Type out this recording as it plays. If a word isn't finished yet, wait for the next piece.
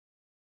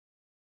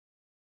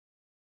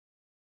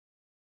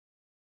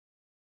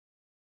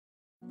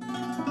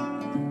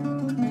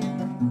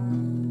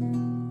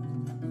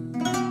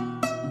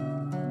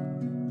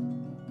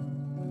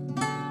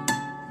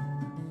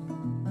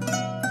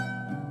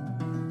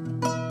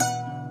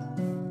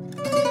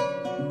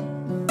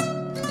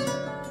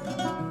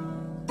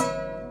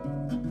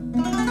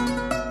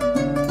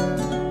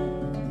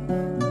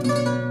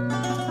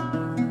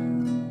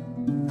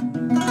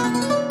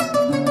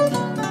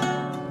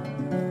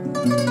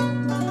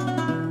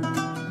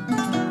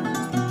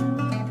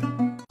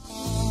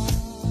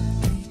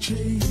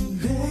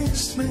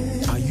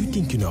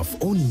Of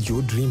owning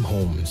your dream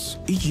homes,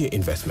 EJ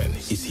Investment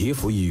is here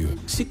for you.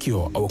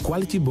 Secure our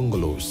quality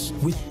bungalows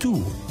with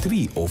 2,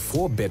 3 or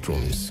 4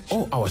 bedrooms,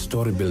 or our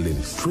story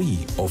buildings 3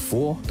 or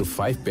 4 to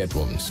 5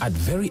 bedrooms at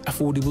very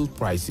affordable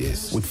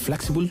prices with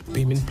flexible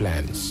payment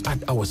plans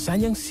at our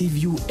Sanyang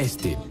Seaview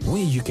Estate,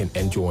 where you can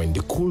enjoy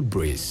the cool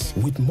breeze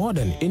with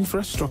modern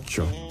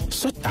infrastructure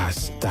such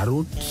as tar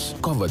roads,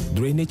 covered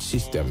drainage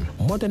system,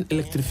 modern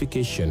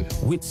electrification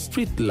with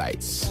street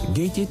lights,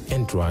 gated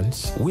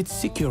entrance with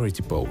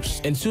security posts,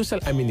 and social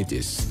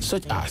amenities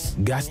such as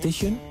gas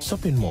station,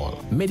 shopping mall,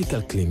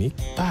 medical clinic,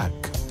 park,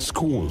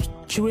 schools,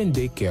 children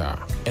daycare,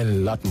 and a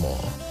lot more.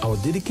 Our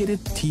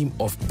dedicated team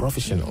of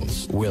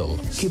professionals will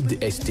keep the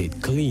estate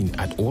clean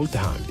at all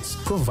times,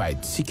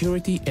 provide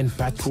security and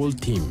patrol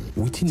team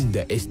within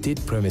the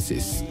estate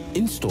premises,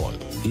 install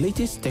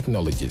latest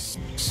technologies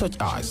such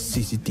as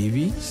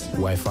CCTV,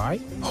 Wi-Fi,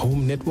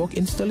 home network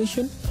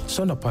installation,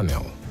 solar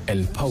panel,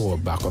 and power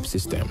backup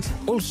system.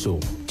 Also,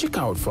 check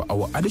out for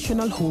our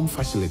additional home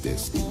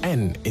facilities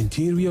and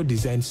interior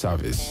design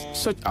service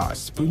such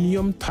as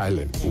premium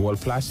tiling, wall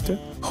plaster,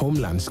 home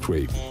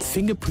landscape,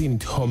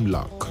 fingerprint home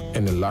lock,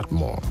 and a lot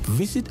more.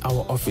 Visit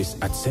our office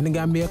at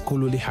Senegambia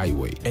Kololi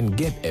Highway and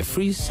get a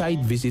free site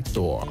visit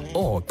tour,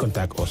 or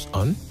contact us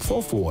on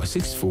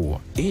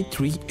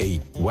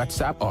 4464-838.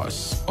 WhatsApp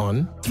us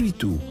on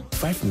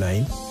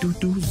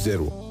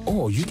 3259220.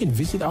 Or you can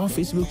visit our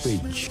Facebook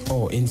page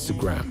or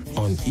Instagram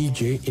on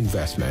EJ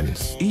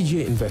Investments.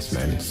 EJ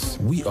Investments,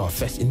 we are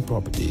first in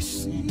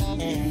properties.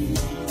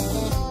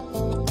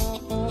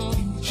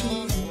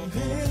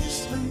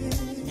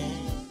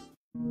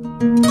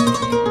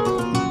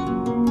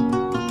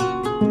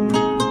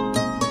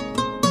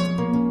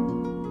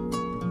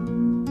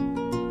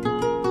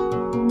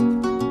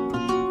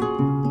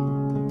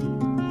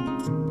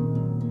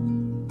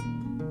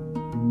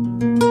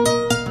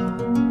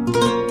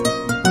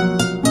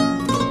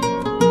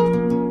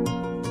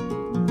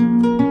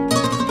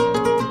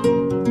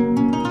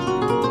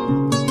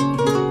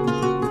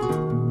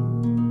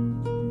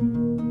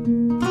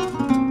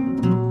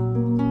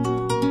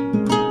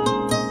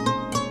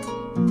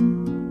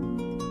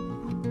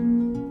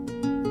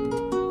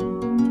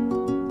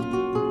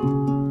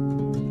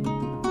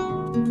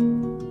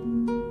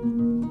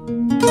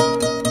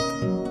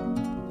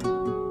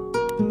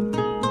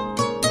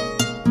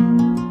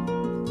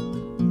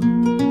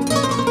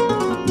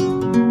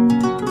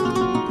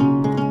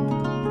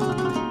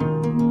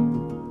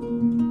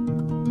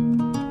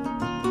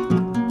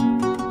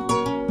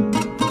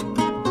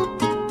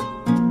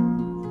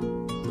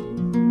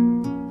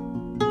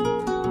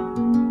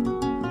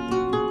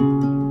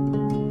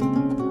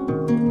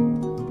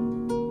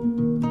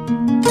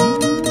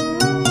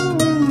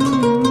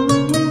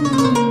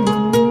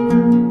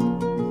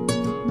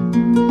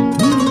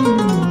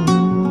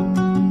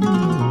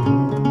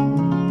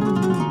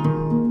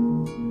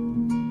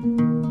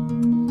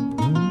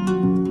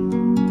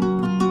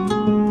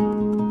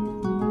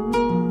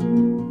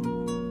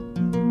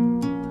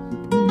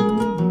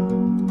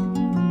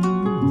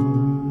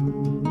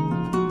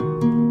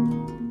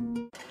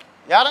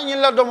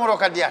 Domoro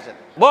kadiate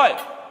boy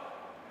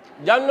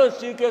janno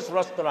sikes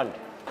restaurant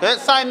e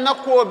sai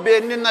nakko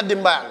be ninna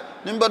dimbal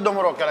nimba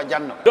domoro kala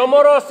janno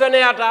domoro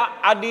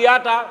seneyata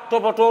adiyata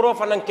topotoro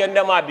fanan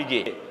kendema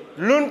bije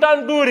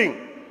luntan during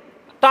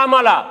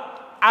tamala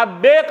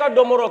abeka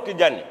domoro ki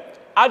janni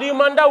adi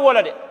manda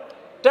wala de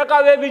te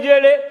ka we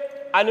bijele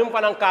anim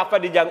fanan ka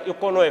fadi jang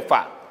ikono e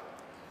fa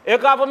e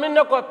ka fa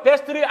minne ko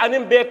pastry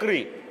anim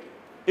bakery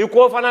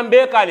iko fanan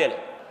be kalele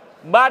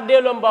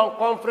badde lomba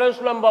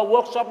conference lomba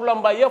workshop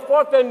lomba ye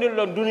fo fendin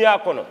lon dunia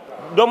kono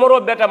domoro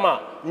betama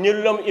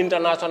nyillom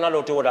international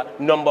o tewoda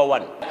number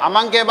 1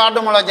 amanke ba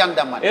domola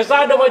jandama e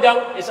sa domo jang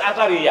is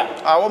atariya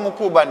wo mu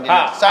kubandi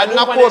sa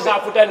nakko sa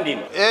futandin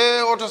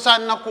e oto sa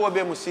nakko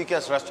be mu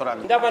sikes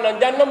restaurant ndabana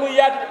janna mu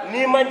yat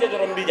ni manje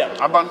dorom bijam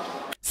aban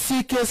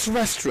CK's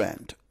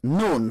Restaurant,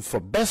 known for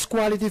best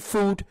quality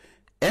food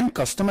and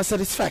customer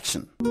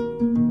satisfaction.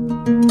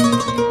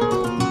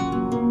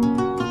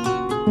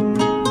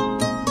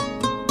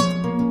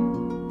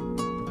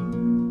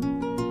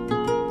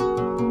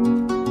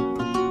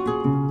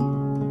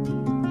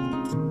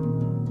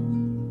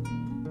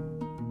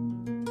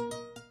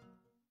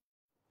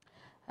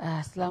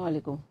 Assalamu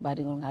alaikum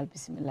badigol ngal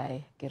bismillah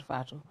Kerr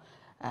Fatou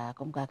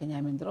comme ka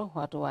nyamindro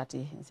wato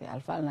wati c'est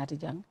alfal nati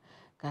jang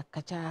ka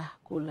kacha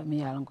kula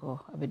mi yalanko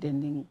abe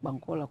dending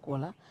banko la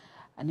kola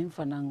anim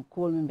fanan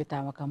kol min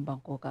betama kam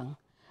banko kan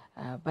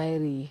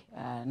bayri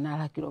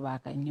nala kilo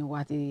baka ni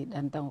wati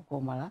dantang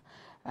ko mala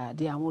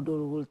di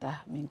amudol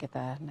wulta min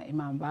keta na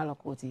imam bala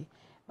koti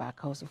ba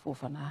Kawsu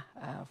Fofana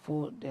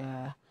fo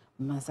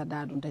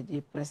mansada dun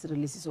taji press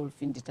release sol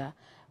findita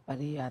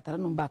bari tara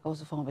num ba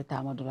Kawsu Fofana be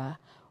tamadula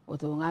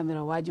oto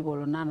ngamira wajibo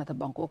lo nana ta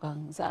banko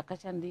kan sa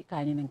kacandi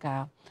kanyin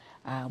ka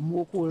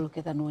mokul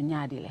keta no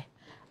nyaadile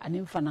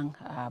anim fanan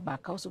ba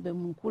Kawsu be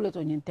mun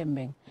kuleto nyin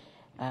tembeng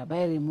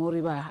bayri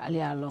moriba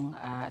aliya long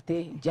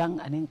te jang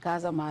anin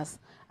Casamance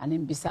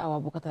anin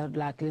Bisawa bukata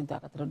dula kilinto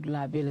akata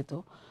dula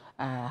beleto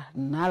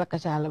nala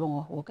kacala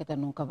bango woketa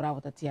nun kabra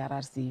wata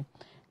TRRC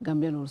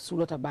gambianul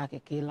sulota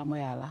bake ke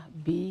lamoyala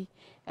bi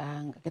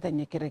kita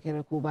nyekere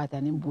kere ku bata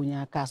anin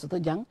bunya kaso to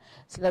jang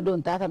sila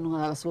don tata nun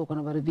ala so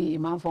kono bari bi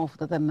imam fon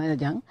futata na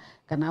jang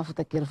kana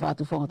futa Kerr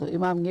Fatou fon to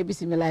imam nge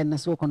bismillah na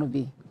so kono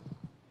bi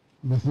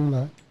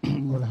bismillah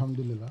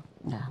alhamdulillah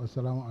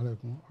assalamu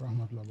alaikum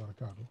warahmatullahi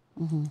wabarakatuh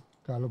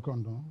kala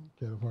kondo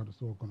Kerr Fatou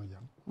so kono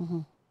jang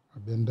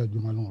abenda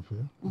jumalon fe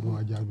do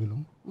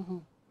ajabilum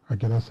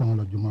akira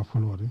sangola juma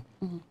folori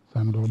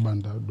sando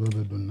banda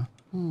dobe dunna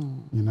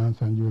ñinan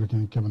sanjure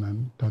ken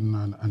kebnan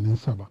tannan anin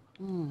saba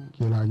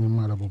kila ñi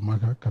mala bu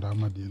maka kada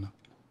madina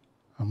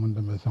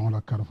amunda be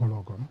sangola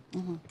karfolo kono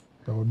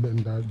taw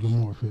benda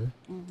jumo fe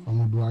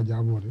amu duwa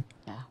jabori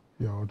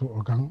yo to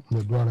o kan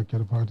be duwara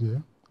Kerr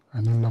Fatou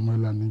anin lamoy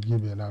lan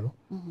jibe lalo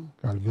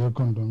kal be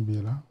kon don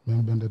bila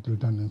men bende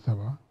tiltan nin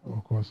saba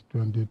o ko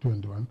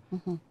 2021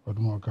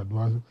 odmo ka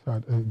duwa sa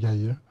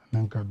jaye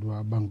nan ka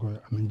duwa banko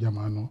anin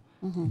jamano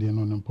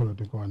dino nin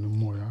politique anin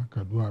moya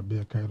ka duwa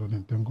be kayro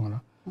nin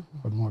tenkola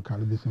odmo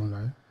kal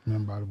bismillah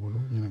men bal bulu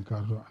ñinen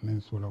karto anin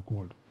sula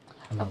ko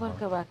afan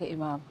ka baka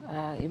imam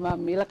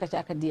mila kaca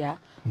aka diya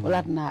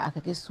walatna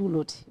aka ke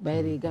suloti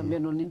bayri gambe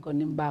non nin ko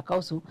nim ba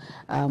Kawsu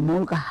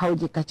mol ka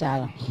hawji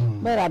kacala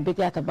bayra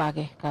beti ata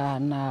bake ka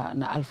na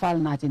alfal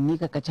nati ni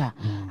ka kaca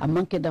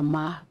amman ke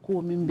damma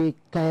ko min be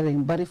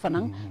kayren bari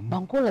fanan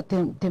banko la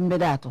tembe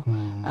dato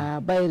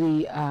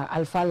bayri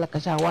alfal la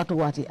kaca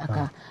wati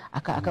aka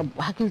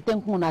hakil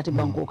tenku nati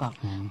banko ka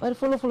bari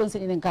folo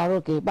sen inen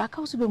karo ke ba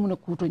Kawsu be mun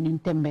kuto nyin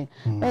tembe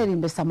bayri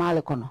be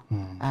samale kono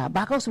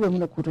ba Kawsu be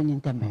mun kuto nyin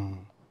tembe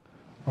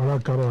wala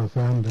karo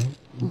sande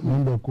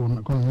mbe ko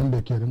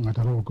mbe kere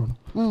ngataro kono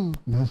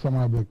ne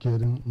sama be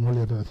kere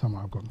moleta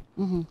sama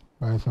kono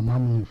ba sama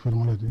mi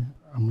firmolati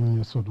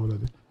amun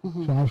sodolati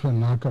sama fe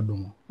na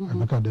kadomo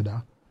abeka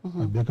deda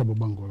abeka bo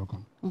bangolo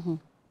kono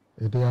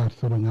ete ya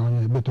soro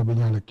nyawnya be to be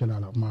nyala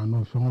kelala ma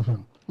no fengo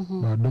fen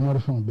ba domar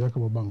fen be ka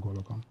bo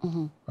bangolo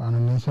kono ana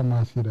ne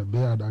sama sira be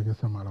ada ke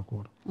sama la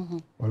ko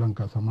wala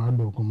ka sama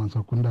do ko man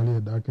sakundali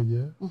da ke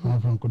je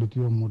fen ko de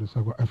tiyo mo de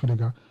sago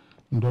afrika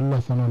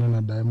ndolla sanone na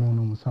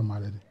daimono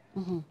musamalede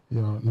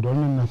yo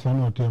ndolna na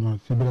sano tema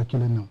sibira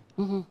kilena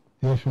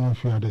yo shono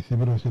fiade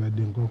sibiro sila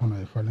din ko kono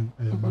ay falen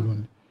ay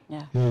balonde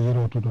yo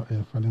yero toto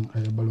ay falen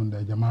ay balonde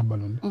ay jama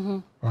balonde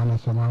wana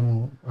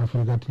samamu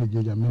afrika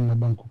tiljeja minna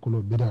banko kulo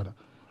bidara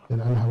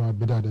el alhawa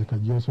bidada ka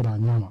josura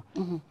nyama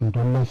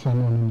ndolla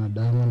sanone na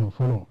daimono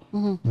folo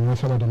ni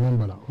sala de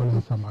membala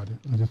wala samade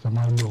ndi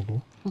samade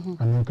loko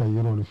anin ka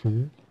yero le fi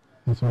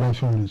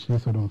insolation ni shi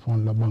so don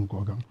fon la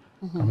banko kan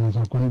kama sa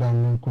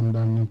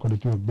kundan ko de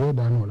tiyo be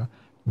danola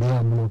be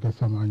ya bloke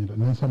sama nyida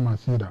nin sama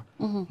sida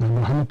na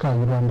no hanka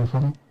yurande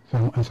fam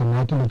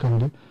samati le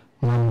kande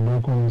man do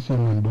ko si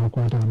man do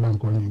ko ta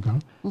banko ni kan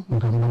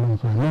ngam non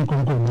fa non ko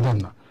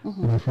midanna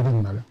be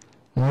firin nale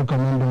mo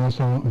kam ndo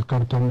so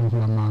karton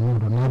fla manu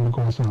do na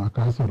ko sa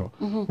akasoro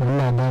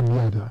wala da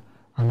biada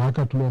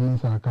anaka tulo min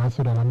sa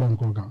akasoro la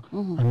banko kan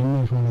ani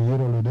mi fo ni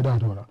yero lo de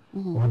datola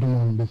wadu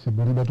mon be se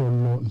bon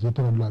betollo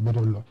zetro la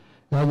betollo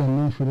yaja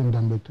ni firin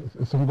dambe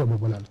sonko be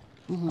bolal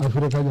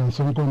afrika jan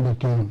sonko be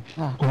ken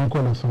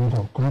konko la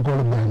sonko konko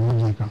la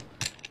bani jika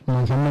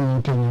man samma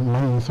ni ken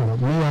man ni soro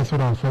ni ya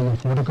soro fa ni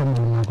fo ka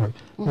man ma ko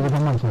ko ka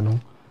man salon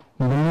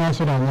ni ya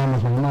soro nya ma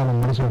fa na la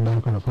mo so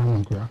dan ko la fa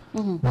man ko ya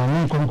ba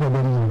ni konko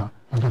be ni la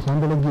ata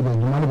sambo la gibe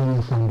ni mal be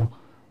ni sando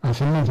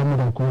asinna samma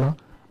da kula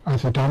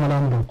asitama la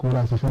da kula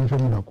asifin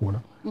fin da kula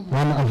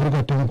wana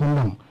afrika tan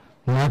kundan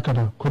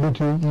nakada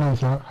kodoti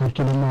nansa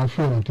hakkile ma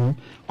fiyonti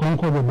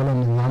konko be balan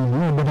ni ngami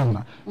no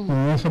bedanna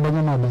ni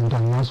sabanya ma ben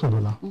tan naso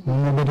dola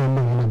no bedan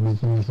do wala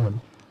business wala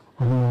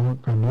ono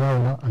ka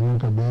duwala anin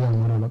ka be ya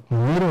marala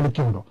ngiro le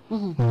kendo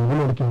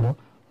ngiro le kendo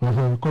na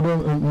fa kodo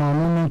ma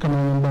non kan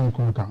ni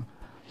banko kan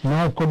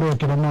na kodo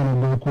kida ma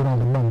no do kura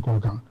de banko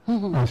kan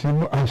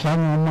asibu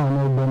asani ma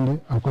no bandi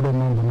akodo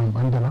ma do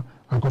bandala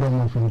akodo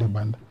ma finde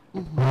banda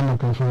wana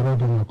ka fero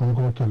de na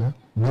konko kele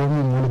be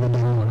mi mo le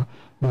bedan wala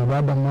do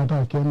baba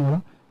mata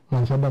kenora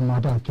man sabba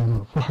mata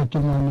kenora fo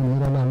hakkilma ni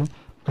miralalu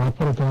ka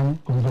program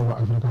ko do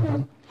afrika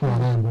kan fo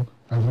arabo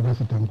afrika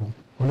sitanko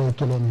wala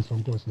kelo ni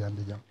sonko si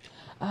ande jam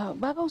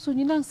baba so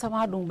nyinan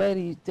sama dum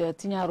bayri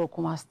tinyaro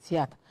kuma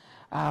theater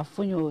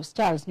Funyo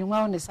Charles, you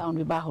want the sound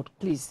we bahut,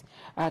 please.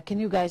 Can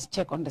you guys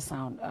check on the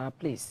sound,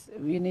 please?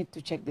 We need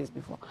to check this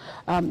before.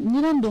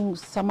 Nyinan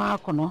sama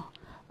kono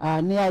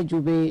ni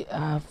ajube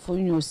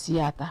Funyo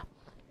siata,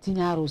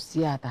 tinyaro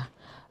siata.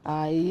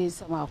 yi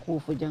sama ko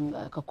fo jang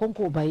ka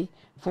konko bay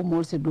fo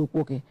mol se do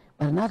ko ke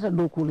bar nata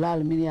do ko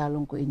lal min ya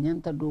lon ko e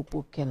nyanta do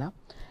ko kela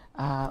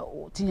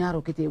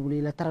tiñaro kete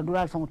buli la tara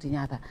dulal fon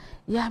tiñata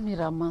ya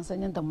mira man sa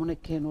nyanta mun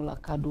keno la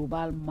kadu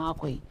bal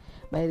makoy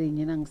bayri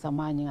nyinan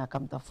sama nyinga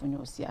kamta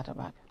funyo siata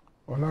ba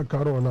wala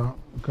karola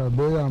ka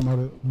beya mar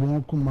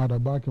bon kuma da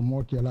bake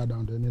mo kela da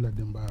ni la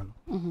dimbal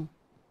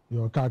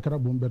yo ka kara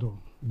bombeto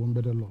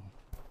lo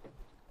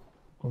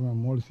comme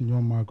mol si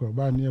ñom mako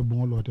ba ni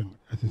bon lo ten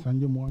asi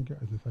sanji mo anke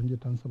asi sanji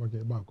tan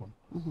sabake ba kon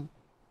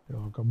yo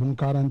ka bon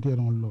 40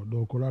 on lo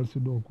do ko lal si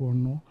do ko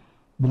no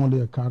bon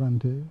le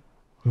 40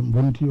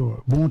 bonti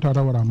yo bon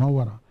tata wara ma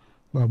wara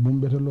ba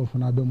bombeto lo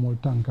fana be mo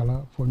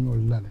tankala fo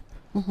ñol lale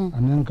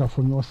anen ka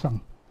fo ño sang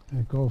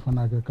e ko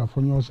fana ka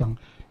fo ño sang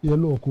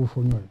yelo ko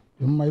fo ñoy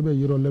may be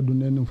yiro leddu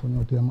nen fo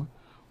ño tema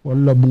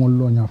walla bon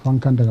lo nya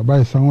fankante ga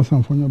bay sango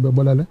san fo ño be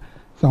bolale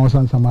sango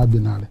san sama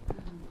binale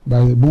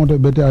bay bonto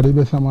bete ari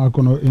be sama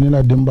kono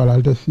inila dimbala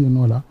alta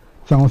sino la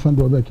sango san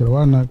do be kere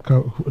wana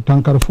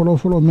tankar folo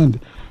mende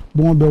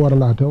bon be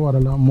warala te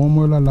warala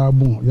momo la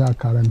bon ya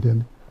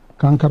quarantaine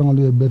kankar ngol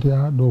ye bete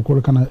a do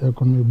ko kana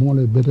economy bon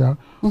le bete a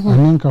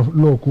anen ka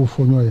lo ko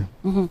fo ñoye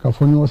ka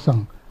fo ño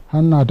sang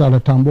hanna ta la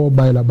tambo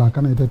bayla ba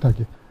kana ite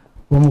take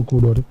o mo ko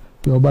do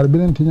yo bar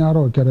bilen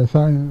tiñaro kere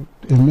sa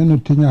e menu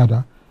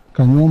tiñata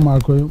ka ñoma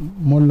ko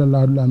molla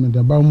la men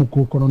de ba mu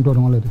ko konon to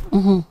ngolede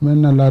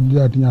men na la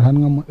dia tiña han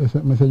ngam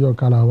message o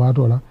kala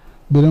wato la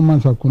bilen man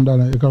sa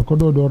kundala e ka ko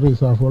do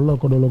risa fo la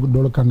ko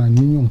do kana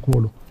ñiñon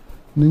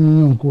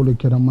kolo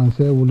kera man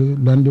se wuli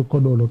landi ko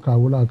do ka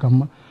wula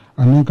kam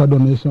anen ka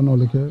donation o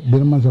le ke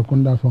bilen man sa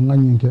kunda fo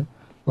nganyinke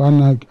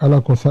wana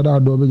ala ko sada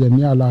do be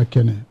ni ala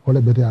kene ole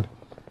betiar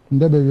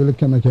ndebe wil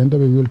keme ke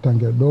ndebe wil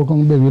tanke do ko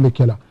be wil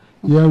kela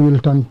ya wil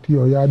tan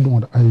tiyo ya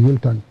don ay wil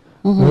tan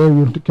ya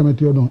wil keme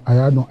tiyo don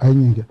aya don ay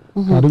nyinge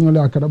ka dingo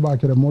la kada ba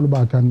kere mol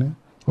ba kanne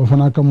o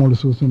fana ka mol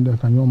susunde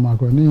ka nyoma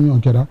ko ni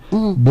nyon kera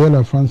be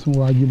la france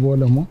wajibo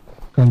le mo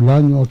kan la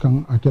nyo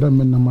kan akira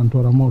men na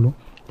mantora molo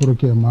pour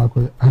que ma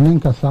ko anen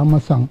ka sama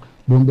sang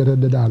don bere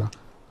de dala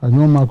ka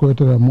nyoma ko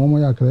tere momo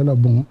ya kere la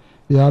bon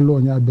ya lo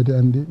nya bete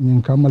andi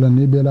nyin kamala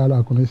ni be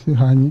la ko si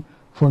hani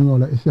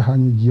fonyola isi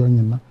hani jiyo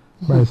nyina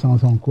bay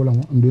sansan kula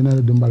mo ndina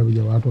de mbal be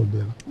jawato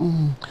bela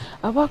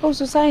aba ko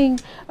so sain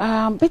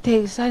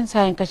bete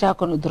sain ka sha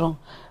kono dron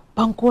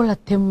bankola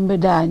tembe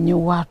da ni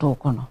wato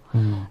kono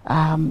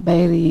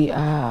bayri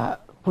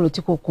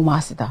politiko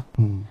kumasita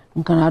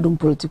nkana dum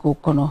politiko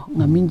kono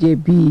ngaminje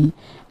bi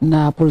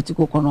na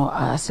politiko kono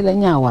sila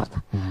nya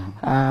warta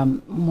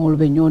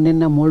molbe nyonen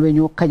na molbe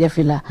nyo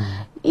kajafila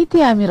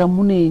ite amira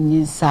mune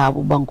nyin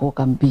sabu banko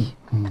kambi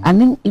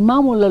anin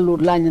imamu la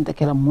lur la nyanta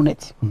kala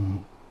muneti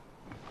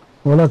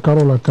wala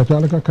karola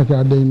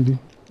kaca dendi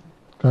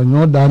ka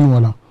ño dani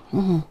wala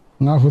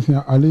nga fo si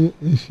ali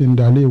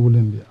sindali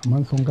wulendi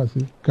man sonka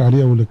si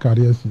kariya wule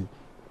kariya si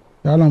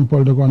yalan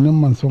polde ko nem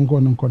man sonko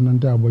non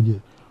konnante aboje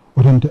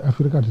odonte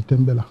afrika te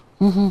tembela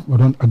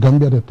odon a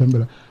gambia te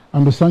tembela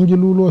ambe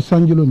sanjilulo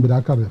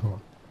mbida karre fo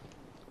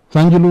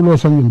sanjilulo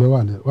be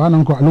wale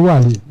wanan ko alu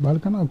wali bal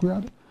kana ku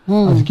yaade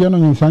asikeno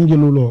ni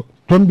sanjilulo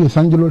tombi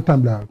sanjilulo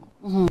tambla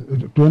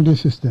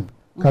 2016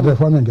 karre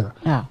fo men gira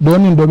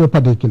doni do be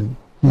pade killing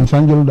min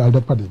sanjelu dal de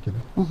pade kele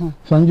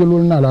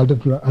sanjelu na la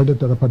alde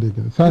tara pade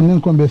kele sa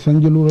nin ko be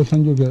sanjelu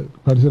sanjoge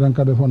president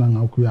kade fona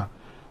ngakuya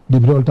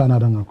dibrol tana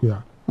da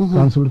ngakuya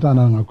kansul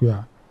tana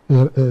ngakuya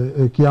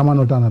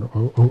kiyamano tana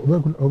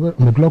obe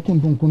metlo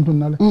kuntun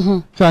nale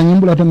sa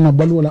nyimbula tan na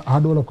balu wala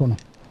adola kono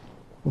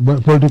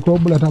politiko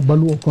bulata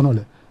balu kono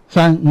le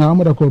sa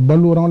ngamada ko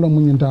balu ran la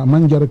munyinta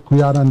manjar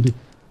kuyarandi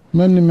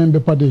men ni membe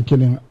pade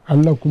kele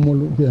alla kumol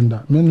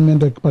benda men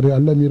de pade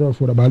alla miro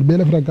fura bal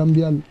bele fra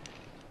gambia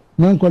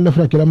men ko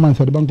lefra kila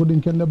mansa de banko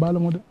din kende bala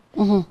mode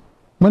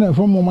mane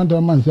fo mo manta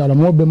mansa ala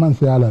mo be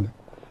mansa ala le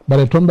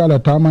bare tombe ala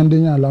tamande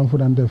nya ala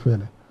fudante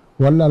fele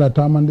walla ala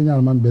tamande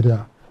nya man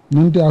beria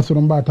ninte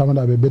asuro mba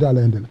tamanda be beria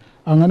ala endel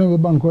angane be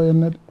banko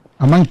en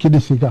aman kidi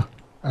sika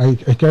ay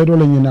kayro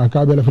le nyina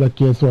ka be lefra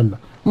keso walla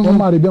o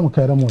mari be mo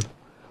kayra mode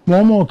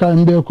mo ka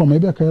mbe ko me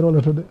be kayro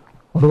le to de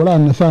o wala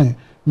ne sai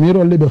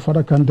miro le be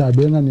fara kanta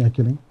be ngani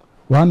akilin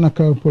wana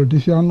ka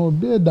politicien no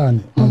be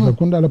dani mansa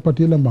kunda la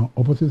parti lamba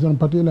opposition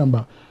parti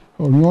lamba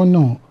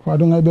no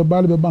Fatou ngay be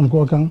balbe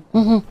banko kan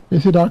e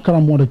sita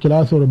karamo de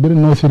classe o bir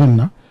no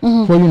sirinna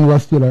fo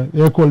university la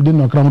école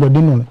dinno karamo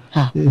dinno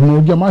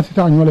no jama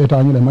sita nyole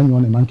ta nyole man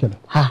nyole man kele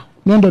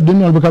non do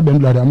dinno be ka ben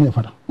la am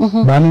fata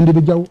ba ne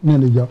ndi jaw ne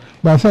ndi jaw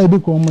ba sai bi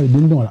ko moy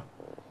dinno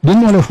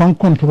le fan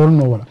control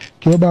no wala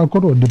ke ba ko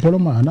do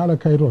diploma anala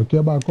kayro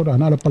ke ba ko do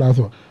anala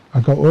place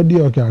aka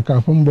audio ke aka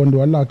fam bondi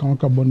walla kan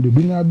ka bondi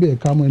dunya be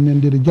ka mo ne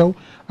ndi jaw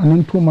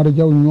anan to mar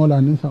jaw nyola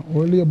nin sa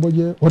o le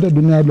boje o de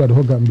dunya do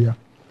ho gambia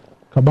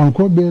ka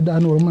banko be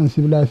dan wor man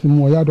civilisation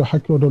mo yaado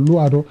hakko do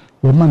luado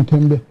wor man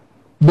tembe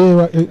be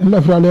la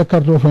frale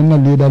karto fa na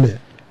li dale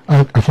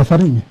a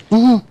fasarni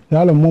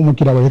yalla momo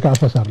kida ba ka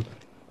fasar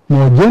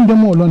no jende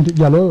mo lonti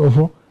jalo o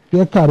fo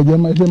ya karje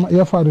ma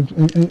ya faru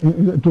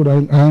to da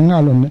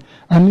ngalon ne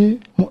ani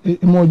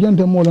mo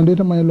jente mo lo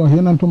ndeta may lo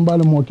yenan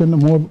tumbale mo ken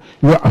mo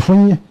yo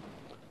afunye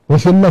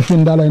wasilla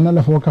findala ina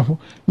la fokafo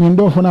nyin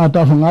do fana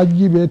ta fo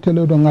ngaji be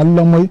tele do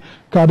ngalla moy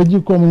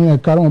karji ko mo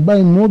karamo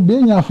bay mo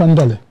be nya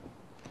fandale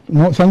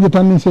no sangi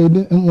tan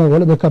seyde mo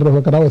wala be kardo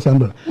fa karawa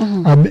sandola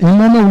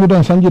imo no lu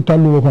dan sangi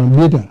tallu ko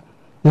bieten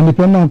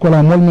independent ko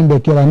la mol min be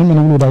kera ni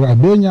min lu daga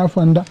be nya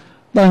fanda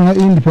banga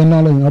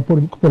independent la nya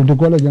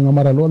politiko la janga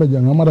mara lola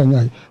janga mara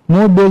nyaay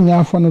mo be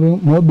nya fanado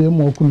mo be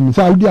mo kun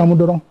misal di amu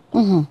doron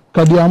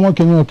kadi amo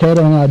kenyo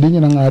kaira nga adinyi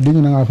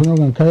nga fanyo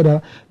nga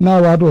kaira na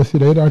watu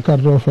siraira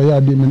karto fa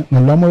ya di min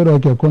la moyro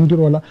ke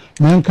kontirola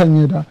men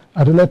kanyeda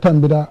adala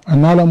tambida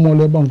anala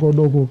mole banko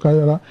do ko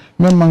kaira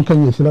men man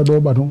kanye sila do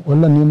baton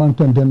walla ni man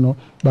tendenno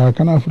ba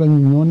kana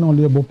franyi nyono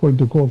le bo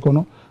politiko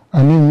kono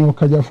ani nyo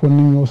kaja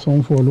fonni nyo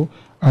son folo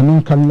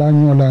anin kala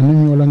nyola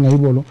ni nyola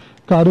ngaybolo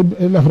kare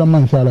la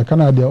framan sala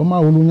kana de o ma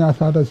wulu nya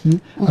sata si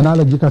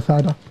anala jika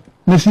sata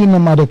nesi na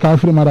ma de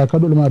kafir mara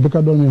kadol ma be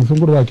kadol min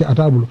sungurwa ke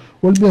atabulu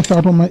wol be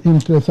sato ma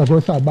interest ko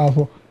sa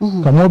bafo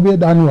kamo be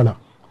dani wala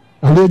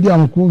ale di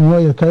am ku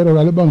nyoye kayro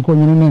ale ban ko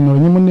nyine no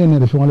nyimu ne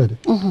de fon lede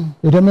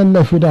ite men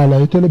la fida la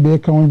ite le be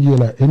kan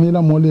jila eni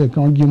la mole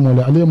kan ji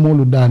mole ale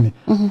molu dani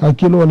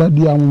akilo la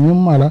di am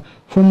nyumala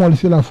fo mol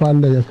sila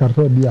falle ya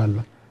karto di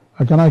alla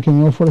akana ke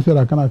nyo forcer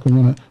akana ko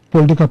nyone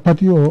politika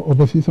party o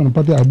opposition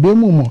party abe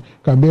mumo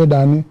ka be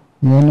dani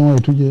nyono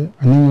etuje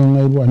ani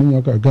nyonga ani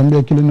nyoka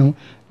gambe kilino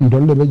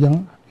ndolle be jang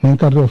nen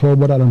karto fo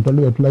bodala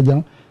ndolle be tula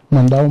jang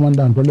mandaw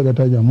manda ndolle be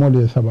taja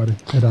mole sabari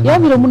ya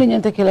miro mun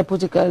nyante kala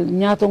politika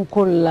nyaton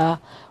kolla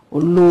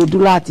lo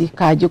dulati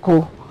kaje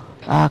ko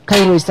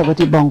kairo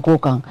sabati banko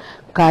kan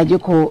kaje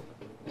ko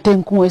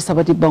tenku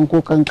sabati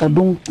banko kan ka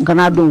dum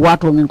gana dum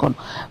wato min kon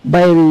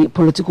bayri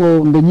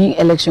politiko be ni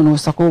election o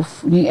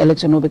sakof ni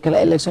election o be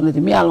kala election de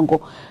mi alon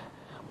ko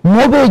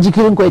mobe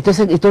jikirin ko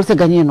itose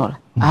gagné no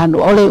and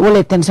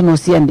ole tension o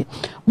siande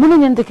mun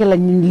nyante kala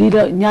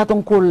leader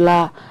nyaton ko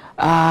la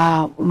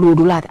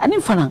lodulate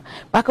anin fanan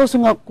baka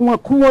sunga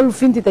kumol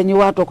finti tanyi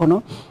wato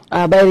kono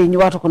bayri nyi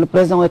wato kono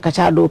president o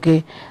Kaacha do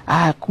ke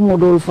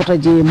kumodol fota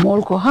je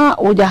mol ko ha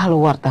o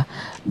jahalo warta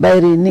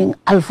bayri ning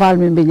alfal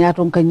min be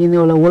nyaton kanyine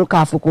wala wol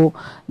kafuko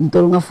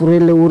ntol nga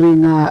furele wuri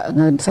nga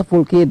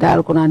sapol ke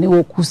dal ko nani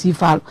wo kusi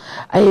fal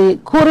ay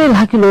korel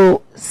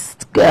hakilo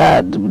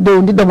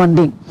do ndi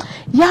demanding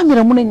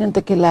yamira mun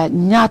nyante kala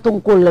nyaton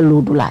ko la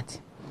lodulate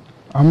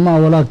amma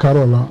wala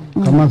karola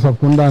kaman sa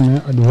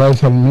kundane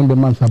advisor membe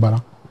man sabara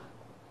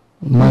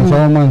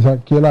man sa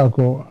kila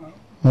ko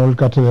mol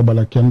katore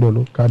bala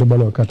kendolo kadi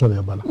balo katore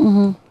bala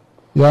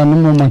ya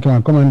numo man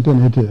kan commenter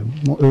ete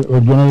o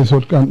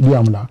journalist kan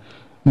diamla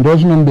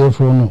endorsement be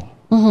fono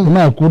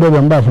na kudo be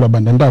mbafla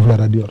bande ndafla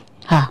radio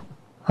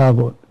ha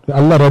go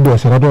alla radio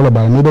sa radio la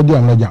bala ni do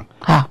diamla jang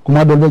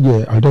kuma do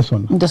beje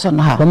alteson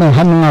ha comme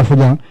hanno nga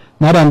fujan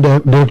na dan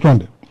de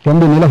tonde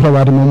tombe ni la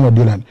fawati mo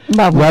dilani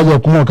waje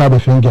kuma ka be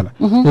fengela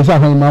isa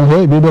fa imam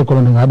he be do ko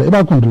ngada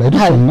iba kundula ito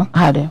sonna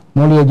hade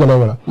mo le jala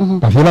wala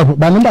parce que la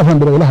ba nda fa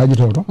ndere wala haji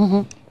to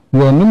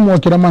yo nim mo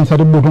kira man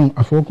sari butun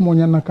afo ko mo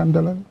nyanna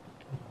kandala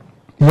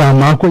ya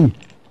ma ko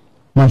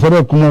man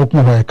sari kuma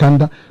fa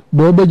kanda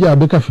do be ja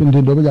be ka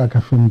findi do be ja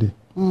ka findi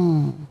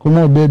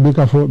kuma be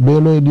ka fo be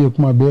lo di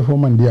kuma be fo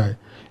man diay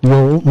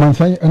yo man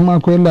sai ma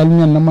ko la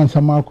nyanna man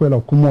sama ko la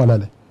kuma wala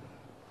le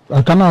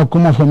akana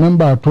kuma fo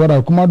memba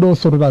tora kuma do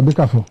sorda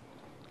bika fo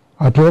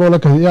atoro la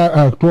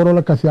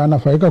kasi ana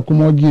fa eka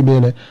kuma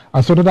gibele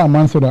asorda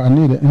man soda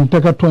anide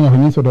inteka tonya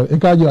ni soda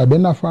ekaji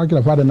abena fa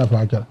akila fa na fa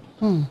akila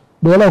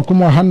dola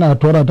kuma hanna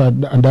tora ta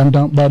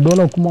dandan ba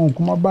dola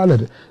kuma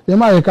balade e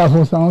ma eka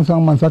fo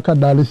san man saka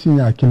dali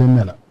sinya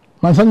kilemela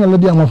man sanya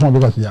ladi ama fo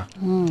bika siya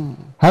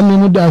hanni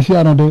mudda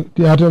asiya no de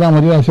tiatera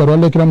ma dia siya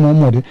wala kira mo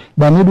modi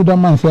ba ni du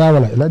man siya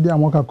wala ladi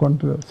ama ka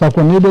contre sa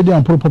ko ni be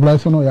dia pour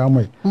population ya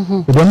moy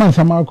e man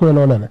sama ko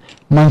lola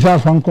man sa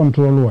fan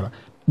control wala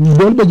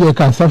dol be je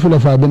ka safula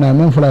fa bina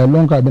men fula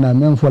lon ka bina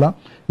men fula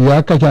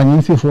ya ka ka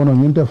nyin si fono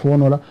nyinte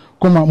fono la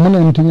kuma mun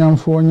entinya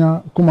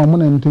fonya kuma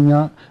mun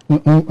entinya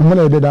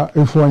mun de da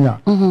fonya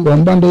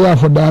on bande ya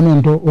fo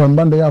damen to on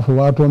bande ya fo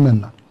wato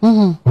menna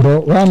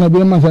ro wana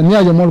be man sa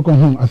niaje mol ko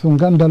asun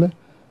gandale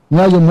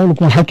niaje mol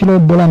ko hakilo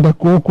bolanda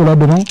ko kula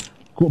don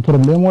ko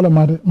problème wala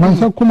made man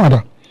sa kuma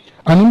da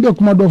aninde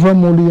kuma do fa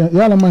moliya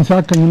yala man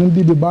sa kan nyin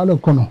di balo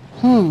kono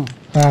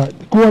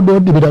ko do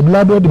dibida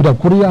bla do dibida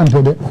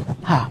kuriyante de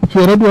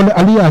fere do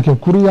aliya ke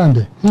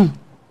kuriyande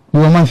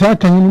yo man sa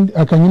kan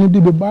nyin di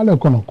balo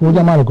kono ko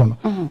jamal kono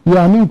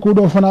ya min ko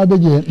do fana be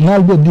je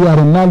nalbe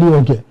diare nali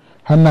oke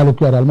hannal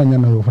ko yaral man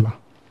nyana yo fala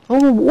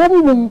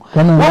womum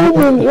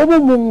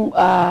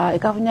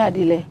ikafunya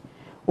dile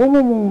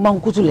womum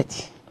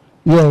mankutuleti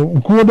yo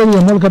ko do ye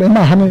mol kada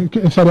ma hane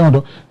sare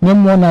do nem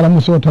mo na la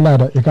muso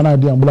talada e kana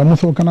diam bula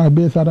muso kana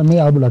be sara me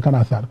abula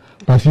kana sara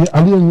parce que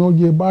ali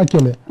nyoje ba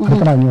kele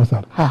kana nyo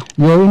sara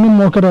yo ni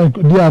mo kada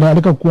diara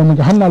alka ko mi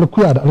hannal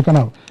ku yada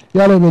alkana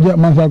yalo be dia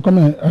man sa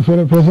comme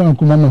affaire président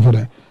ku man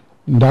fode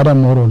ndara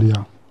moro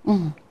liya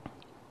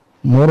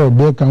moro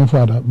be kan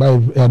fada bay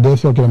ya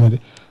 200 km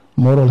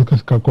moro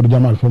ka ko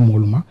jamal fo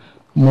mulma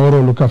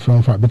moro lu ka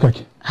fen fa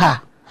bikaki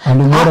ha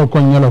andu moro ko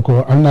nyala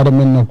ko alnada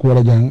men na ko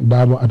wala jang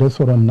dabo ade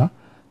soronna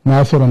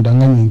na soronda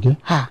nganyinke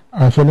ha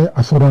afele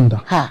asoronda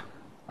ha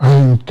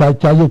ay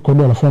kaje ko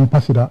do la fon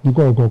pasida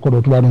ko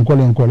do tuba dum ko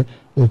len ko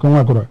e ko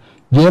ngakoro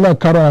jela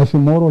kara si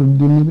moro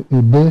dimi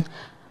be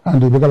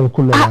ande be gal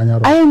kullo la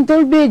nyaro ay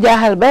tolbe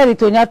jahal bari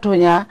to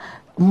nya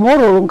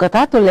moro run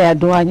kata to le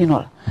adwa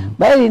nyinol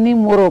bari ni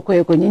moro ko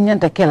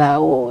nyinyanta kela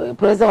o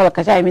president wala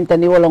kacha min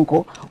tani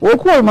wolonko o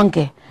ko wol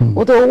manke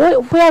o to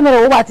fo ya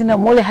mera o batina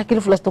mole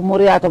hakil flasto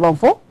moro ya to ban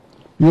fo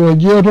yo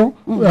jeeto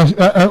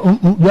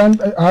jan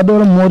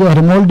adoro mori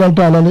har mol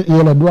dalta la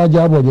yela dua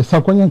jaboje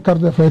sakonyen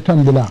carte fay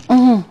tambila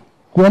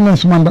ko men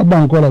sumanda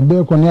banko la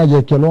be ko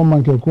nyaaje kelo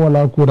manke ko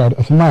la kura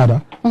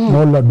asmara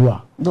mol la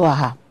dua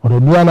ha odo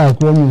dua la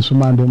ko min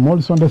sumande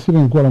mol sonda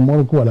sirin ko la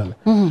mol ko la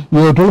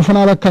yo to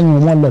fana la kanyo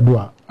mol la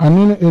dua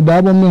anine e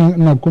dabo men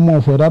na ko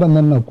mo fo dara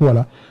men na ko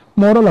la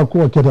moro la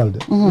ko ketalde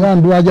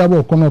yan dua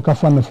jabo ko no ka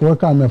fanne fo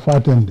ka me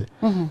fatende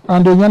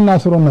ande nyanna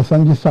soro na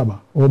sanji saba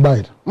o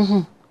bayta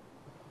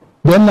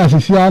den na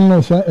sisiano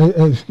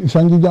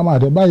sanji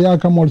jamaate ba ya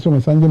kamol so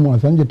sanji mo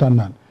sanji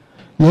tannan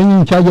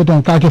yen chaje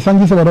ton ka ke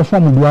sanji sa do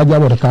famu duwa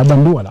jabo ka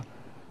bandu wala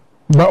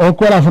ba o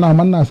ko la fana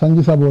manna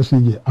sanji sabo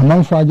sije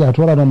amman faja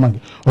to ra do mangi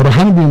o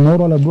hanbi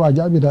moro la duwa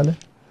jabi dale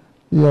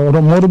yo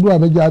ro moro duwa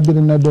be jabi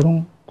na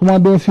doron kuma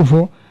do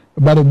sifo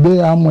bare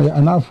be amoy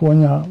ana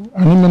fonya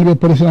ani men be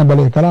president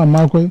bale kala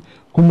makoy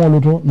kuma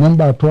luto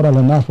memba tora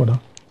la nafoda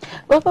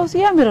Bapa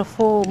usia mira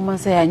fo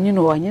mansaya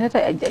nyino wa nyina ta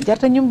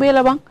jarta nyumbe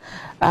la bang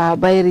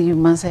bayri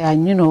mansaya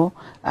nyino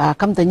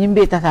kam ta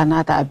nyimbe ta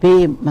nata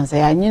be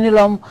mansaya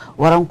nyinilom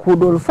waran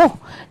kudol fo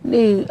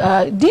ni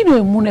dino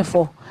e mune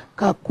fo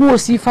ka kuo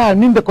sifa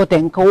mimbe ko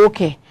ten ka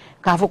woke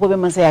ka fo ko be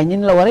mansaya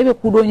nyin la wara be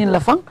kudo nyin la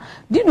fang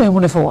dino e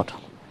mune fo woto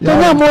to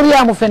na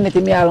moriya mo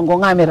fenneti mi ala ngo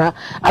ngamira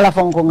ala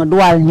fon ko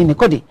ngadwal nyine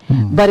kodi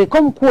bari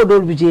comme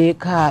kudol bije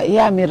ka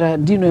yamira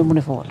dino e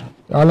mune fo woto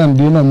alan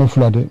dina no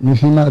flade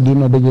misina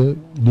dina doje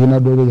dina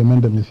doje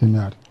mende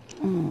misinari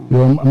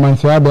yo man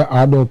sabe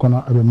ado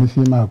kono abe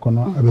misina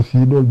kono abe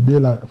sidol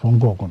bela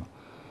fongo kono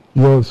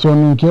yo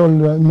soni keol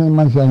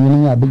man sa nyini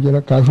nya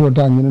beje ka fo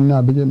ta nyini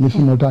nya beje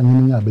misino ta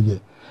nyini nya beje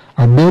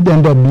abe de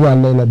ndo duwa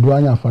lela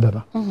duwa nya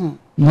fadara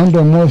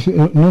nondo mosi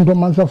nondo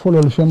man sa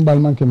folol fembal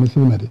man ke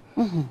misinade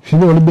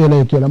sidol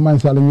bela ke la man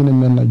sa la nyini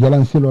men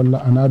jalan silol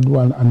la ana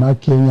duwa ana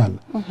kenyal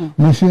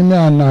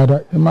misina na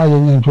ma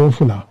yenyen to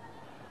fula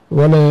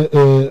wala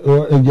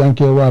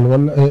janke wal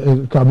wala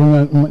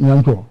kabunya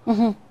nyanto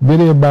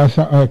bere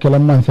basa kala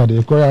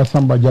mansade ko ya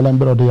samba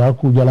jalambero de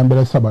yaku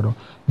jalambere sabado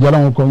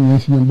jalan ko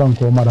nyisi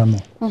banko marano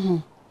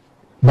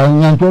ba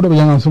nyanto do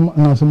yang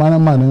sumana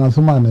mane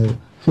ngasumane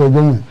se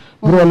jonne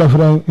bro la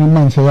fra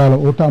mansa yala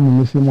o tamu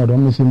misi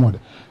modo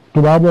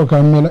to babo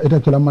kan mela ita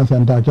kala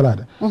mansanta kala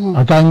da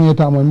akan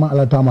yeta mo ma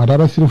ala tama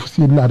dara sirfu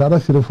sidla dara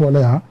sirfu la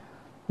ya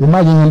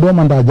imagine ndo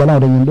manda jala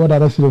do ndo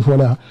dara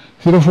sirfola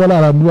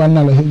la du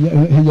anna la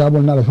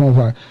hijabul na la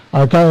fonfa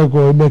aka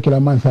ko be kila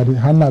man sadi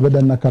hanna be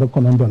dan nakar ko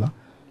non dola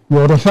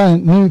yo ro sa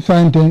ni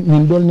sante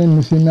min dol ne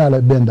misina la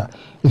benda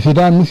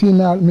isida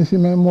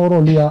misina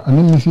moro liya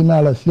ani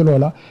misina la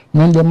silola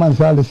men be man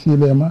sala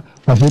silema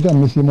pasita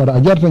misimo da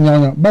ajarta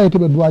nyanya bayti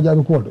be duwa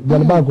jabi ko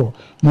jal ba ko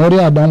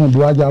moriya damu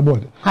duwa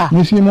jabode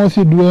misimo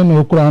si duwe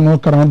no qur'ano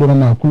karando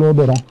na kulo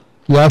doron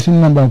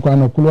yasin nan ban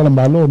kwano kulola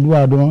mbalo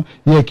duwa do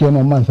yeke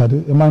no man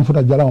sade e man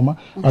futa jalawma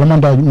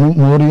almanda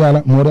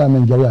moriya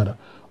men jawyada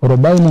oro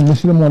bayno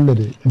muslimo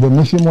lede be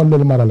muslimo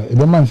lede marala e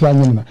be man sa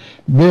nyina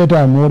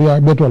beta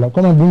moriya betola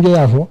comme bunge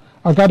yafo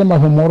akade ma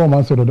fo moro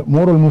man sodo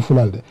moro mu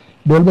fulalde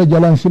dolbe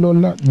jalan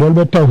silola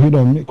dolbe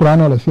tawhido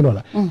qur'ano la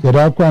silola e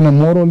da ko an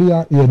moro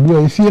liya e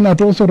duwa sina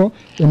to sodo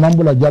e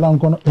mambula jalan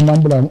kono e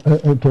mambula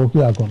to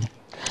kiya kono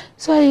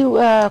so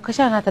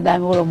kashana ta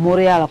dami wala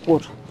moriya la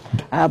koto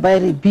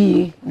bayri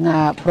bi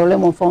na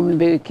problème fo mi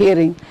be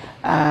caring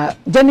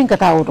jamin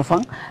kata woto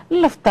fan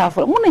lafta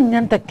fo mun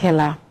nyanta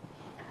kela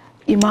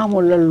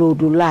imamu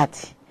lallodu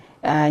lati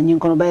nyin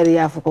kono bayri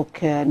ya fo ko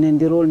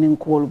nendirol nin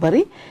ko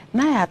bari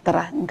na ya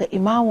tara nga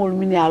imamu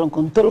min yalon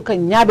kon tol ka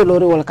nyaabe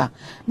lori wala ka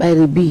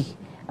bayri bi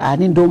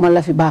nin do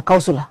mala fi ba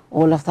kawsula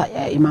o lafta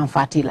imam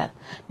fatila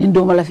nin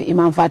do mala fi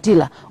imam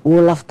fatila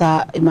o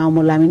lafta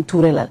imam lamin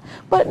turelal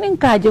ba nin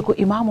kaje ko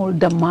imamul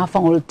damma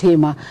fangol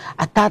tema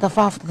atata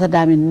fafta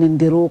damin nin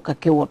dero ka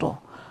kewoto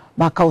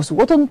ba kawsu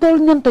woton tol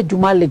nyanta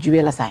jumalle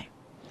jubela say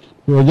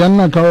yo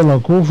janna kawla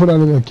ko fulal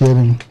be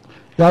kerin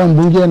yawan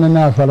bunge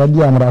na fala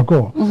di amra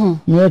ko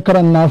ne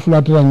karan na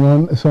fulatra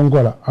nyon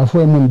songola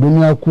afo mun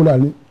dunya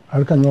kulali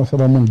alka nyo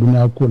saba mun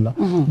dunya kula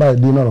ba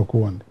dinoro ko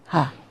wonde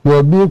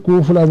yo bi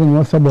ku fula bi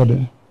no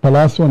sabode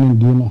palaso ni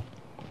dino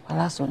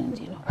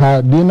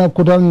ha dina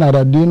kutal na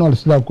da dino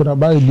sila kuta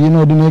ba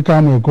dino dine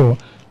kame ko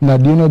na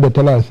dino be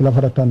tala sila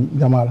faratan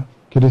jamala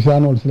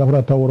cristiano sila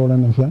farata woro na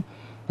nfa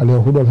ale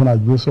hudo fana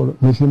juso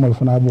misimo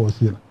fana bo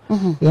sila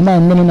ina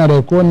men na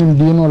de ko ni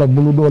dino la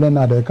bulu dole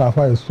na de ka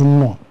fa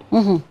sunno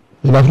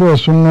ila fro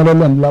sunno le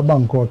la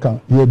banko kan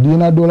ye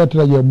dina dole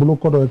tra ye bulu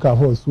ko do ka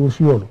fa su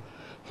fiolo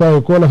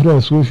sa ko la fro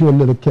sufi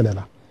le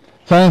kelela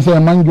sa sa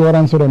man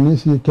joran so ni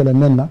si kele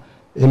menna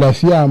ila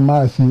siya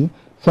ma si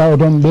sa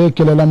don be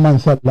kelela man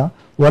salla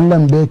walla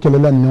be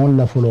kelela ni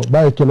wala fulo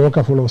ba kelo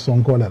ka fulo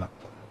son ko la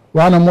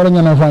wana mo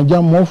nyana fa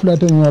jam mo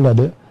fulate nyola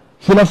de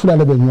sila fula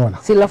le be nyola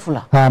sila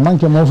fula ha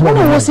manke mo fula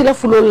mo sila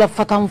fulo la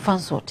fatam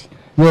fansoti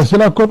yo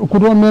sila ko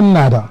do men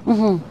nada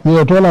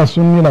yo to la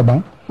sunni la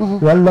ban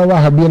walla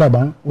wahabi la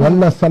ban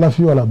walla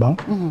salafi la ban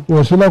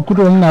o sila ko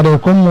do nada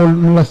ko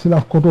mo la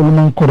sila ko do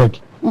man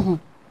koreki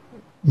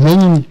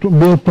yeñin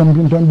be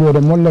tombin ton be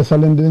mo la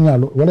salende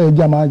nyalo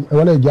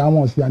wala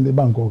jamo si ande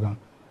banko kan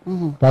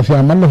parce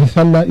que man la fi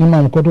salla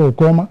imam ko to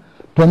koma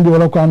tondi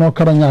wala ko ano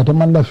karanya to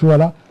man la fi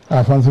wala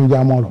a fansu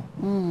jamolo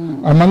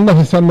man la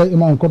fi salla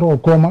imam ko to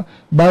koma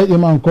bay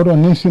imam ko to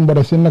nin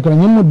simbara sinna kan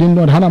nyimmu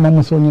dindo hana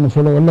mam so nyino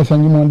folo wala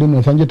sanji mo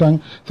dindo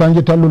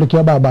sanji tallu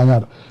ke baba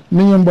nyaado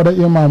ni nyim boda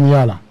imam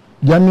yala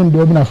jannin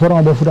do bina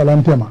foron be futa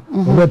lantema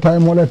be tay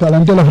mo le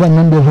talante la fran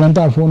membe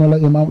franta fono la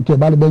imam ke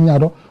bal be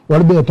nyaado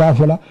wala be ta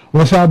fola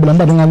wo sabla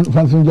mbadu ngal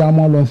fansu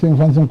jamolo sin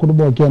fansu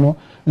kurbo keno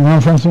non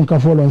fansu ka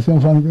folo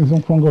sin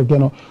fansu fongo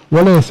keno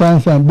wala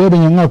sansan be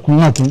ngaku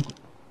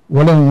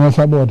wala no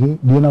sabote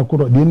dina ku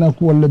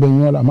wala be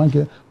nyola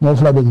manke mo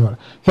fla be nyola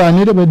sa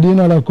ni de be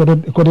dina la ko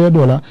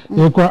dola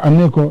e ko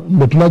anne ko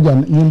be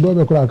tulajan ñin do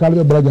be ko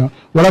kalbe brajan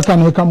wala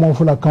kan e kam mo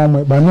fla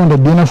kam ba non de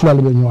dina fla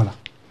be nyola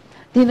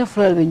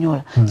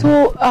so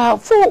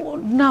fo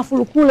na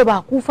fulu kule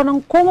ba ku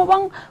fanan ko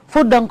bang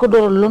fo dan ko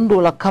do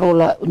londo la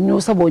karola nyo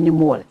sabo ñi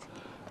mo wala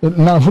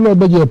na fulo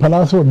beje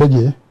palaso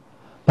beje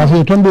parce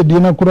que tombe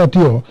dina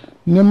kuratio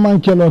ne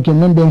manke lo ke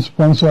membe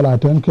sponsor la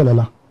ten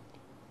kelela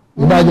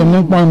ibaje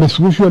nen ko be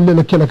solution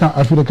le kele kan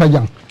afrika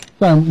jang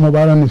sa mo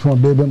bara ni fo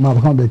be ma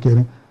ba kan be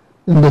kere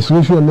be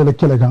solution le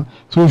kele kan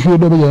solution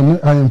do be yen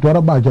ayen tora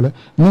ba kele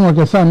ni ko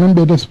ke sa men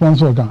be de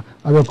sponsor kan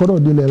avec ko do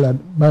dile la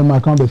ba ma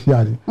kan be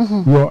siari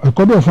yo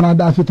ko do fana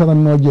da fi tan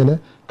no jele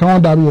kan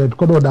da bi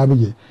ko do da bi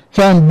je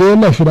sa be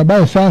le fi da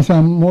ba sa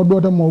mo do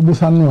ta mo bu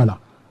san wala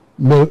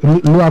be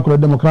loi ko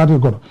démocratique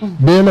ko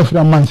be le fi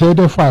man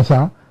sete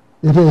fasa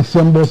ite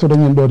sembo so do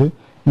nyen do de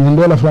ñun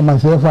do la fama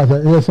se fa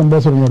e sembo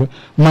so ñore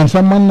man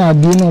samman na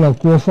dino la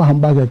ko fa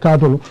hamba ke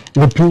katolo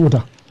o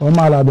piuta o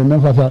mala be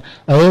men fa sa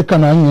e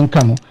kana ñin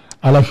kanu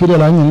ala fire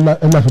la ñin la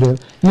fire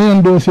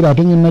ñin do sira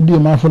to ñin na di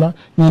ma fula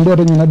ñin do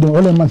to ñin na di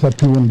ole man sa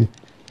piundi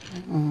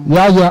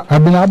yaja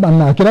abina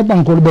banna kira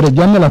bankol bere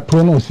janne la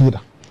tono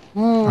sira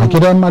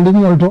akira mali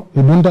ñolto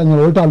e dunta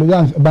ñol talu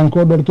yan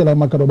banko do kila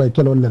makaro bay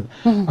kelo lel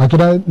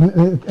akira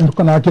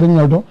kono akira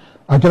ñolto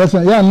akira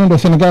sa ya non do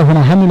Senegal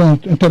fana hamila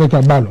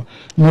tereka balo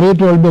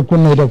mureto be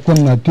kunna da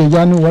kunna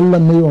tejani walla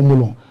meyo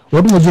mulo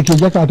wadu jiki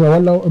jakata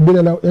walla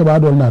bilela e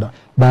badol nada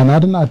bana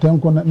na ten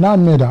ko na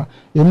meda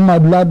imma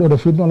dulado do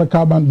fitno la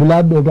kaban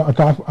dulado do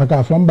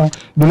aka famba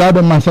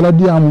dulado masala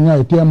diamu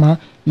nyaay tema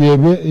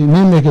yebe ni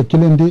meke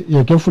kilindi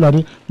ye ke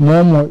fulari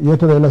momo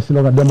yetere la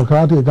siloga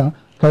demokrati kan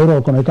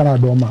kayro kono kana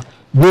do ma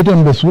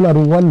beten be sulari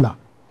walla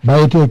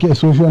bayete ke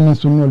social ni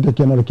sunnol de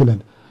kenol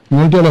kilende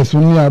ñolte la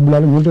sunni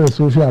ablal ñolte la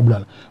sofi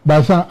ablal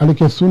ba sa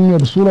alike sunni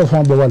do sulo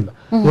fa be walla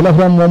ila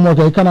fram mo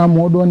kay kana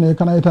mo do ne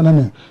kana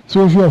itanane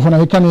sofi o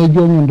fana kana e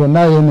joñun do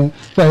na yene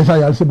sa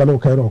yal si balo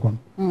kayro kon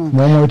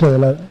mo ita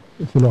la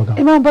siloga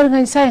imam bar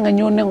ngai sa nga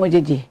ñone ngo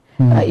jeje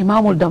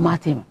imamul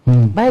damatim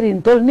bayri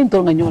nin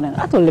tol nga ñone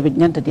atol le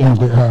ñanta diam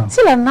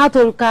sila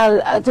natol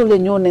kal atol le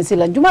ñone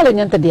sila jumale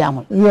ñanta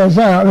diamul yo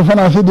sa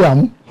fana si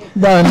diam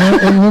ba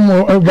ni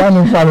mo ba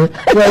ni fale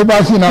ya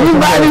ba si na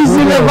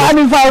ba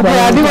ni fale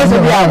ko di mo se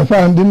diam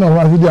sa ndino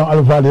wa si diam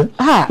al fale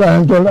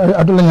sa tol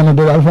atol le ñanta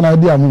do al fana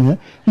diam ni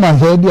man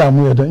se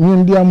diam yeta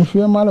ñin diam fi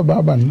mala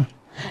baban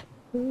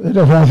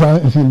ita fansa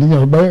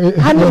sindinya ba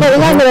hani ba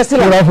ngana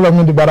sila la fula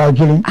min di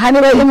barakili hani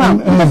ba imam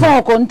nte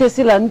fa ko nte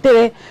sila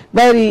nte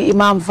bari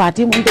imam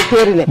Fatim nte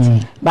terile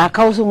ba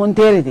Kawsu mon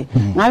teride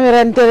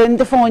ngamira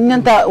nte fa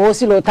nyanta o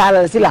silo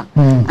tala sila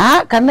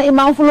kanna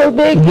imam fulo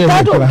be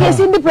kato ke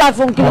sindi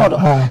platform kinodo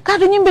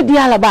kato nyimbe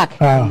diala bak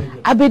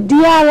abe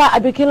diala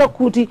abe kila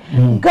kuti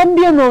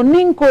gambia no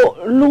ninko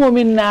lungo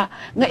minna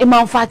nga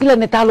imam Fatila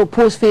ne talo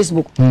post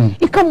Facebook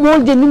ikam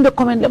molje nimbe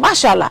comment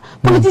mashallah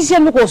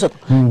politicien ko soto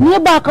ni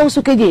ba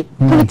Kawsu keje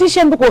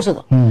politician bu ko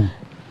soto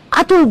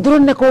atul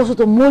drone ko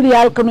soto moli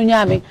al kanu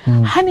nyame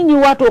hani ni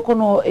wato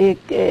kono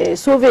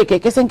sauver ke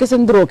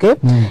kesen droke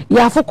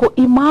ya foko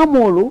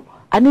imamolu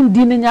anin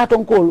dine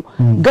nyaton kolu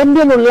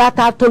gambia no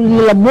lata to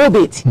la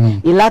mobeti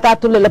ilata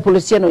to la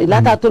politician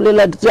ilata to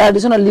la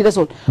traditional leaders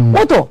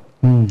oto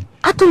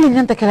atul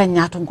nyanta kala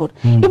nyaton ko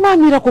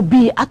imamira ko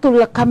bi atul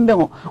la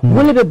kambengo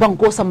wole be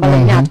banko sambala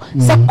nyato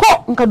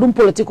sakko nka dum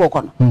politiko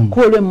kono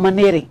ko le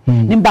manere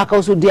nimba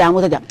Kawsu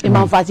diamu taja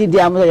imam Fati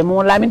diamu taja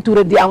mo lamin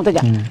touré diamu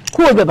taja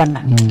ko be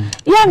banna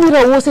ya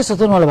mira wo se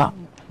soto no la ba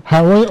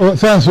ha wo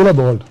sa sula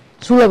bol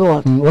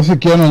wasi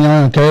keno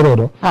nya kayro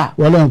do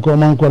wala ko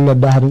man ko la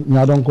dahri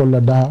nya don ko la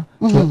daha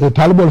e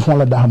talbol fon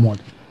la daha mod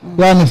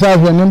ya ni sa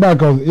fe nimba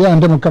ko ya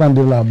ndem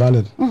karandir la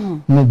balet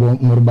no bo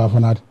moriba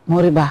fanati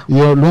moriba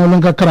yo lo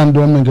ka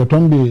karando men ke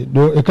tombi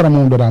do e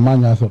karamo do ma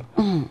nya sor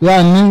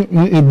ya ni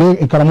e be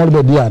e karamo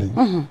be diari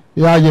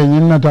ya je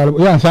nyin na talib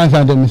ya san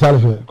de misal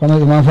fe kono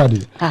imam fadi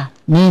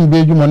ni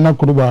be juma na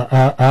kuruba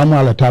a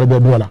amala talbe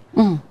dola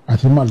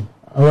asimal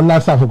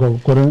walla safa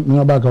ko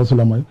ni ba ka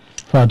sulama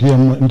fati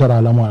en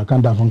intara la mo kan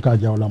da fon ka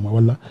jawla mo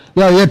walla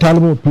ya ye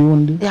talbo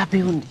piwundi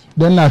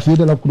den na fi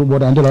de la kurubo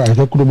da ndela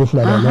ay kurubo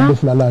fulala lande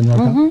fulala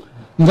nyota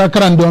nga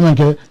karan do men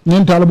ke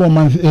nin talbo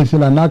man e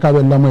sila na ka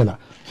be lamoyla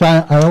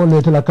sa ayo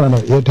le tala karan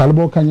e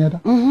talbo kanyata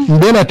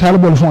ndela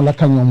talbo fon la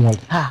kanyo mo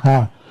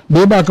ha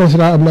be ba ka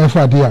sila abla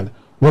fatiyal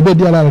wobe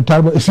diala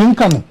talbo sin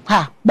kan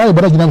ba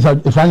bara jina sa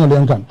e fanyo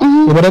le kan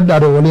e bara da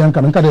do wole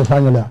kan ka de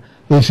fanyo le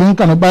e sin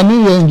kan ba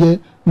ni yenge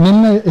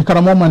ninna e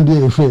karamo mandi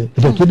e fe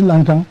e kidi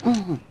lankan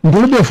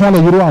ndul be fon la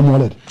yuro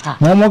amolet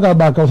mo ga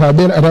ba ka sa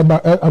be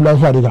abla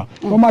fadiga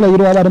ko mala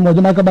yuro ala mo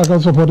jina ka ba ka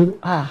support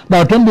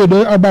ba tombe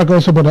do ba ka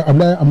support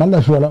abla amalla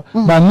wala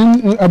ba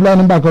nin abla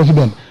nin ba ka su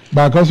ben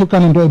ba ka su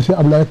kan do se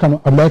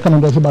abla kan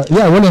do se ba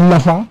ya wala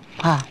lafa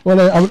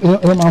wala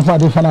imam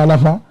fadi fana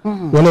lafa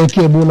wala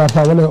kebu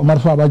lafa wala umar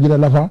fa ba jira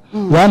lafa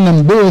wa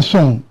nan be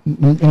son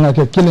ina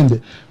ke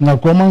kilinde na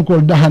ko man ko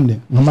dahande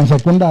na man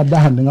sakunda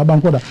dahande nga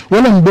banko da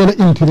wala be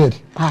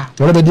interest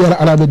wala be diara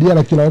ala be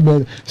diara kila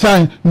be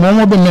sai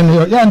mo be men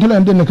yo ya antela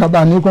ndin ka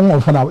ba ni ko ngo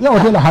fana ya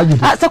hotel haji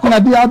sakuna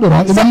dia do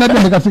idan na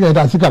den ka siga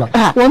ta sikala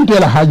on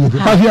tela haji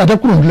ka fi ata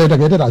kurun le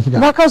daga ta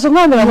sikala ba ka so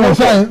ngam na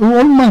sai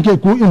on man ke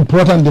ku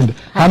important din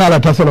ana la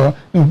tasalo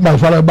ba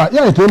fala ba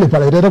ya tele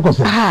pala ida ko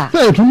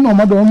sai tun no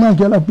ma do man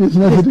ke la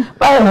business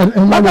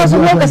ba ka so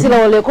mo ka sila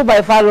wala ko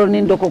ba falo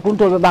ni ndo ko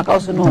kunto be ba ka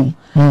so no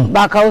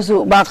ba ka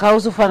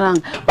so fana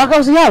ba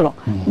ka so yalo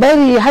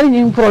bari hari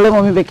ni problem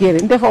o mi be kere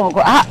nte fa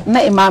ko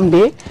na imam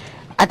de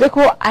ate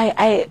ko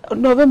I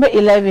November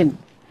 11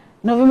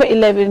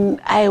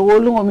 I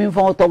wolungo min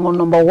fa to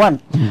number 1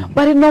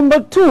 but number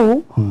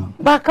 2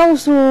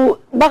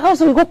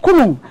 bakausu ko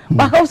kunun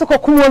bakausu ko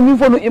kunwo min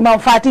fa no imam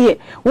fatiye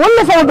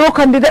wala fa do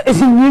candidate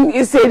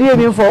is serious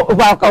min fa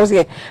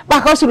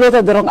bakausu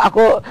lota dorong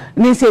ako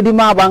ni sedi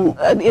ma bang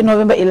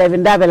November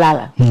 11 da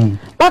belala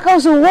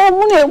bakausu wo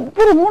mune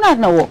pour munat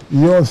na wo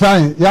yo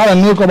sai yala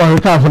ni ko ba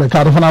ka fala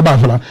ka fana ba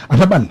fala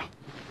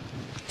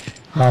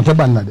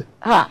ataban de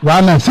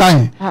wana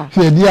sai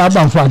se dia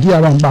ban fati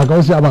aban ba ka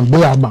usi aban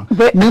be aban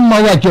nin ma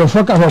wa ke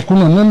foka fa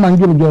kuno nin man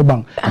giru jo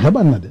ban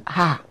taban na de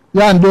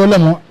ya ndole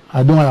mo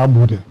adun ya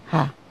bude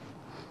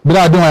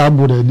bira adun ya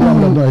bude dia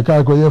mo do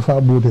ka ko ye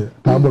fa bude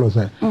ta bolo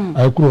sai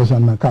ay kuro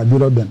san na ka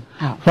diro ben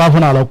fa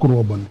fana la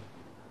kuro bon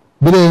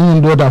bire yin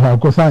do da fa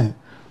ko sai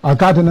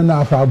akata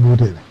na fa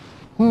bude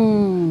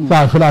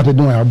sa fila ta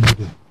dun ya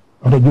bude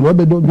oto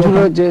julobe do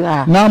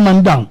na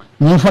mandang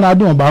ni fana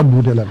do ba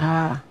bude la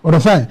oto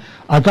sai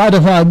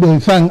akade fa be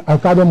sang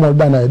akade mo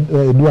bana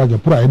duwa ke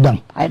pura edan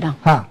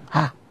ha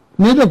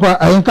ni de ko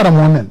ayin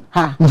karamonen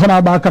ni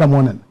fana ba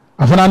karamonen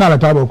afana na la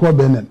tabo ko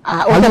benen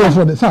ali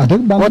fo de sa te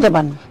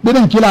ban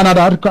beden kila na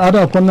da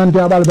ada konnan te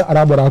abal be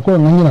arabora ko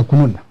ngina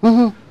kunun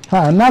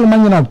nal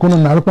manyina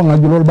kunun na ko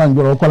ngajulol ban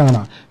jolo ko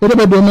lana ede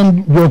be do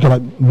men jotara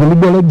julu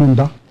dole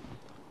dunda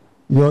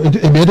yo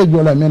e bede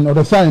jola men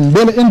o sa en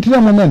bele entre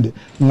momende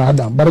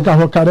ngada barka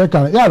ho kare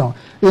kan yalo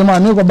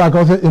imani ko ba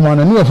ko se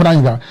imani ni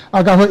franga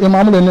aka ho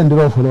imam le nen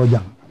diro fulo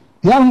jang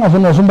yalo ngafo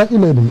no fumba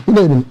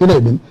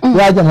ilebin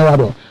ya jang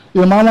wado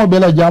imam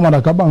bele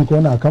jamana ka ban ko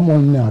na kamon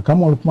ne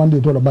kamol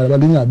mandi to ba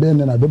linya be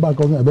ne na be ba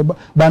ko be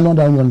ba non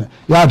da ngol ne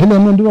ya tele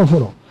nen diro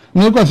fulo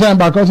ni ko sa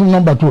ba ko se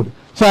number 2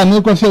 sa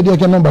ni ko se dia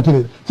ke number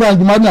 3 sa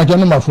jumani ke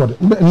number 4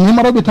 ni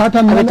maro bi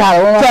tata ni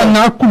sa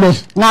na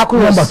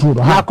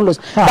kulos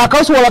ba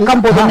ka so wala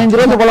kampo do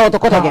ndiro do wala to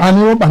kota ke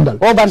ani o bandal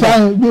sa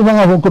bi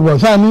fanga fo kurbo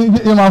sa ni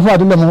ima fa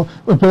de mo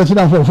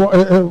president fo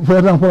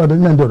ran fo de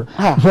ndoro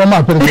fo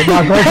ma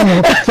president ba ka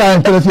so sa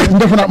president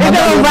ndefana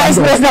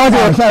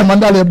mandal sa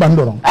mandal e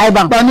bandoro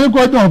ba ni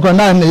ko don ko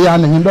na ne ya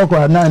ne ndo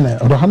ko na ne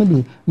do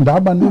hanbi nda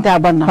ban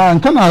ha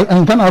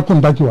kana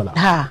kun taki wala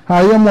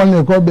ha ye mo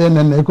ne ko be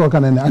ne ko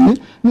kana ne ani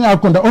ni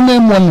akunda onne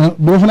mon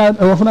do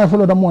fana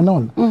folo da mon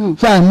non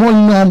sa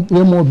mon non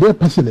e mo be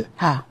pasile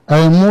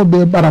ay mo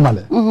be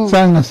baramale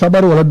sa nga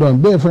sabar wala don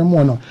be fe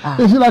mo non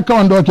e sila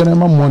ka ndo kene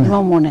mam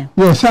mon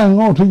yo sa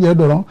ngo to je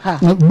do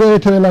be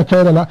te la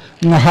kere la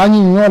nga hanyi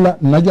nyola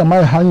na jama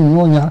hanyi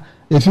nyonya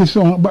e si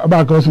so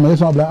ba ka so me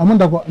so bla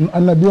amanda ko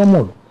annabi o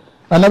mo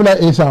anabla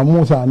Isa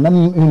Musa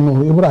nam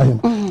Ibrahim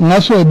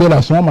ngaso be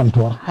la so man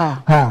to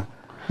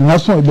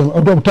naso de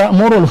docteur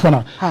morol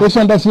fana e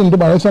sonda sin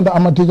duba e sonda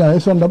amatija e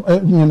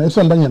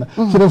sonda nyina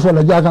sire fo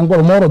la jakan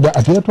gol moro be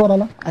ate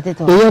torala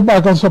e ba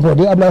kan support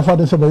e abla fa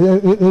de support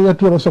e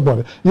toro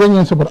support e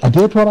nyen support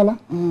ate torala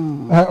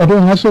odo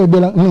naso be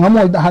la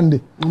ngamol da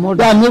hande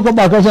da ni ko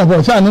ba ka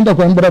support sa ni da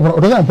ko mbra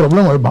odo da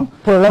problem o ba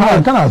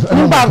kana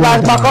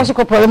ba ka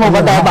ko problem o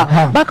ba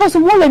da ba ka so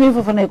mole mi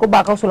fo fana ko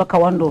ba ka so la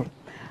kawando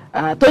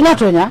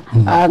tonya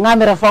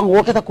ngamira fango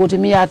wokata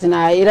kutimia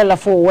tina ila la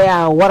fo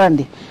waya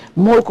warandi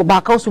mol ko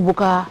ba kawsu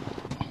buka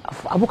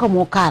abuka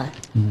mo kare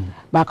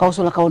ba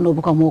kawsu la kawndo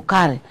buka mo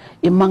kare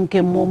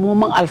imanke mo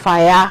man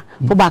alfaya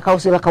fo ba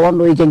kawsu la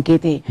kawndo e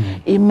jenkete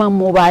imam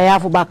mo ba ya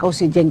fo ba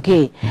kawsu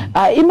jenke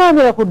imam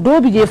la ko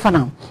dobi je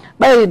fanan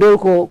bayri do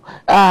ko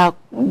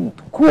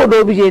kuwo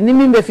do bije ni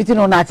mimbe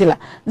fitino natila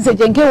nse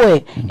jenke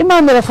we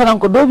imam re fanan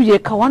ko do bije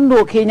ka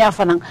wando kenya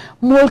fanan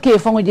mol ke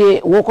fango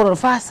je wokoro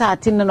fa sa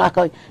tinno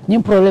aka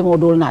nyim problème o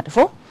do nat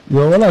fo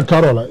yo wala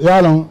karola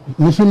yalan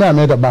misima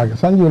me da baga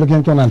sanji wala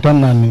ken tonan tan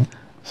nan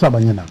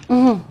sabanyina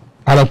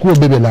ala ko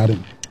bebe larin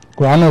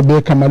ko ano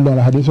be kamallo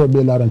la hadiso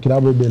be larin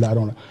kirabo be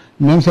larin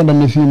même sonda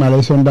misima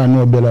la sonda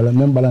no be la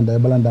même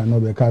balanda no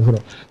be kafiro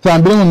sa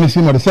ambire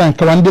misima sa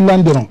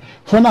kawandilandiron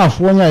fona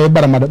fonya e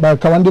baramada ba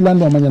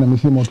kawandilando manyana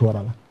misima to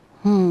warala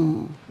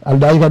al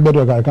dai ka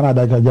bedo ka kana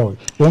dai ka jaw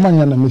o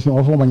manyana misima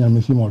o fo manyana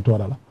misima to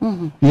warala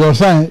yo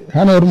sa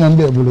hana rumon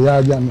be bulu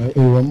ya jam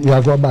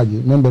ya ko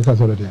baji même be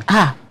kasolete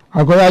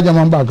ako ya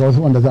jam ba ka so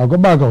wanda sa ko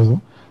ba ka so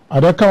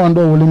ada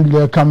kawando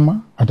wulindile kamma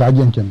ata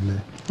jenkemle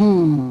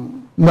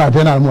nda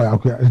tena mo ya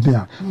ko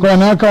tinya ko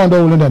na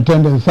kawando wulinde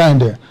tende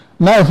sande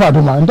na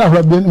Fatou ma nta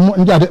fa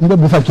njade mbe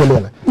bisa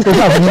kelele ko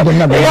sa ko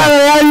ngam na ya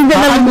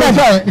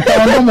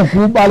mo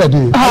ku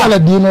balade ala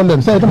dino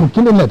len sai to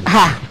kilometer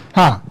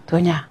ha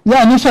tonya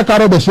ya ni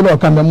sakaro be silo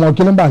kambe mo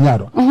kilin ba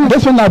nyaado de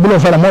so na bulo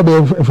fara mo be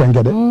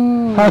fengede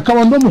ha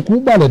kawando mo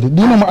ku balade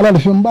dino mo ala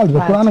fim balde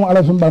qur'an mo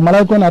ala fim bal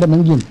malaiko na da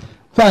mengin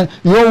sa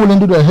yo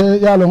wulindi do he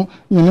yalo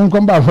nyinin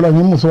ko ba fala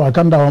nyim muso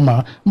akanda o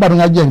ma mbar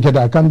nga jenke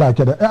da kanda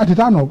keda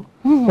atitano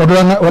o do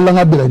wala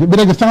nga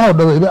bire sanga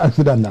do be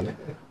accident dal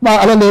ba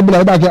ala le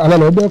bula ba ke ala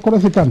le be ko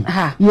sikan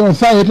yo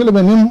sa yetel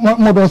be ni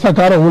mo do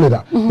sakaro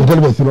wulida yetel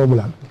be silo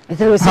bula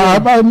ha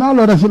ba na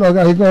lo da silo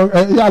ga ko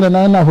yala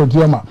na fo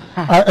tioma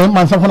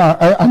man sa fana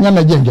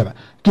anyana jengela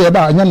ke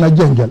ba anyana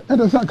jengel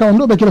e sa ka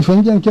ndo be ke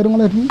fen jenker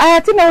ngolati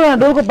ayati na wala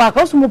do ko ba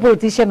ka sumo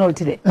politician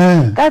oltide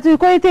ka tu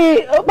ko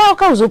ite ba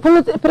ka uzo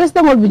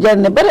president mol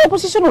bijanne bare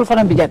opposition ol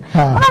fana bijan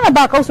ana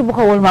ba ka uzo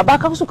ko wol ma ba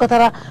ka uzo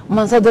katara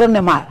man sa dron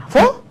ne ma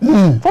fo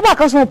ba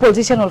ka sumo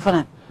politician ol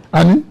fana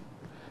ani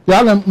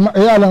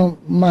yala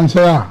man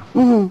saya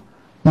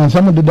man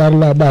sama de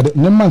darla bade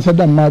nem man sa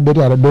dam ma be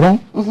dara doron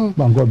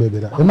banko be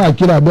dara ma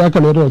kila be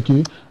akalo ro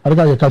ki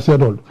arga ya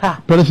kasedol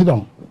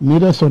president ni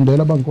de sonde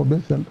la banko be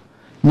sen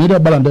ni de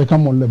balande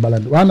kam molle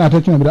balande wana ta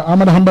kin be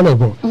amada hambale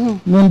ko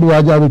non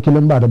duwa jabe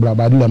kilen bade bla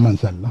bade la man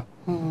salla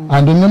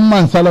andi nem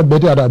man sala be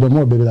dara be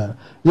mo be dara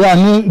ya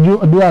ni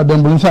duwa be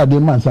mbulin sa de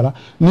man sala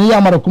ni ya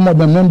mara kuma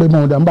be membe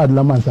mo de bade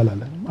la man sala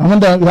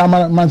amanda ya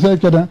man sa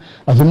keda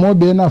asmo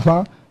be na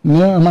fa ni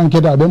man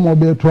keda be mo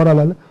be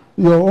torala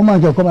yo o man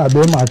ke ko ma be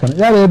ma kan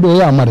ya re do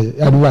ya mare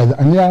advise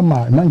an ya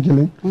ma nan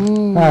kilin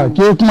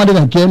ke kuma da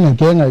ke ne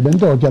ke ngai ben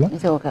to kala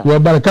yo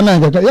bar kana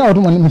ga ya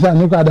wato man misal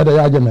ni ko ada da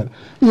ya jamel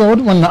yo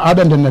wato man na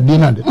adan da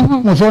nadina de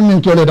mo so min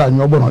kele da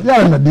nyo bono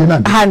ya nadina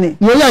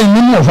yo ya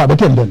ni mo fa be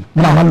tenden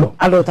na hallo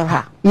allo ta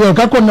ha yo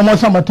ka kon mo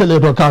sama tele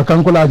to ka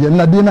kan kula je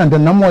nadina de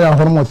namo ya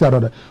hormo sero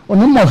de o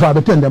ni mo fa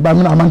be tenden ba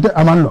min amante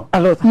amanlo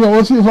yo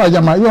o si fa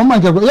jama yo man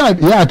ke ko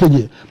ya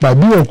teje ba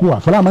biwo kuwa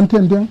fala man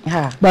tenden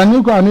ba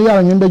ni ko ani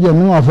ya nyinde je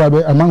ni fa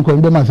be aman ko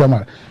be man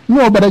samar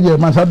no badaje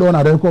man sa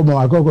dona re ko mo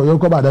akoko yo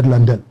ko ba da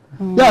landen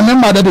ya men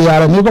ma da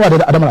yara ni ko ba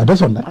da adama ta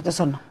sonna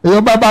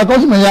yo ba ko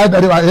su ya da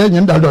ba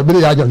nyin dal do bi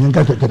ya ja nyin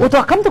ka ke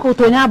to kam to ko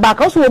to nya ba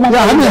ka su mo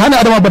ya hani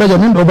adama badaje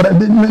min do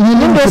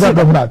nyin do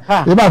da bra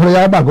e ba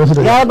ya ba ko su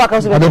da ya ba ka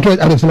su da to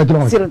ada sila kilo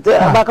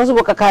ba ka su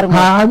ko ka karim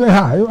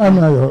yo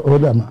amna yo o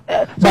da ma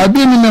ba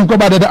bi ni men ko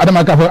ba da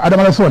adama ka fo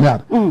adama la sonna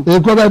e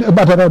ko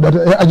ba ta da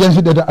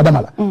agency da adama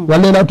la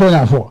walle la to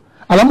nya fo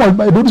alamo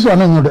do so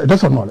anan da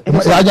sonno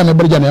ya ja me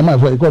barjane ma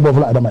fo ko bo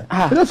fula adama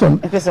da son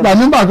ba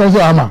min ba ka so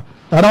ama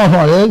adama fo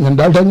e nyen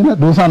dal tan ni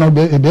do sano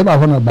be ba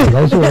fo na ba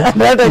ka so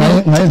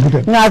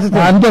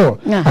na ando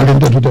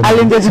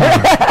alinde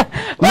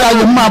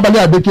ya ma ba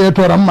ya be ke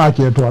to ram ma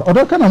ke to o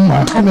do kana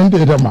ma men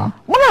de da ma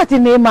muna ti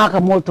ne ma ka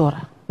motora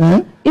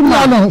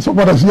imma no so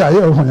boda sia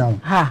yo fo nyam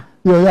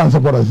yo ya so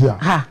boda sia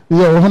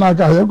yo fo na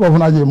ka yo ko fo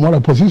na je mo la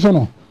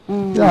position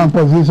ya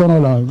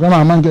position la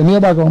gama manke ni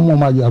ba ko mo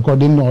maji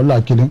according no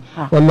la kilin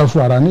wala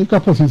fuara ni ka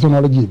position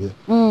la jibe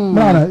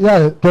mana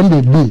ya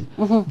tombe bi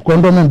ko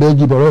ndo men be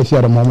jibe ro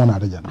siara mo na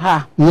da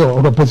jana yo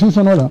o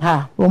position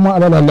la o ma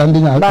ala la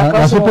landinya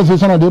a so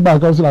position de ba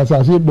ka usla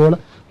sa si bola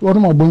o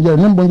mo bunje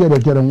nem bunje be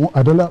kere mu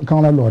adala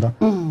kan la loda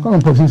ko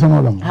position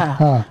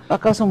la ba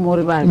ka so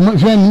mori ba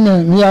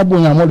ni ya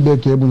bunya mo be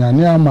ke bunya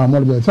ni ya ma mo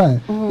be sai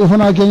e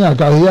fona kenya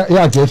ka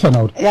ya ke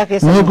sana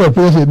ni ko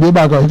pese be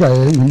ba ka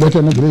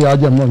lete ne ya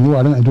jam no ni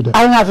wa ran tuta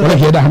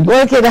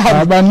ke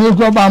da ba ni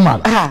ko ba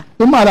mal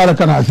ma la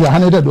kana si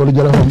hanede do le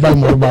jere ba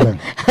mo ba len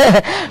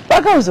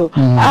ba ka so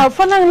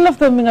fana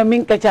lafta mi nga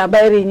min ka cha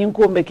bayri nyin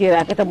ko be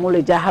kira kata mo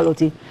le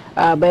jahaloti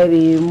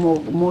bayri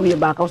mo le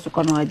ba ka so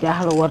kono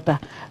jahalo warta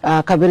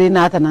kabiri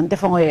nata nan te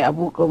fango e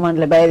abu ko man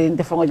le bayri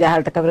te fango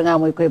jahal ta kabiri nga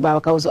moy koy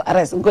ba ka so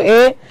arrest ngo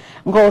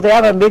to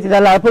yaba mbeti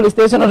dala police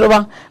station do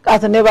ba ka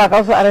to ne ba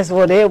ka so arrest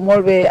wode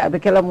molbe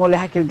abekela mole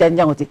hakil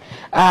janjangoti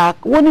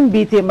woni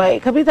mbite may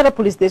kabiri ta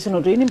police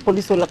station do ni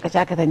police la ka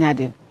cha kata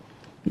nyaden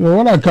yo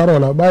wala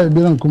karola bay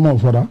biran kuma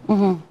fora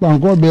ban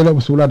ko bela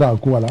sula da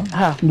ku wala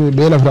be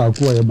bela fra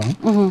ku e ban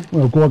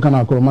ko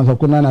kana ko man sa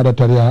kunna na da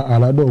tariya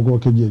ala do ko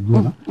ke je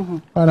juna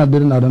ana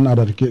birna da na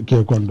da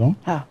ke kondon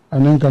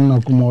anen kan na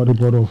kuma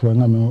report fo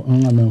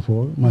ngame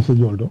fo ma se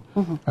joldo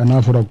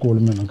ana fora ko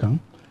men kan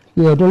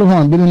yo to lo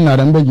fan birin na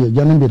dan beje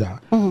janin bida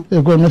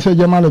e ko message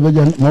jamalo be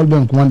jan mol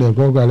ben kuma de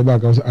ko ga le ba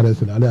ka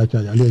arrest la ale a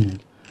caja ale ni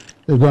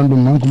e ko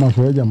ndum man kuma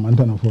fo jam man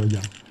tan fo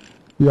jam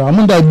yo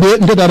amunda be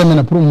ndeta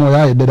mena pour mo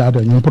yaay de data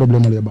ñu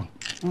problème le ban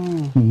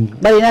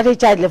bari na te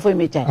charge le fo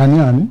me charge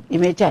ani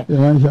ime charge e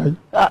man charge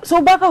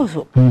so ba ka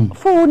so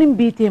fo ni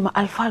mbite ma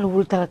alfa lu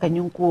wulta ka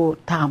ñu ko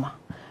tama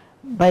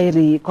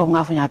bayri ko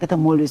nga fanya kata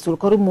mol sul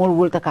ko mol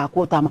wulta ka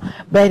ko tama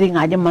bayri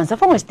nga jam man sa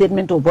fa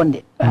statement o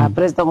bonde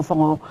president ko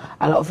fango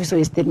ala office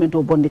statement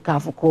o bonde ka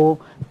fu ko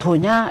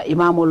tonya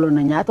imam lo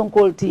na nyaton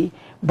kolti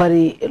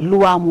bari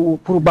luwamu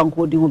pour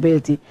banko di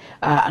mobility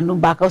andum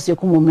baka aussi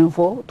ko mom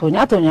fo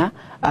tonya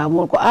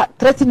mol ko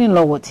threatening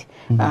lo woti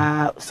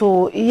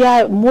so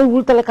iya mol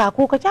wulta ka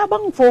ko ka ca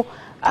bang fo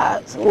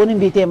woni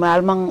mbite ma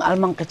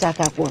alman ka ca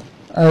ka ko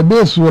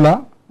be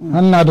sula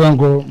hanna don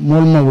ko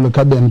mol mawul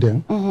ka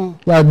benten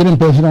wa birin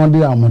president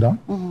di amuda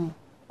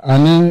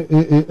ani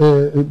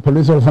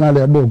police ol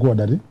fanale do ko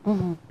dadi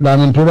la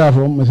min tura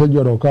fo message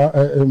joro ka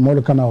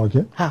mol kana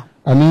oke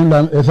ani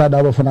la esa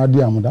dabo fana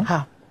di amuda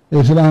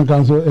e silan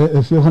kanso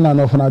e sefana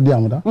no fana di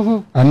amuda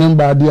ani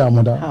ba di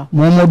amuda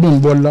momo dum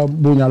bolla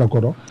bu nyala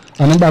ko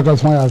anan ba ka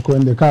son ya ko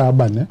ende ka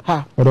banne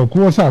odo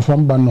ko sa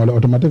fam banno le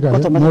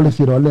automatically mol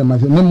siro le ma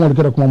ni mol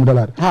kera ko mo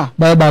dollar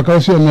ba ka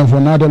so men fo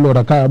na de lo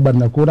ka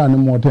banne ko ra ni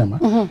mo tema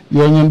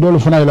yo nyen dol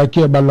fana la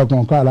ke balla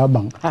ko ka la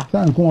bang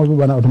sa ko mo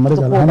bana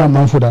automatically ana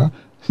man fuda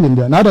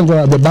sinde na dan ko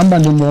be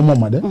bambandi mo mo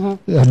made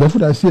e be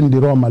fuda sinde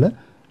ro male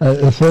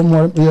e fo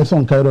mo e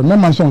son kayro même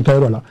man son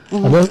kayro la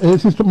e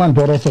système man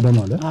do ro so do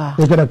le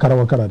e kera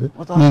karawa karade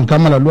min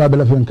kamala lu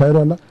abela fen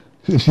kayro la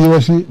si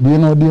aussi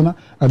dina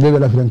abebe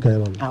la fren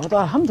kayro to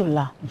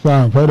alhamdulillah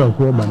sa fayda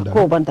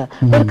ko banda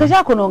ber ka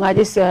ja kono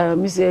ngaje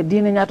mis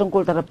dina nyaton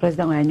ko tara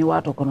president ya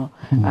nyawato kono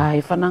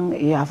ay fanan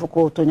ya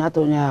fuko to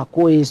nyato nya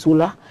ko e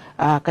sula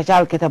ka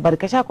jal keta bar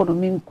ka ja kono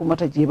min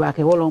kumata jiba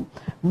ke wolon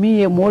mi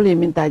e mole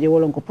min taje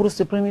wolon ko pour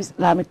supreme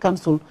islamic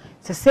council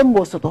c'est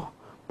sembo soto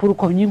pour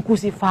ko nyin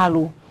kusi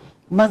falu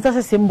man sa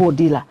sembo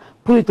dila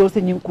pour to se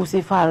nyin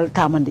kusi fal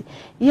tamandi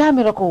ya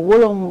mi rako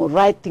wolon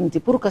writing ti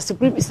pour ka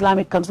supreme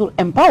islamic council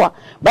empower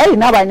bari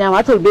na ba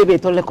nyama to bebe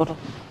to le koto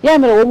ya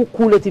mi wo mu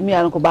kuleti mi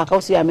ko ba ka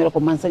ya mi rako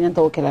man sa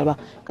nyanta o kelaba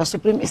ka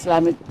supreme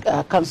islamic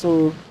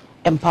council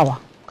empower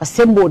ka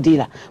sembo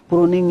dila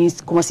pour ni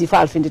kuma si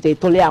fal findite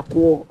to le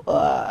ko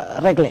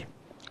régler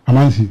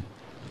amansi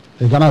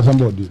e kana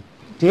sembo dila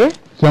te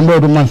sembo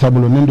do man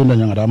sabulo nindu la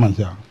nyanga man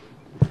sa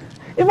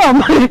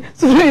Imam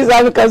supreme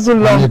islamic council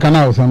lo e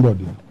kana o sembo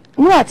dila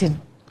muatin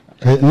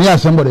ni ya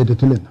sembo de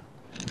tilena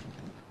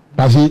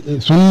parce que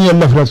son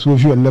yella fra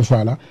sofi yella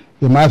fala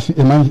e man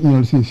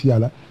ni si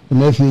ala e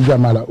me si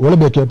jamala wala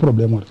be ke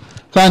problème o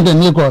sante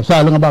ni ko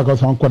sa lu ba ko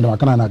son ko da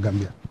kana na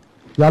gambia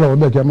yalla o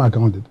be ke ma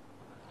kan de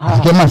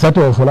parce que man sa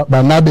to fola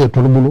ba na be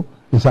to bulu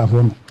isa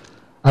fo no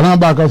ala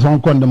ba ko son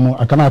ko de mo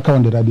akana ka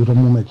wonde da di to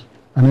mu meki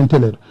anen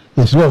tele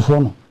e so fo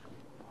no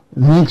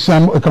ni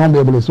sam e kan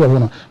be bulu so fo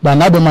no ba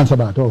na be man sa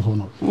ba to fo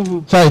no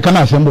sa e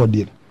kana sembo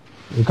di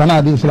e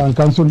kana di islam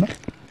council na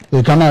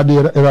e kana di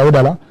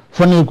rawdala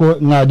foni ko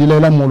ngadi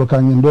lela molo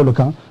kan ndolo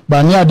kan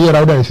ba ni adi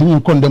rawda e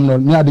sin kon dem no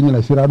ni adi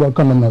nyala sirado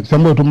kan no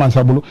sembo to man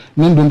sabulu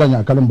nin dunda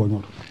nya kala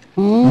mbonyo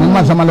ni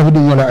man sama la fudi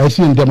nyola e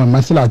sin dem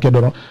masila ke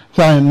doro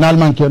sa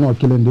nalman ke no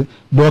kilende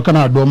do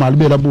kana do mal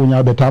be la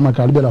bunya be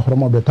tamaka be la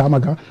hormo be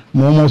tamaka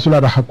mo sula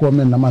da hakko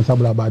men na man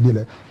sabula ba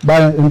dile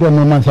ba ndo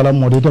no man salam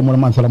mo de to mo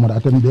man salam da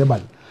ten be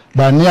bal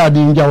ba ni adi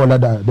njawala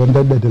da don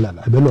de la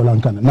be lo lan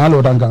kan na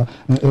lo tanka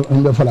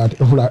be fala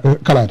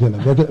kala tela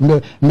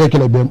be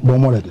kele be bo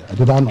mo le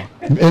de ta no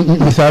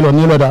misalo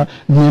ni lo da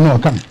ni no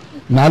kan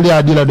na li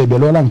adi la de be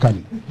lo lan kan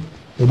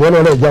e be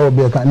lo le jawo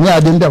be kan ni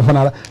adi de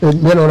fana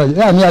be lo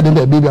ya ni adi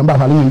de bi be mba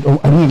fala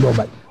ni do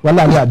bay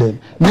wala ni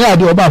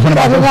adi o ba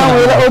fana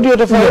ba audio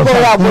to fo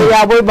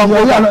ya boy ba mo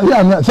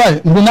ya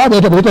sai bina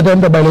be to be to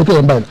de bay le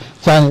to bay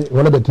sai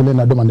wala be tele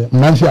na demande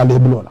man si ale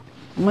bulo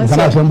la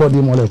kana sembo di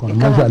mo le ko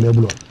man si ale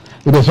bulo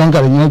ibe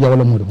sonkare nyɛ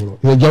jawala mo de bolo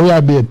ye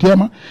jawya be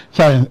tema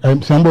sa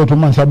sembo to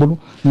man sabulu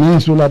ni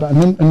sulata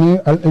ni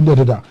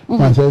edeta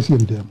man sa sim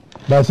tem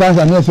ba sa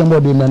ne sembo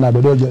di mena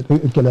be do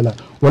kelela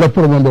wala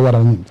problem be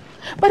waral min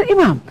bar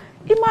imam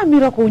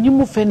mira ko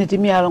nyimu feneti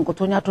mi yaron ko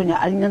tonya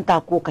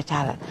alnyanta ko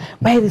kacala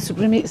bayri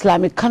supreme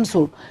islamic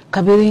council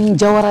kabirin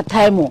jawara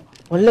taimo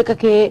wala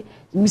kake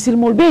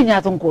misilmol be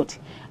nyaton koti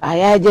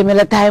aya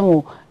jemela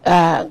taimo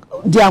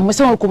dia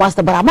mesol ko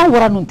masta barama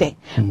wara nunte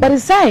bari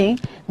sai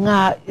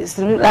nga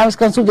islamic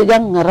council de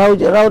jang nga raw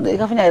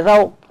ka fanya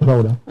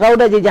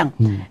rawda je jang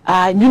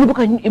ñunu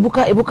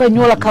ibuka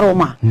ñola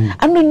karoma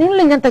ando ñun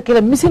la ñanta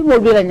kala misil mol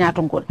be la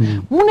ñaton ko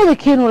mu ne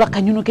keno la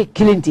kanyunu ke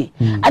kilenti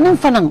anin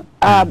fanan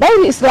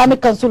bayri islamic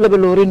council be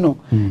lorino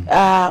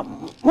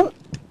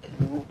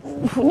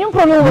ñim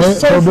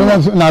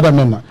problème nada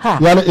menna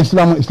yala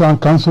islam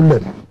council le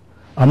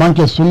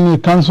amanke sunni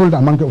council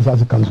amanke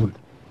usasi council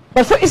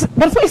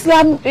barfo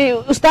islam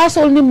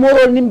ustasol ni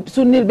morol ni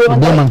sunni be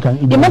man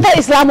imanta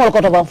islam wal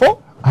ko to ban fo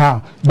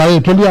ha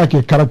baye toliya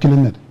ke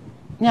karakilin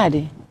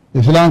ñaade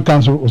islam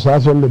council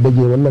usasol le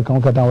beje wala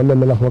kan kata wala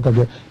la fo ka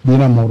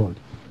dina morol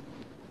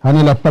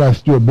hani la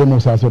place jo be mo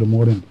usasol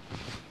moren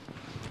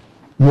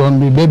yon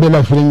bi bebe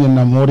la firin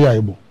na moria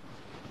ibo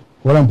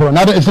wala pro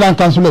nada islam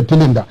council le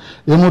tilinda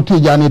e mo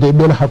tijani de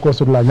be la hako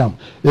sur la nyam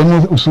e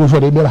mo sufa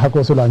de be la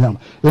hako sur la nyam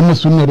e mo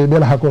sunni de be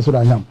la hako sur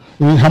la nyam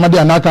e hamadi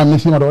anaka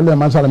misima do wala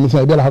mansala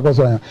misima be la hako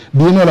sur la nyam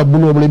dino la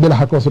bulo be la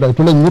hako sur la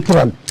to le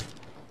neutral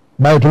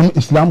baytum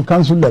islam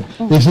council le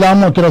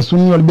islam o kera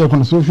sunni wal be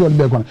kon sufi wal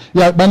be kon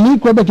ya banni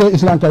ko be ke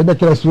islam kay be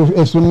kera sufi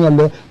e sunni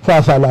wal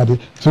fa salati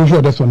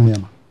sufi de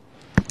sonnema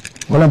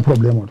wala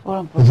problème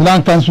o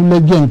islam council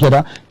le gen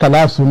kera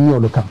kala sunni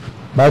wal kan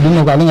ba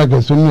dinno ko alinga ke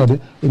sunni de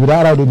ibira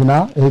arado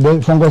bina e be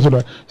fongo sodo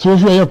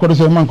sufi e ko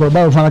so man ko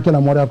ba fana kala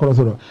mori ko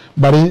sodo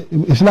bari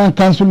islam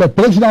council le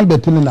president be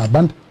tinina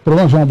band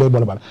promotion be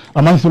bol bal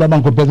aman sula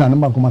banko president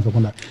banko man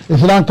seconda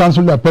islam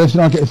council le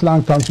president ke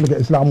islam council ke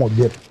islam o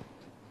be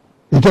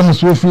ite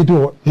musufi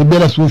to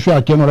ibela sufi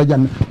akeno la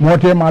jan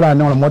mote mala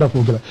ne wala moda ko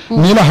gela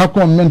ni la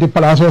hakko menti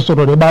place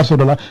sodo de ba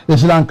sodo la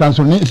islam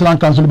council ni islam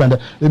council bande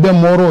ibe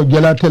moro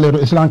gela telero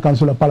islam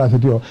council la place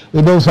to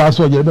ibe sa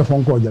so je be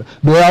fonko gela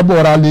do ya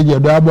bora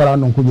lije do ya bora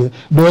non kuje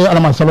do ya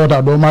alama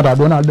salota do mada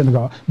do na den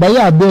ka ba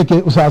ya be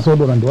ke usa so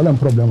do rande wala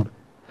problem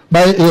ba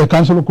e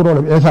council ko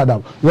ro e sa da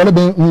wala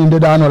be inde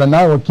da no la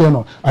na o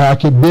keno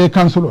ayake be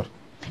councilor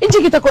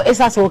injikita ko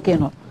esa so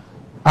keno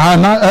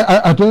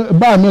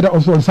ba meda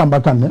osol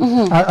samba kanne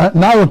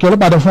na wo kelo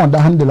ba da fond da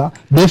handila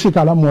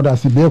basicala moda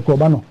si be ko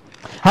bano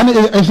hani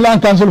islam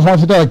council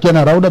fasita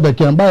kena rawda be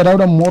ken ba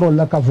rawda moro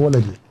la ka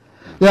foledi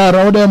ya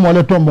rawda mo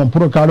le tombon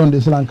pro kalon de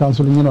islam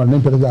council nyino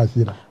nem pesa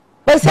asira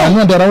ba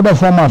no de rawda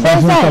forma fa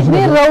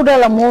ni rawda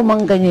la mo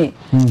manganye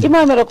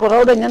imam ko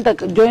rawda nyanta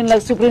join la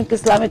supreme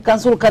islamic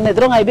council kanne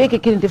dron ay be ke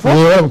kinti fo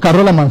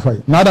karola man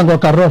fay na da go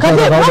karro fa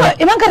rawda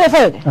imam kare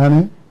fay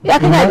ani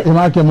yakana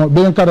imam ke mo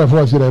be kare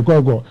fo sire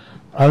ko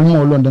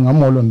almo londe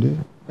ngamo londe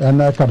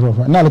ana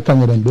karrofa na le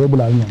kanyeren be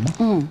bula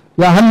nyama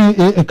ya hanni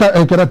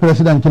e kera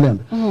president kilen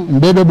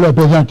be bula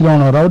president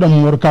kilen rawda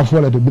mo wor ka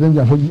fola de bidan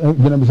ja fo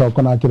bina bisa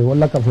ko na kire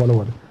wala ka fola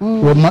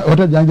wala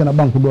wota jangena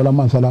banku dola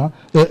mansala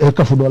e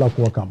ka fu dola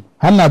ko kam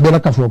hanna be la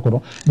ka fo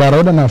ko ba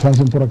rawda na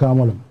fansin programme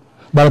wala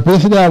ba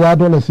president wa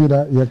dola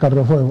sida ye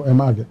karrofo e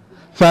mage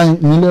sa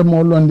ni le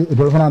mo londe e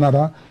do fana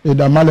nada e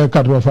da male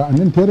karrofa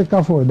anin tere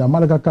ka fo da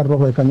male ka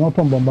karrofa e ka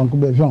nyoto banku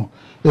be jon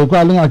e ko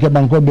alinga ke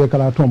banko be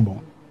kala tombo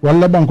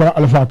walla banko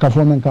alfa ka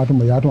fo men ka to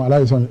yato ala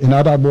ison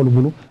inata bol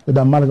bulu e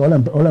da malga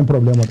wala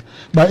problème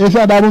ba e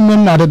sa da bu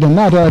men na de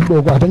na ta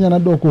do ko tanya na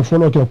do ko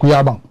folo ke ku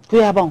yaban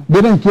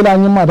beden kila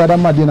nyima da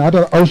madina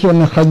ata awso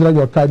ne khajra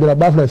jo kabira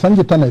ba fla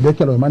sanji tanay be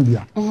kelo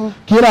mandiya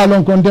kila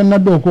lon kon den na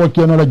do ko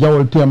keno la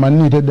jawol te man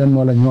ni te den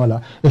wala nyola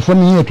e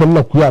fonni e to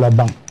la ku yala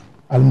bang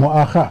al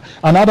muakha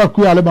anada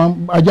ku yala bang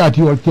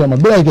ajati wol tema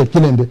be ke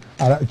kilende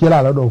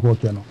kila la do ko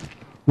keno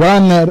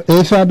wan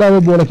esa dawe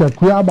bola ke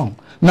kuya bang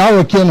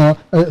nawo keno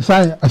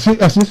sai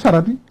asi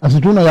sarati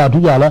asituna ya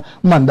tujala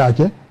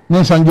mandake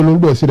ne sangilul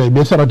be sira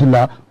be sarati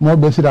la mo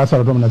be sira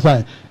sarato na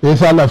sai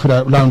esa la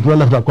fira la ntula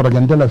la fira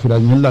koragante la fira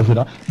nyin la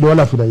fira do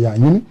la fira ya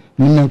nyin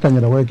men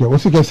kanyira weke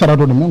osike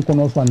sarato men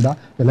kono fanda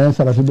ela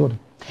sarati do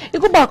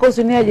iko ba ko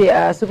suniaje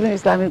Supreme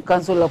Islamic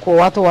Council la ko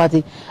wato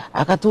wati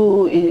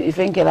akatu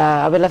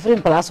ifenkela abela frin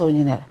palaso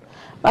nyinera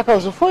baka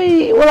so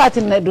foi wala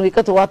tin do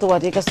ikatu wato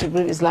wati ka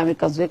Supreme Islamic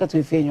Council ikatu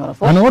ifenyo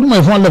fo ana wadu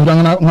may fon lef da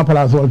nga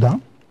palaso olda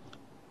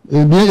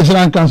e bi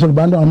Islamic Council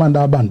bando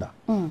amanda banda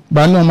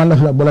bando man la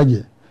fila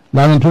bolaje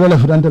la men tula la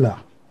fidante la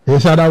e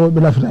sada wo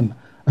bila fidanda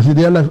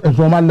asidi la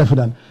to man la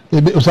fidan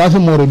e be usasi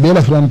more be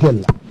la fidante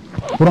la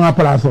pour nga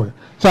palaso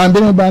sa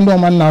mbini bando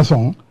man na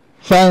son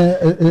sa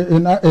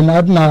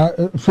na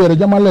fere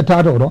jamal le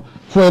tato do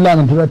fo la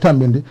men tula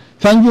tambindi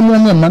sanji mo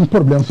men man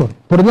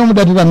problème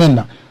dati da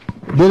menna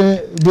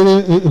dire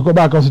ko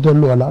ba ka soto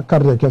lola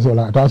karre keso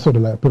la ta soto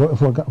la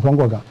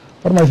fongo ga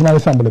forma Ismail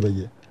Sambo le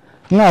beje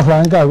nga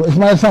fa nga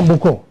Ismail Sambo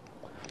ko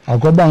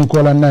ako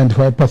banko la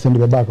 95%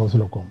 be ba ka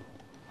soto ko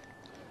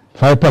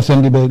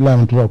 5% be la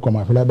mtu ko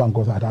ma fa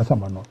banko sa ta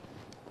samba no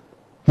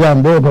ya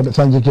mbo to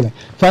sanji kile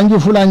sanji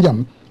fulan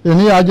jam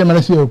ni ya je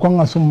mala si ko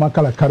nga sum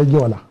makala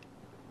karjola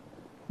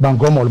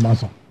banko mol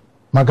manson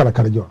makala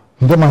karjola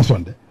ndo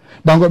manson de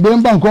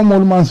banko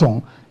mol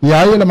manson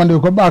ya yele mande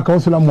ko ba ka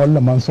soto mol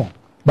manson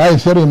bay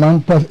sere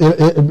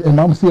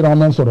imam sira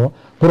men soro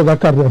pour ga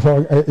carte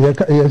fo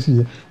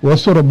e wo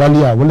soro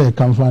balia wala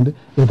kamfande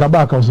e ka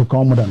ba ka so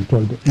ko mo dan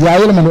tolde ya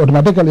yele man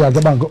automatically ya ga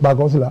ba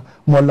ka so la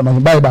mo la man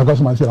bay ba ka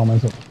so man sira men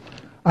soro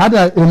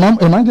ada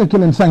imam ke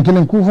kilen san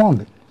kilen ku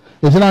fonde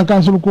e sina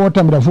kansul ko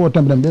tambra fo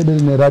tambra be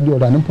ne radio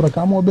da nim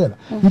programme o bela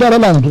ndara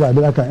la ntura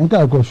be ka en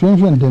ka ko fen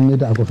den ne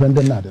ta ko fen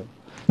den na de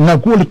na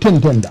ko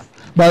tentenda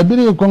ba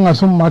biri ko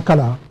ngasum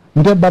makala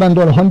nde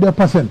barandol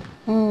 100%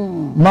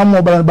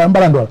 mammo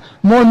balandol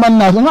mo man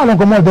na ngalo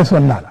ko mo de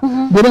sonnala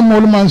bere mo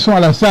man so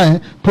ala sai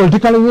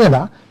political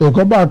wela e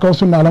ko ba ka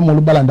sunna la mo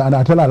balanda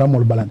ana tala la mo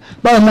balanda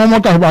ba mo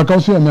ka ba ka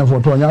su me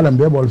foto nyala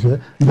be bol fe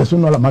de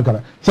sunna la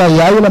makara sa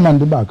yayi la man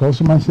de ba ka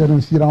su man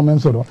serin sira men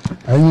so do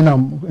ay nyina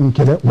en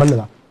kede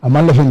wala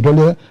amalla fen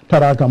dole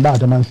tara kan ba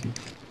ta man si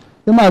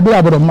e ma bi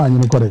abro ma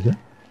nyini ko reke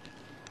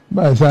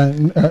ba sa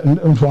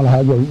en fon la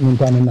hajo min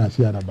tan na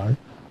siya da ba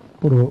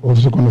pour o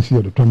se connaître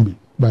de tombi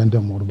ba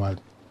ndem mo ba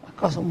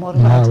kaso mori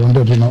ba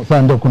wonde to no fa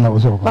ndo kuna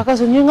uso ko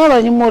bakaso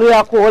nyingalo ni mori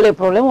yako ole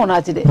problem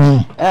onati de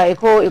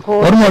iko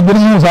ormo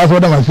birmu sa so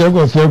da ma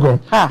sego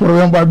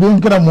problem ba bin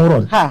kira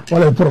moro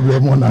wala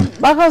problem ona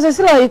bakaso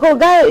sila iko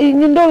ga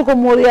nyindol ko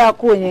mori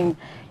yako nyin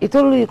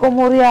itolu ko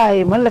mori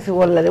ay man la fi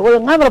wala wala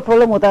ngabra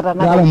problem otata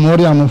na ala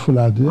mori am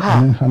fulade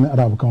hani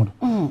arab kan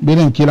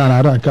birin kila na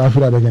ara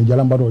kafira daga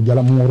jalan baro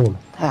jalan moro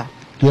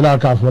kila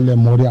ka folle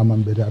mori am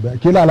beda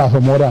kila la so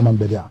mori am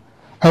beda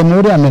ay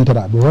mori am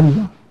mentara be wala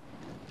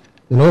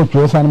ilo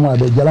to san mo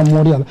be jalam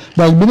mori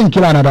ba bidin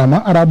kila na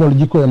dama arabol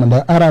jiko e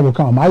manda arabo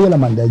kan ma yela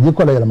manda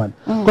jiko la yela man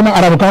kuma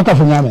arabo kan ka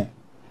fu nyame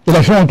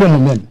ila shon to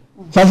men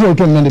sa so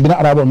to men bidin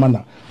arabo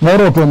manda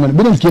moro to men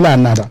bidin kila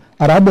na da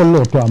arabol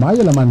lo to ma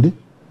yela mandi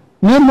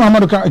ni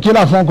muhammadu ka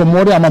kila fon ko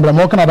mori amabra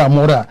mo kana da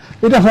mori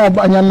ita fa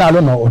anyan na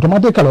lo no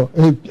automatically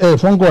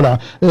fon ko la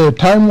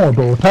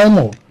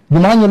time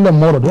dimanyo le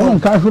moro do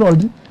kafirol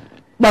di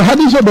ba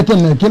hadiso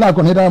beten kila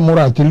ko ne da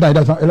mora tilda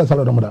ida ila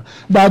sala do moda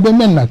ba be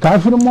men na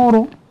kafir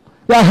moro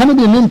ya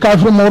hanbi min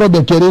kafir moro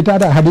be kereta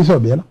da hadiso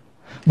be la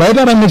ba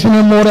ida ran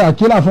misini moro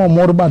akila fo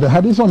moro ba da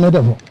hadiso me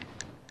da fo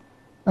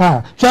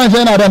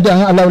sai na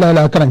dan Allah la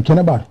ilaha karan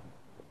kina ba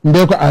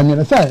mbe ko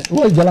amina sai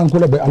wo jalan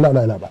kula be Allah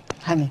la ilaha ba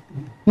hani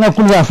na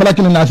kulwa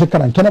falakin na se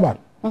karan kina ba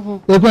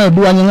e ko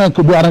duwa nyanga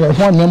ko duwa ran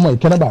fo memo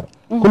kina ba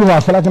kulwa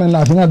falakin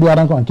na se duwa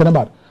ran ko kina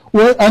ba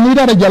wo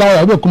anida da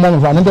jalawa be kuma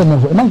fa nan da men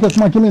fo man ko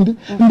kuma kilindi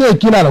nde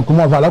kila la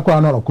kuma fa la ko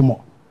anora kuma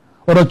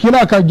oro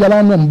kila ka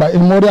jala memba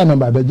il moriya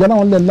memba be jala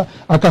on lella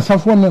aka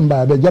safo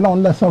memba be jala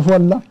on la safo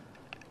la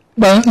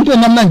ba nte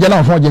namnan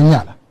jala fo je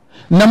nyala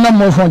namnan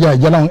mo fo je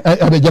jala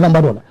be jala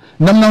badola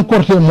namnan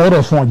korte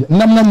moro fo je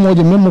namnan mo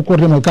je mem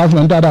korte mo ka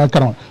flan da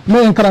karan me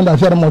en karan da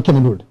fer mo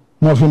kemi dul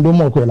mo fin do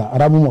mo ko la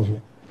arabu mo fi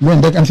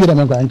men de kan sida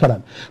men ko en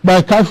karan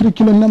ba kafir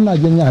kilo namna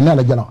je nyala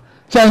la jala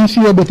sai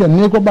siyo beten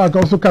ne ko ba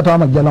ka su kata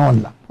ma jala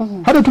on la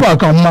hada tuwa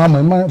kan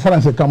ma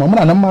français kama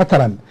muna nan ma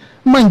karan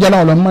man jala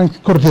wala man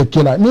korte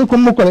kila ni ko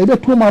mo ko be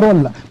to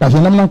marolla parce que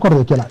namnan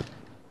korte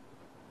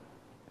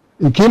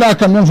kila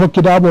kam men fo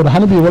kidabo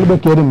hanbi walbe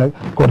kerin nak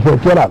korte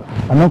kila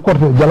anan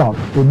korte jala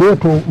to be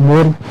to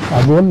mor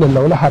abon le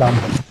wala haram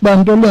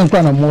ban to len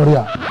kana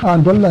moria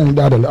an to len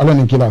dadal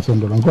alani kila son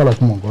do ko la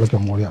kuma ko ke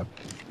moria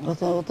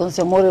to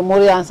se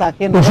moria an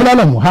sakin to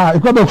fulala mo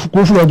ko be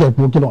ko fulo je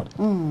ko kilo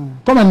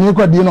comme ni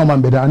ko dino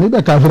man be da ni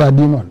be kafira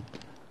dino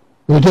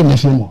ete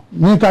misimo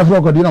ni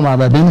kafiro ko dino ma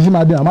be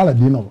misima dino mala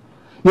dino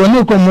yo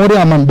ni ko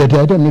moria man be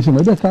ete misimo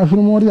be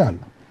kafiro moria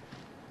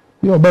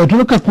yo ba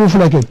to ka ko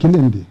fula ke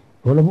kilindi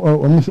wala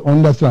on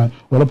understand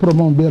wala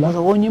problem be la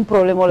so woni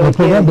problem wala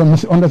problem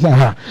be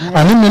understand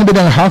ani men be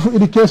da half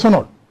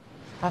education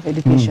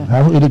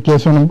half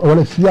education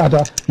wala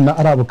siyata na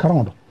arabu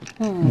karondo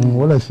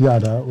wala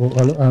siyata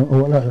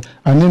wala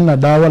ani na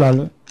da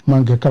wala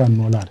man ke karan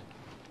no la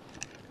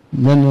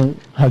men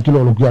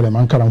hakilo lu yale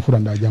man karan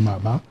furanda jama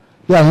ba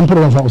ya mun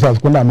problem fa usas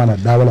kula mana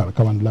da wala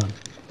kaman la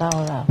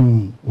dawla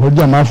wo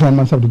jama fa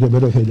man sabtu ke be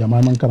do fe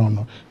jama man karan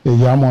no e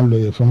yamon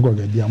le fongo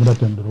ge diam da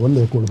tendo wala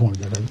ko fon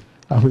ge dai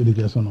half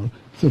education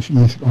so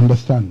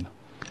misunderstand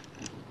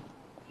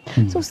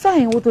so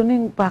sai woto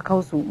nin pa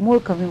Kawsu mol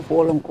kamin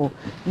fo lonko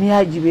ni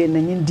ajibe na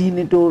nyin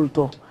dine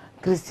dolto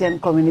Christian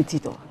community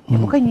to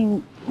ko kanyi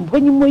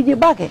moje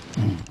bake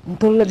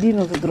ntolla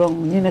dino to drong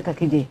ni naka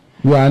kije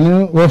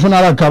yani wo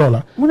fana la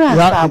karola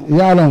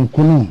ya lan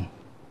kunu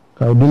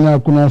ka dunya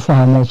kunu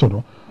fahamo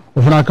soto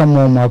wo fana kam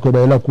mo ma ko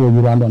be la ko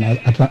jurando na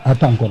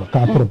atan ko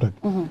ka protect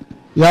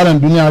ya lan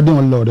dunya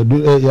din lo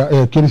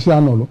de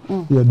Cristiano lo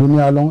ya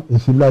dunya long e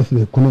civilise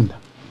le kununda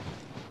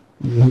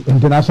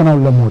international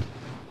le mode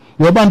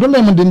yo ban to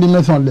le mun dindi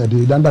maison le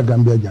de danda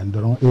Gambia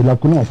jandoro e la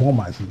kunu fo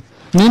ma si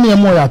ni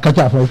mo ya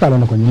kacha fa ka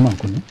lo ko nyimman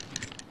kunu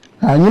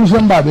nyum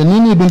semba be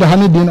ni dunda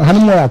hani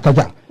mo ya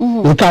kacha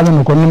e ka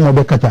lo ko nyimmo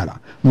be kacha la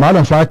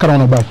malam fa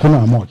karano ba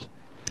kuna moji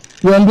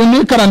yo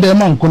ndini karande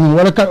man kunu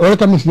wala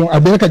ka mission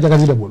abe ka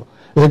jagazi de bolo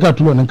e ka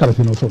tulo nan kala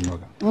sino so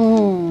noga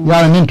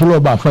ya nin tulo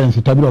ba fa en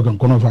si tabiro kan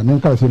kono fa nin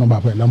kala sino ba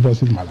fa lambo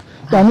sis mala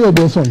ta ni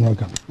be so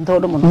noga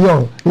ntodo mo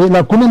yo e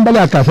la kunu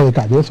mbala ka sa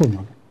ka be so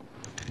noga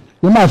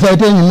yima sa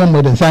te ni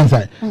memmo de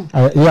sansa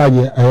ya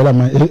je ayela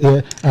ma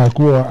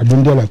ko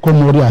adundela ko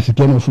mori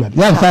asikeno flat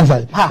ya sansa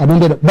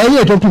adundela ba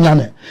ye to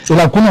tunyame e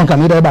la kunu kan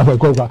ni da ba fa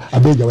ko ka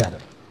abe jawada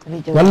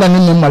walla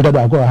nin min malda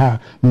ba ko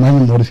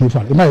nani mor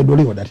sifal ima e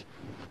doli wadati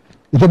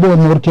ite bo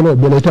mor kilo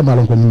bele ite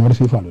malon ko mor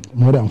sifal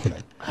mor am fulay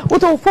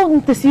Uto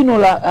fon tesino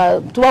la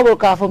tuwabo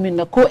ka fo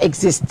min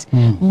coexist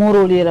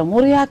moro lela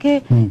moro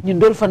yake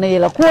nyindol fana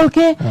yela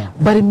kolke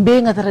bari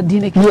mbenga tara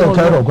dine ki yo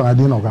kayro ko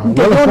adino ka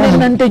wala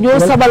nante nyo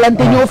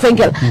sabalante nyo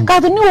fenkel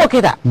ka to ni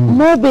woketa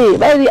mobe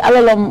bari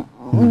alalam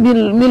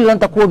mil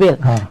lanta kobel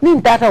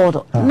min tata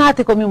woto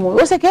nati ko mimo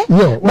o seke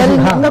bari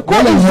na ko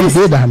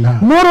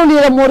moro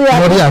lela moro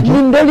yake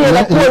nyindol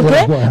yela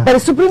kolke bari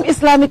Supreme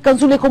Islamic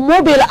Council ko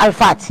mobe la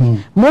alfati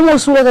momo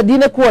sura da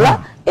dine kola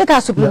eta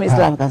Supreme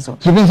Islamic Council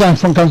Supreme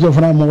Islamic Council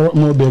fana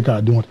mo be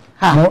ka dimot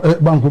mo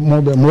banko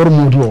mo be mor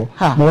mudo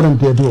mo ran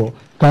teto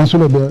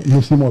council be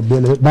muslimo be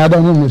ba da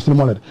no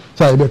muslimo le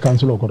sa be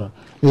council ko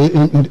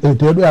e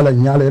tedo ala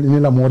nyaale ni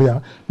la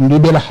moria ndi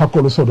be la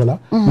hakko sodola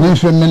ni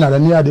femme na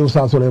ni ade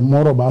usa sole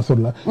moro ba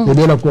sodola e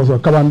be la ko so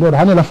kabando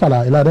hani la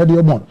fala ila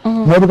radio mo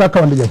mo be ka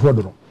kawande je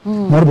fodoro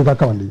mo be ka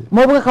kawande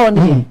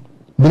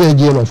bire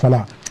jelo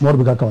fala mo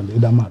be ka kawande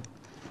dama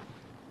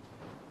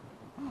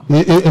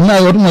na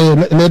yorma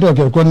leto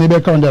ke ko ni be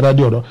kawande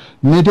radio do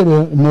ni te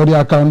be mori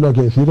account do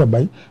ke sito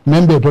bay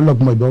membe to lok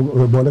mo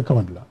do le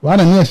kawande la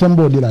wana ni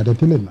sembo di la de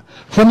tilena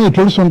foni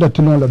to son da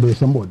tilon la do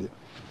sembo di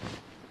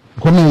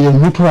ko ni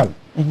neutral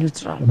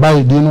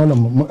bay di no la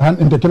han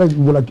inte kala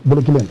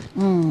bolo kilen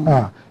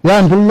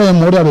ya ndul le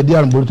mori abe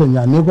dial bolo to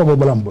nya ni ko bo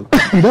bolam bolo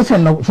de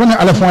son na foni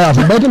ala fon ya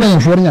bay to la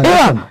for nya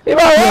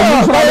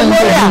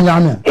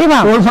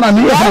Imam ko fana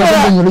ni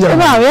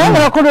Imam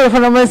ya ko do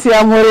fana man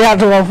siya mori ya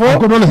to fo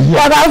ko do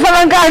ya da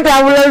fana ka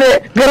ta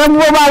bulale garam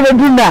bo ba be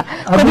dunda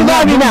ko di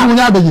ba bina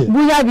bunya beje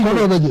ko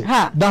do beje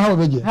da ha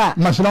beje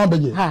maslan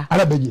beje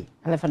ala beje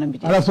ala fana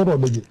beje ala so do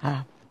beje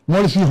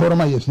mol si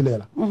horma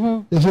yesilela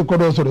ese ko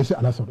do so ese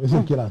ala so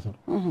ese kila so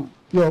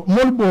yo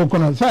mol bo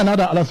kono sa na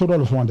da ala so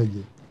do fonde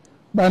je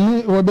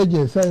bani o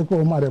beje sa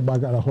ko mare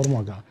baga ala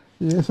horma ga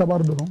ye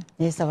sabar do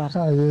ye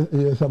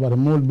sabar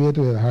mol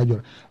bete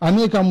hajor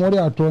ani ka mori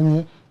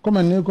atoni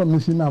comme ne ko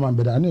misina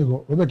mambeda ani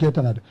ko o be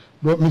ketanade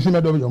do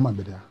misina do be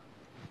mambeda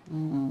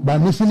ba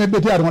misina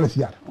bete ar ngala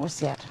siar o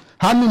siar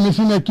hanni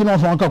misina kino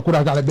fon ka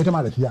kura kala bete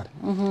mala siar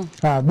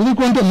bini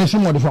konto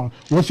misimo de fon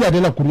o siar de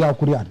la kuriya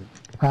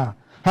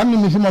hanni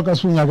misimo ka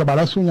sunya ga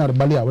bala sunya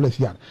baliya wala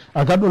siar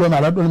aka do na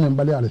ala do men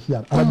baliya ala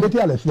siar ala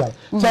bete ala siar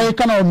sai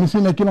kana o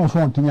misina kino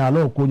fon tinya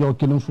lo ko jo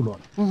kino fulo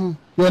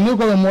yo ni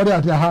ko mori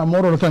ata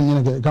moro kan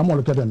nyine ke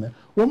kamol ketene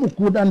o mu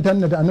ku dan tan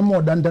ne ani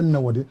mo dan tan ne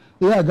wodi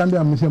ya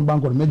gambia misim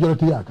banko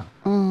majority yaka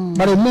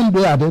bare men do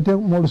ya te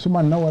mo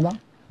suman na wala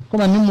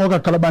kuma ni mo ka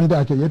kalabande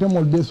ake yete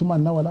mo be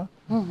suman na wala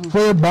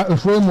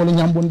fo mo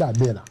nyambunda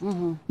bela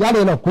ya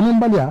le la kunun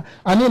balia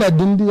ani la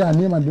dindiya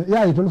ni man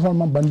ya yi telefon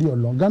man bandi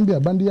ollo gambia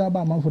bandiya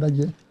ba man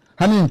furaje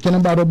hanin kene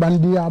ba do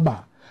bandiya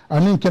ba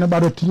anin kene ba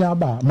do tinya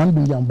ba man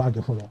bi jam ba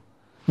ke folo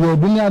yo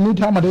dunya ni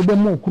tama de be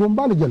mo kurum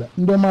bal jela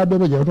ndo ma do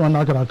be je to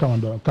na kala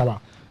kawando kala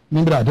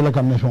nimbra de la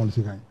kam nation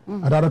sikai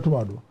adara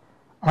tuba do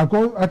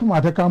ako atuma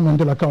ta kam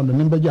ndo la kawando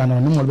nimbe jahana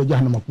ni mo be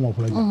jahana ma kuma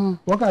furaje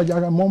waka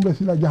jaga mo be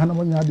sila jahana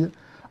mo nyaade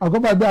ako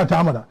ba be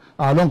atamada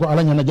lon ko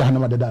alanya na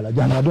jahannama de dala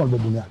jahannama do be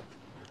dunya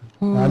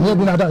ni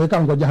dina ta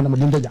kan ko jahannama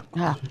din jang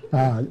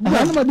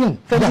jahannama din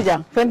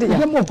fendi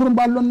jang mo kurum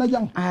bal lon na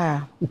jang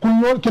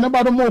kullo kene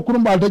ba do mo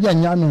kurum bal ta jang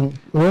nyami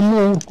o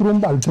mo kurum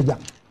bal ta jang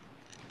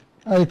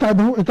ay ka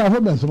fo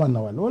ben suman na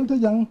wal ta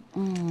jang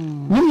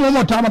ni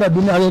mo tamada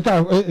dunya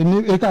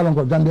ka lon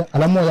ko gambia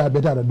ala mo ya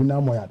beta da dunya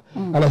mo ya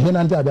ala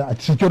henante ada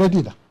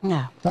security ta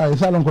ay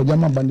salon ko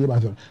jamma bandi ba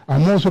so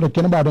mo so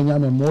kene ba do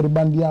nyame mo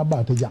bandi ya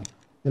ba ta jang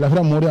ila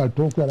fra mori al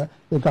to ko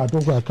ka to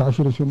ko ka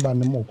shuru shimba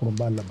ne mo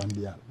kurba la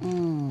bandiya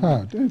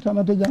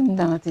tanate jang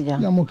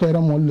jamu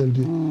kayra mo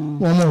leldi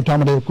mo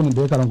tamade kun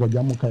de karan ko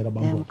jamu kayra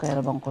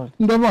banko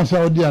ndo bon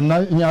saudi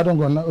na nyaado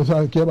ngona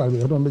sa keba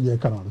be don be je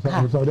karan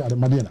saudi ada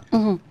madina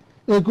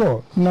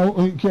eko na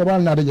keba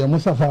na de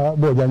mustafa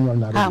bo janyol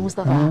na de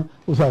mustafa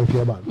usa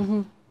keba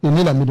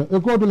ni la midon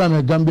eko do la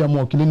me gambia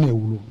mo kiline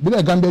wulu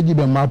bila gambia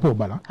jibe mapo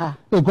bala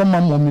eko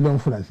mam mo million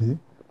francs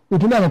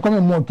utula ko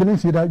mo kilin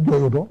sida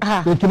joyoto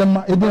e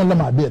kilama e don la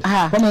ma bet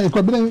comme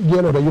ko bin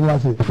jelo da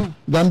yumase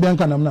gambian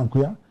kanam nan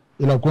kuya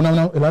ila ko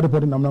nan ila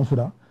report nam nan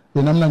fura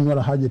e nam nan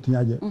wala haje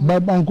tinyaaje ba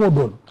banko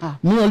dol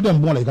ni ol dem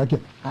bon la ka ke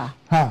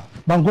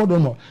banko dol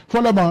mo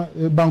fola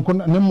banko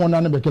ne mo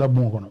nan be kila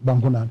bon kono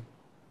banko nan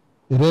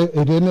e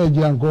ne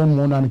jian ko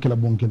mo nan kila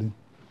bon kilin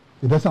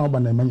ida sama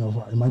banda manyo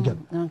fa mankel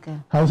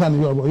hausa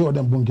ni yo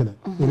dem bon kilin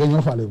e be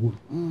nyo fa le gulu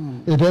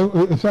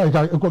ite sai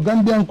ka ko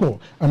gambian ko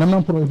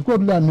anam pro ko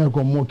la me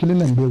ko mo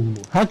kilina be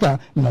wulo haka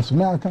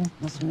nasuma kan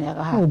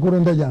o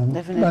gurin da jang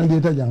bandi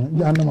ta jang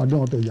jahannama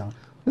don to jang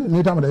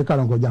ni tama da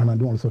kalan ko jahannama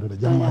don so da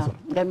jang ma so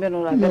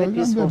gambeno la very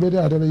peaceful be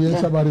da ye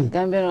sabari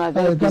gambeno la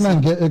very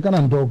peaceful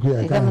kanan to ku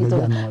ya kan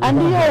jahannama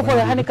andi yo ko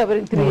hani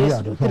kabarin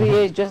 3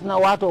 years just na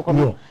wato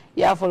ko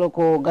ya folo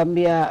ko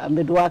gambia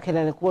be duwa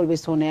kala ko be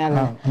sone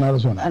yalla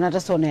anata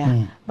sone ya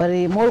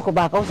bari mol ko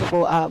ba kawso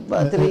ko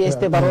 3 years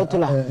te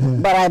barotula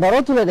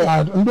barotula de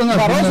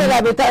barotula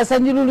be ta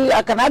sanjulu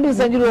akanabi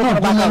sanjulu ko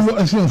ba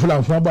kawso sin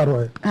fula fa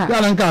baro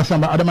yalla ka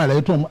samba adama la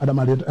yetum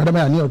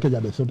adama ni o ke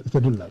jabe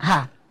sedulla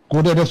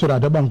ko de sura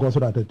da banko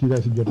sura ta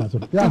tira si jota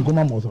sura ya ko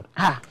ma mo sura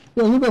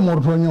yo ni be mo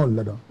to nyol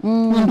la do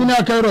ni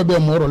duniya kayro be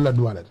mo ro la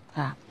duwala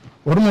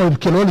mo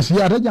kelol si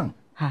ata jang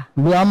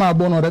lu ama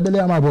bono rebele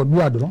ama bo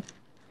duwa do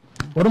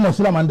mo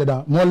sila mande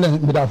da mo len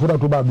mi da fura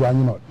to ba duwa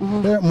ni no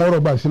mo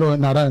ro ba silo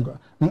na ran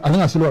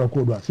alanga silo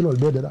ko duwa silo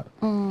be de da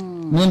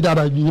ni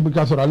ndara ji bi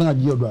ka sura alanga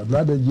ji duwa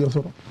duwa be ji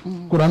sura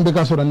kuran be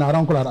ka sura na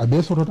ran kula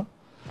abe sura ta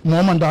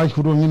mo man da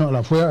fudo ni no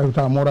la fo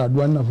ta mora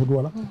duwa na fudo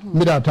wala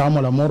mi da ta mo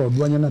la moro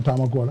duwa ni na ta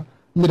ma ko la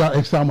mira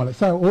example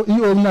sa o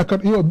io na ka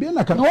io be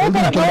na ka no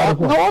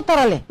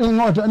tarale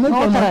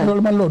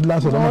no man lo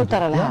la so no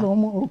tarale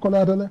no ko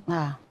la tale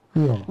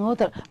no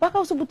tar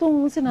bakaw su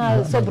butung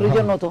sina sobre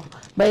jonoto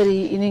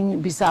bayri inin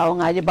bisaw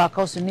ngaje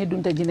bakaw su ni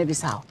dunta jine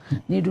bisaw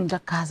ni dunta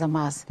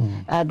Casamance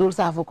dol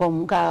sa fo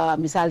kom ka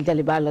misal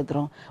jali bala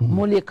dron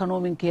moli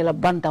kanomin ke la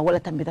banta wala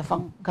tambita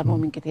fang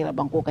kanomin ke la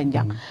banko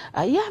kanjang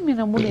ya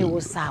mina mune wo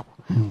sabo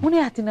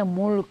mune atina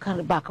mol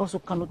kan bakaw su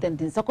kanu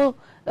tentin sako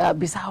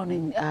bisaw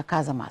ni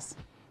Casamance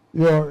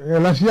yo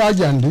la sia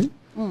jandi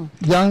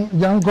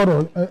jang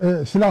koro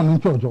sila nun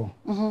chocho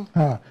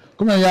ha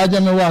kuma ya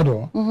jame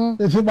wado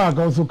se ba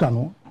ka su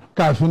kanu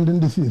ka fundin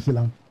di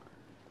silang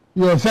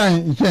yo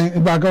sai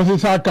chen ba ka su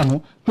sa kanu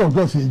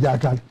chocho si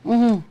jakal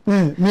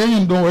ni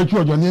yin do we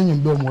chocho ni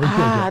yin do mo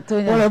chocho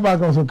wala ba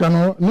ka su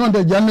kanu non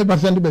de janne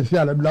percent be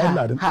siala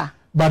la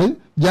bari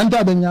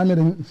janta be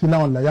nyamere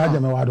silang la ya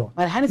jame wado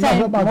bari hani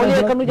sai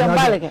mole kanu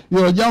jambale ke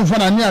yo jam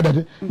fana ni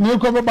adate ni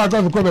ko ba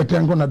ka ko be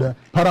tenko na de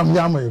param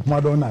yamo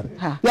kuma do nare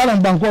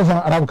yalan banko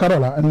fa arab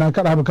karola na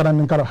arab karan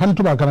ni karo han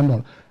tuba karan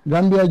non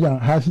gambia jang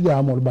hasija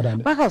amol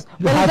badande bakaus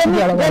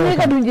gani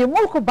ka dunje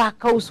mol ko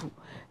bakausu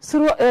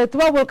suru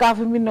tuba bol ka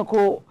fa minno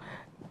ko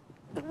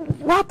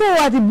wato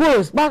wati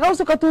boss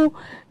bakausu ka tu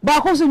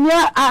bakausu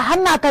nya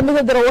hanna tan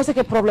de dero wose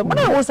ke problem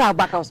mana wosa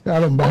bakausu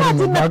yalan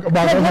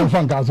bakausu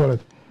fan ka solet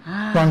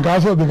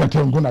Fankaso bi ka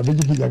tenkuna bi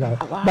jiki jaga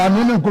ba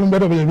ninin kulumbe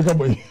do bi ka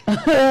boy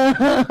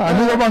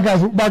ani ko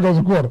fankaso ba ga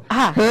su kor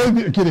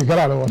kiri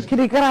karalo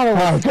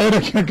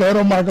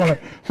kayro ma ko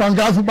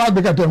fankaso ba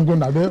bi ka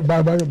tenkuna be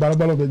ba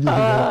balo be jiki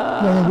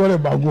no ngore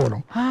ba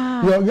goro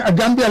yo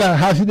Gambia la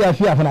hasidi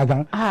afia fana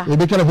kan e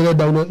be kala fele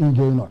dawlo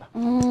injoy no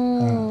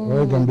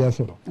o Gambia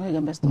soro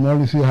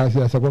no si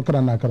hasi sa ko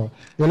krana karo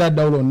ela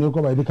dawlo ni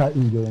ko ba bi ka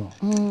injoy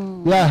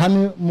no ya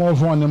hani mo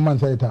fon ni man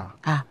sayta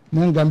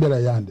men Gambia la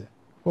yande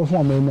o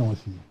fon me non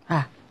si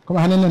comme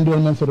hanen ndo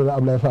men so do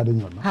Ablaye Fade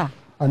ñol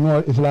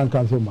ano Islam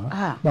Council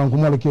ma donc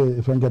mo le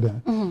ke fengede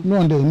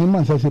non de ni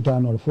man sa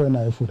sitano fo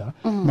na e fuda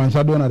man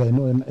sa dona de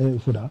no e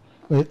fuda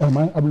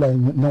man Ablaye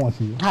non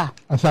si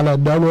asala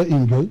dalo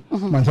ingay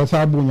man sa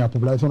sabunya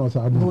population o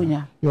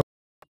sabunya yo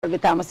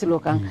betama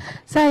silokan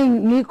sai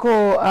ni ko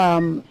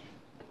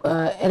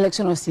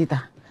election o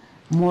sita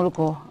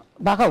molko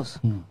bakaus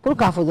pour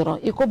ka fodoro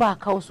iko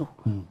bakausu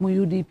mu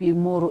UDP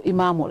moro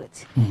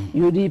imamolati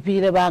UDP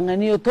le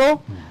bangani to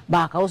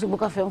bakausu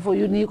buka fem fo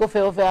uni ko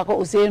feo fe ko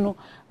usenu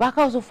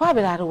bakausu fa be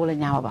la wala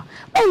nyama ba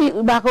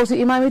bay bakausu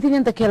imamiti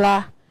nyanta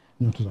kela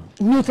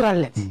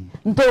neutral lati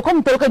to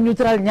comme to ka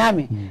neutral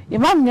nyami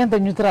imam nyanta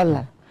neutral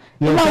la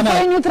imam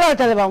fa neutral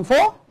tale bam fo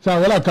sa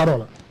wala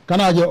karola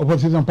kana je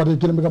opposition parti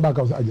kilim ka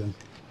bakausu agence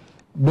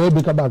do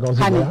bi ka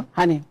bakausu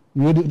hani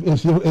yodi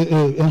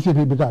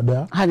NCP bi ka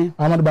da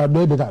Amad Ba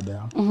do bi ka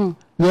da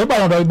yo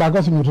ba do ba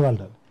ko neutral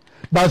da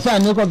ba sa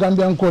ni ko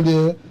Gambian ko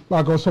le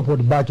ba ko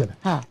support ba ke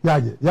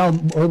yaje ya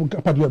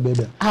parti be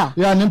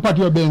ya ni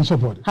parti be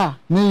support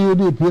ni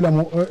UDP la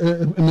mo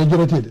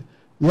majority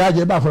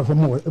yaje ba fa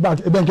mo ba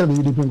ben ke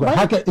UDP ko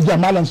haka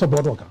jamalan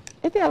support ka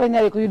ete ala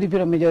nyari ko UDP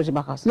la majority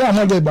ba ka ya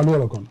mo be ba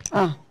lo kon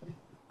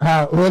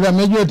roda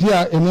majority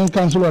ya enen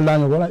council la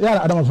nyo wala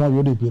ya adama fa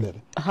UDP le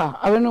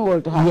abenu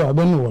wolto yo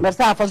abenu wolto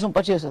bersa fa sun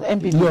pace so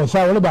MP yo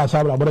sa wala ba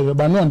sabla bara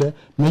ba nonde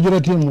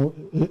majority mu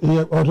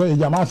auto e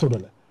jama so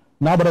dole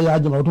na bara ya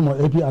jama auto mo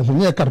APS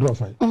ni carte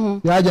fay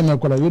ya jama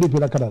ko la UDP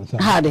la kadal sa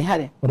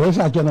hade ro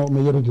sa keno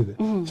majority de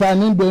sa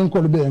nin be en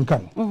ko be en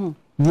kan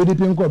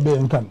UDP ko be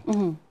en kan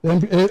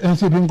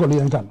NCP ko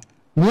le en kan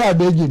ni a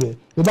be jibe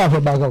e ba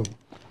fa ba gaw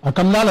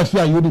akam la fi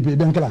UDP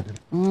ben kala de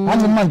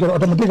an man ko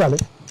automatically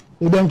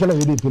e ben kala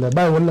UDP la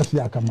ba wala si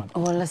akaman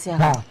wala si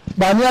akaman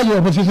ba ni ayo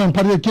opposition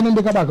party kinin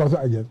be ka ba ka so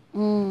aje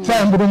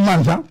sa en budum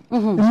man sa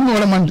ni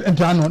wala man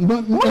entano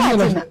do mo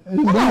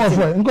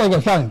fo en ko go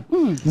sa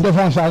ndo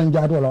fon sa en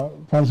jato la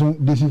fon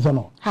decision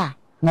no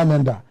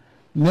ngamenda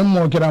nem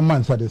mo kira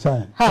man sa de sa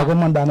ko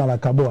man dana la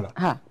kabola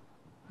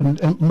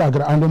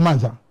mbagra ando man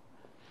sa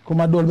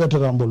kuma dol be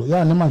tambolo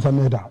ya ni man sa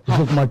meta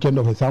so kuma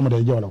kendo fe samu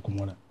de jola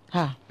kumona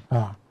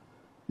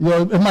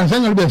yo man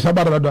señol be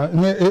sabara do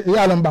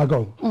ya lam ba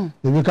ko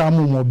e bi ka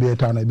mu mo be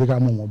tana be ka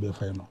mu mo be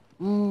fayno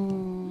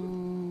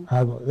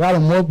hago ya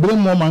mo bre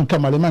mo man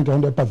kamale man ka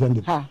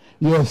 100%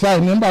 yo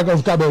sai ni ba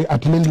ka be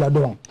atlendi la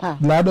do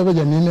be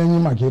je ni ni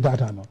ma ke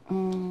tata no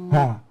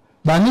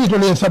ba ni to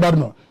le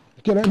sabarno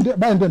kera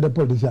ba ndende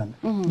politicien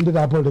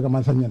ndida politique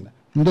man sanyen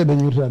ndebe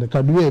nyutra de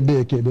kadwe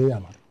be ke be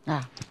yama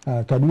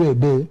kadwe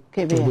be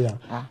ke be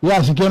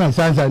ya sikena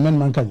sai men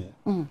man kanye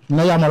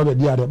na ya maro be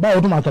diade ba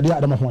otuma ka dia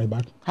adama fon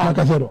ibak na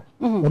ka sedo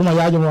otuma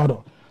ya jamo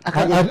do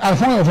a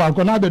fon fa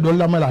ko na be do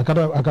la mala ka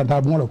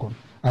ta bon ko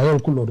ayo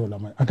kullo do la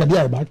mai aka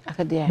dia ibak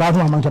ba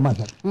tuma man ka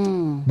mata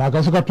ba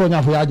ka suka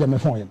tonya fo ya jame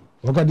fon yen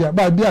o ka dia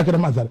ba dia ka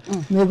mata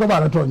ni ko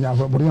ba to nya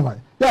fo buri mai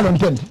ya lon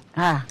tenti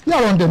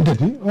ya lon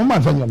tenti o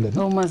man sa nyolle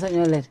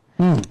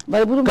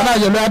bari budu kana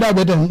je la da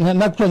be den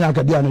na tonya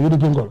ka dia no yudu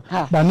pingol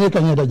ba ni ka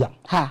nyeda jam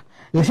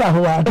isa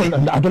ho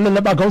atol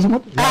la ba Kawsu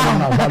mot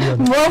na falio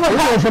mo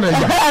fa atol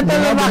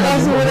la ba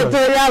Kawsu to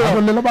yalo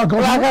atol la ba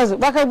Kawsu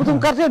ba ka butum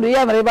carte do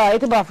yamare ba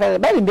ite ba fayla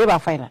ba limbe ba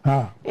fayla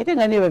ite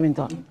ngani ba min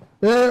ton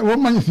wo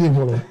man si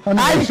folo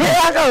ay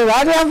aka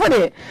wa do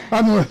fode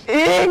anu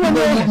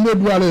ne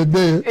duale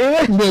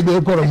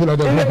be korosila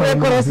de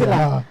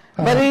korosila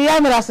bari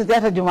yamara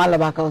asutiata jumal la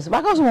ba Kawsu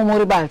mo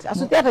mori balti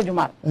asutiata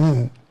jumal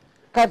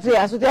carte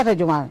asutiata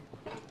jumal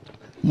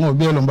mo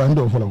be lo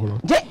mbando folo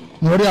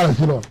mori ala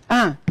silo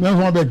men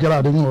fo be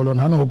kala de ngolo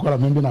hanu ko la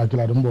men bina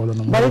kala de mbolo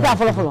no bari ta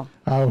folo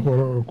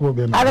ko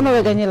be na adama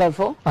be ganyi la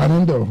fo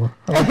ando fo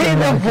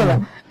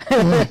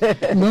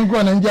men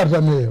ko nan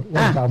jarta me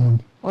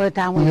o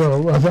tamu yo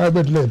wasa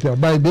be tlete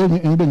bay be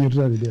be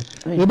nyutrali de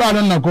e ba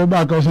nan ko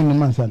ba Kawsu no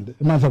mansande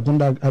mansa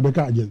kunda abe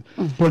ka ajen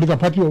politika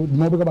patio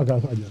mo be ka ba ka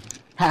ajen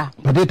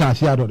pati ta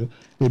siya do de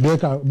be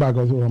ka ba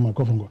Kawsu ma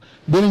ko fongo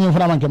de ni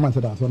fana man ke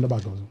mansa da so da ba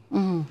Kawsu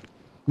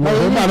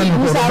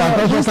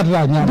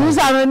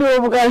dusa no ni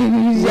obuka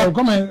ya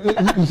come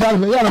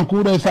misali yala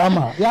kuda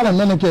sama yala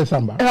nene ke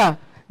samba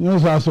nyo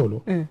sa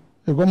solo e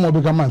ko mo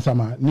be ka man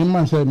sama ni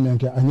man se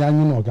menke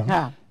anyanyu no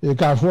kan e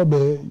ka fo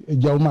be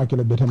jawma ke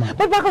le betema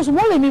ba Kawsu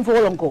mo le min fo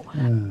lonko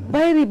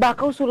bayri ba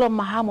Kawsu lo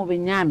mahamo be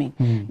nyami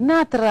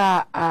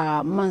natra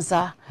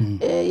mansa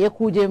ye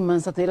kuje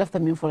mansa te lafta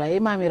min fola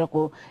Imam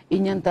ko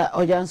inyanta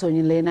ojanso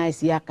ni le na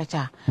isi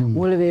Kaacha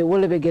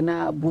wole be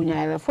gena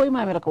bunya la fo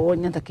Imam ko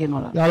wonyanta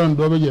kenola yaron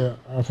do be je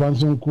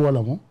afansun ko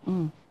wala mo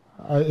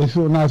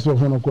eso na so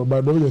fono ko ba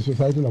do be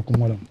society la ko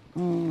molam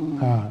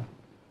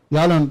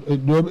yaron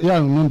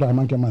non da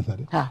manke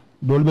mansare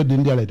dolbe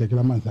dindiala te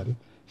kila mansare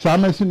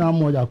sama sina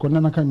moja ko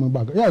nana kan mo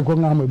baga ya ko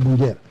ngama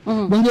bunjera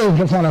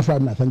bunjera fa la fa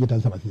na sanje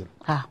tan sabasira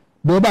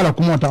do ba la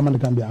kuma ta man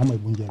kan bi amai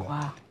bunjera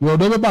yo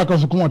do be ba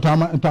Kawsu kuma ta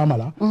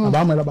mala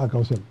ba mai la ba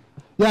Kawsu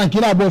ya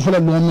kila bo fula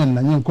no men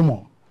na nyin kuma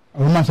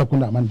o man sa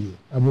kunda man di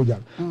abuja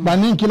ba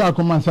nin kila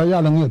kuma sa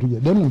ya la ngi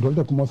tuje den do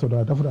te kuma so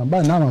da ta fura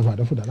ba na ma fa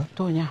da fura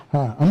to nya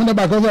amuna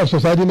ba Kawsu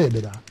society le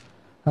da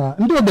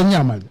ndo be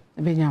nyamal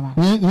be nyama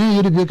ni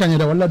yiri be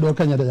kanyada walla do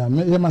kanyada ya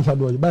me man sa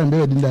do ba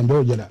mbe dinda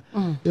ndo jela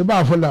e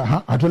ba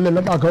fula atolle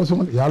la ba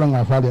Kawsu ya la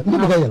nga faale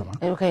ndo ka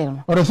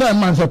yelma o sa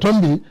man sa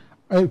tombi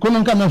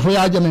kunon kam fo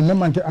ya jame men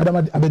man ke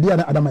adama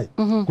abediana adamai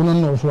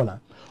kunon no fola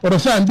o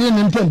sa mbi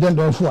nin ten den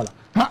do fola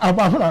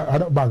ba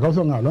fula ba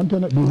Kawsu nga lon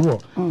ten du ruo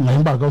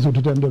nga ba Kawsu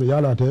ten do ya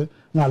la te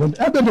nga lon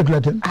e be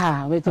kleten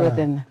be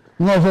kleten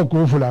no fo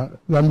ku fula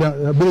gambia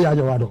be ya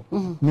jawado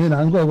ni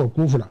na ngo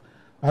ku fula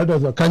aldo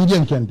so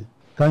kanjen kendi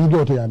kan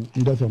joto ya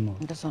ndesonno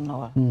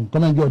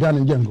comme joto ya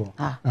njengo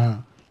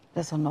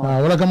ndesonno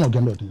wala kamo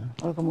gendo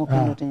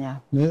tinya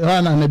ni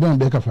ana ne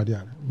be ka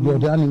fadia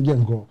joto ya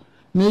njengo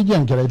ni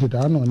jenkere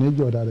tita no ni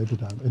joto ya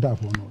tita ita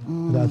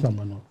fono da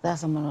sambano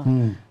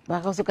ba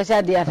Kawsu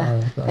Kaacha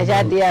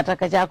diata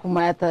Kaacha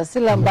kuma ta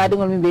silam ba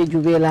dingol mi be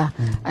jubela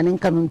anin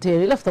kanum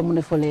te lafta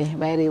mun fole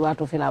bayri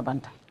wato fila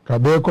banta ka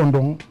be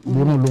kondon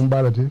bunu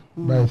lumbalati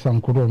bay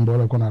sankuro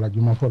ndola kona la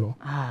juma folo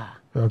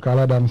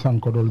kala dan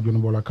sankodol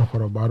junbola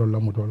kafaro baro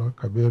lamutola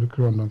kabir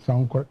krondon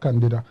sanko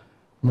candidate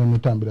men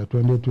tambira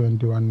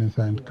 2021 ni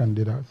saint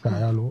candidate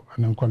sayalo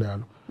anen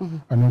kolealo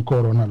anen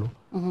coronalo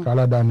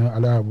kala dan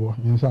alabo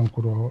min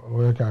sankuro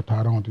o ka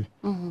taranti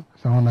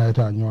sangona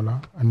eta nyola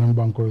anen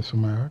banko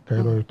sumaya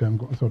kayro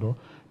tengo sodo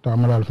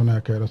tamaral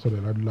fana kayra sodo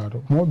la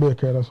dulado mo be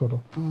kayra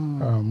sodo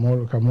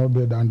mo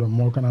be dando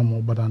mo kana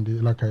mo badandi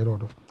la kayro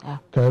do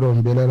kayro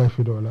mbele la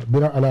fido la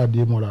bira ala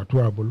di mo la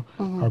tuabul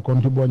a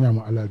konti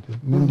bonyama alalti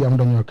nin diam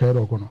daño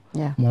kayro kono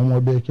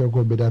mo be ke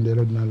ko be dande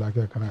la dina la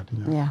ke kanati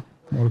nya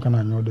mo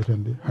kana nyo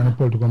detendi hani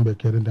politiko be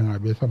kere ndanga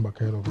be samba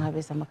kayro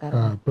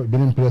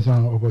binin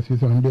president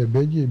opposition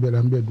be ji be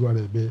lambe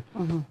duale be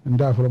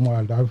nda fo mo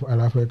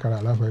ala fa kala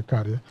ala fa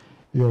kare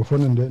yo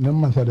fonende nem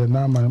man sade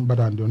na man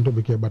badande on to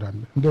be ke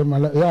badande nde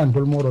mala ya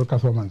ndol moro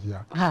kaso man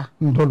siya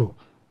ndolo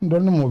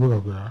ndol ni mo be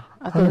ko ya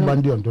ani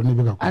bandi on to ni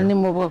be ko ani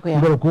mo be ko ya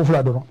ndol ko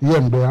fla do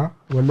yem do ya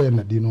wala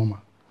na dinoma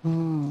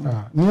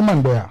ni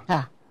man do ya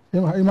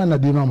iman na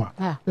dinoma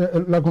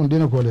la kon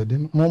dina ko le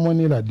din mo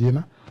ni la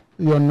dina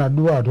yon na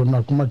duwa to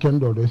na kuma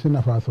kendo do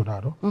sina fa so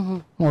daro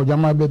mo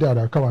jama be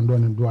da kawan do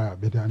ni duwa ya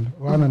be dan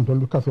wanan to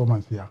kaso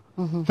man siya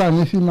sa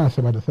ni si ma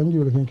saba da sanji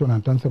wala kin kona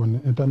tan saba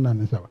tan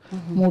nan saba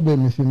mo be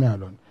mi si me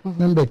alon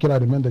men be kira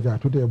de men de ga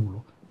tude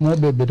bulo mo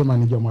be be to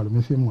man jamalu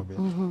mi si mo be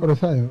o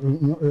sa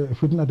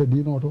fitna de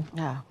dino to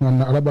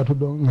ngan alaba to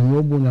do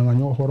ngan bunya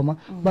ngan horma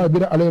ba bi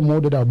da ale mo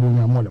de da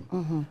bunya molem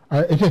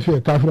e te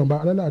fe kafiro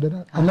ba ala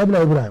da annabi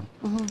Ibrahim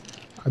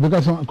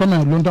abika so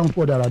comme longtemps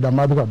ko da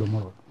ma bi ka do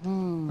moro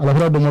ala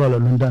fra do moro la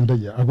lundan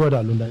taje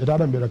agoda lundan ita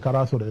dan be da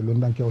karaso da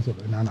lundan kewso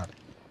da nanata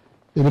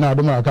ibn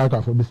aduma aka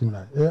ka fo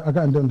bismillah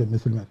aka ande de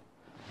muslimen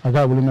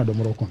aka bulina do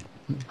moro kon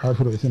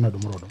kafiro isina do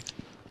moro do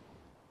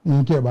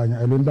nke ba nya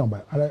elun dan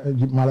ba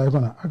malaika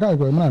na aka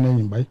ko mana ne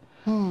yin bai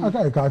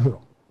aka kafiro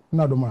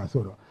na do ma so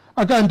do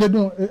aka ante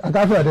do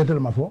aka fira de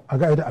telma fo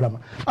aka ite alama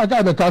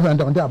aka be kafiro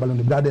ante on abalon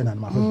de dade nan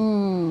ma fo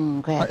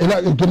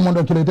ila tout le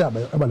monde kilete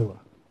abale wala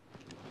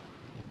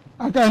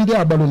aka ante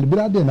abalon de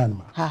dade nan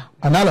ma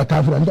anala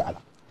kafiro ante ala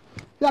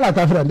yala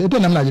kafiro ante ite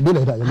namna je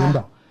bele ta elun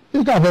dan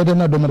ika fa ite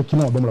na do mar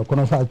kino do mar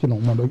kono fa kino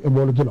mo do e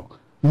bolo kilo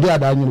ndi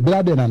ada nyi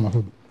dade nan ma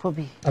fo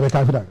bi abe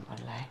kafiro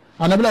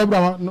anabila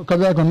ibrahima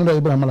kaza ko nunda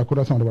ibrahima la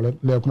kuration de wala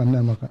le ko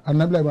nan maka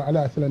anabila ibrahima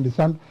ala salan di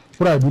san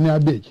pura dunia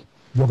beji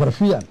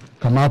geografian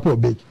kama po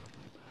beji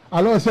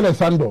alo sele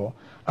sando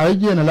ay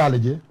jena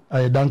lalaje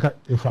ay danka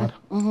e fata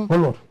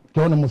holot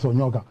to na muso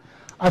nyoka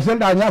asel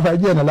da nya fa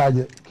jena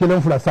lalaje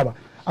kilon fula saba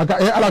aka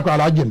e ala ko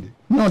ala jende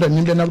no da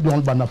nimbe na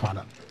don banna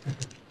fala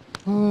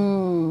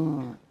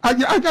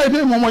aji aka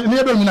ite mo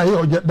ne do mina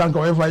yo danka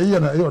o fa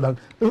yena yo dan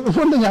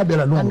fonde nya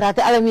bela no ngate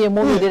ala mi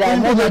mo de da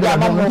mo da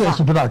mo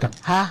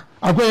ha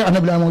akwai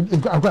annabi mu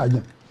akwai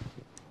ajin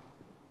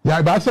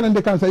ya ba sanan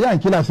da kansa ya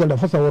kila sel da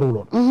fasa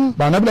warulo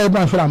ba annabi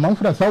ibn fira man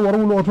fira sa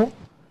warulo to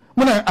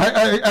muna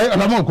ai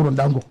alama kurun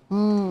dango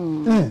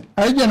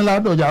ai jen la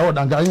do jawo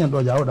danka ai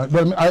do jawo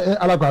dan ai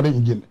ala ko aren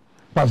injil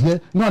parce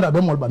que no da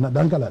be mol bana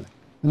danka la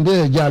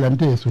nde jala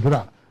nte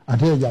sutura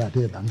ate jala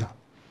te danka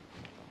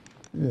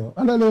yo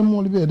ala le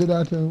mol be de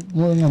data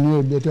mo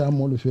ngam be te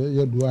amol fe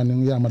ye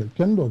duwane ya mar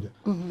ken doge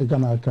e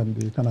kana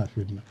kandi kana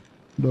fitna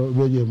do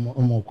beje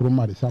mo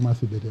kurumari sama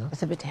sibetea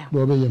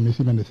do beje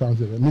misi mende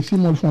sanse misi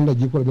mol fon la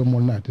jikol be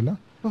mol natila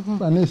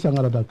ba ne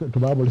sangara da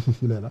tubabol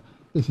sisilela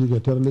e si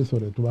ke terle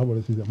sore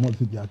tubabol sisi mol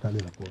si jakale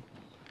la ko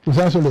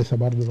usaso le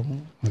sabar do mo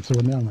so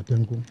ne anga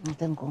tenko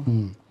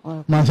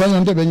man sa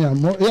yonte be nya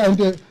mo e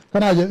ante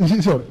kana je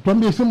si sore to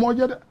mbi si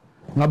moje de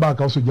ngaba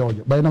ka su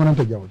jawje bay na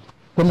manante jawje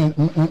ko men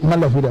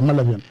malla fude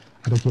malla fen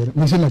ada kere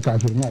misi ne ka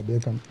fi na be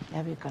kan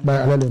bay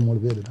ala le mol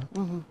be de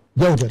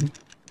jawte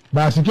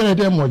ba si kene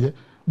te moje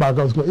ba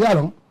ka ko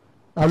yalon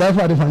ala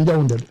fa de fan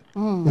jawunde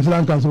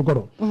islam kan su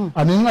koro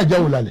ani nga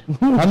jawlale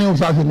ani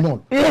usasi no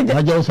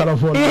nga jaw sala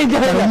fo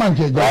man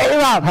ke jaw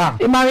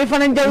imam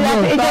ifanan jawya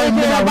e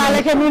jawte la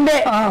balake minde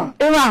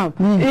imam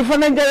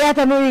ifanan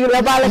jawya no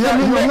la balake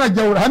minde nga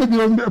jaw hani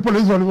bi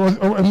police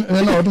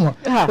no dum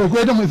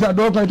ko to mi sa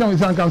do ko to mi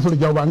san kan su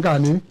jaw ban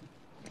kani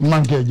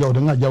man ke jaw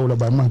nga jawla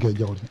ba man ke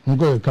jaw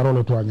ngo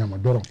karolo to anyama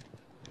doron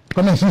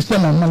comme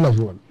système man la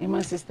jowal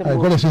imam système ay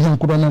ko le système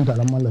couronnenta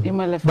la man la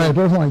bay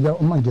to fon jaw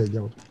man ke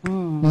jaw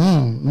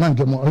man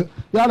ke mo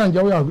yalan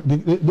jaw ya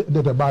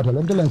de battle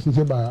en telen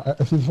sise ba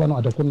sise fano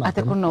ata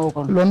kunna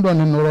ko london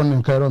en noron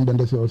en kayron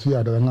bende se o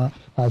siya da nga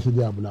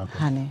asidi abula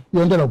ko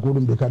yonde la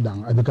kudum be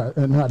kadang abika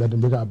na da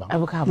be ka ba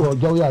yo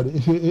jaw ya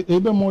e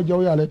be mo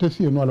jaw ya le te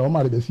si no la o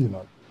mari be si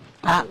no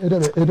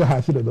ede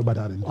haside be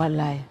batare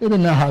wallahi ede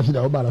na haside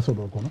o bala so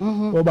do ko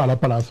o bala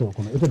pala so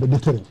ko ede be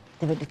detere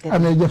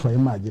ame je fa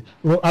imaje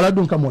o ala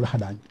dun kam wala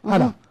hadani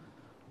ala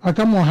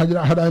aka mo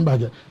hajira hadani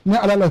baje ni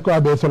ala la ko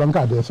abe solan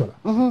ka de sola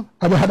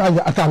abe hadani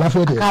aka la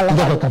fete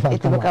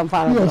de ka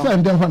fa yo sa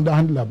ndem fan da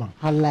handla ba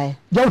wallahi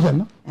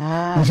jawten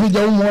ni si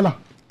jaw mola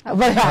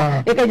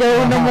baya e ka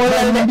jaw no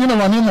mola dina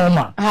wani mo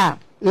ma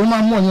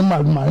imam mo ni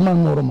mal ma imam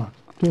mo ma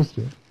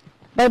toste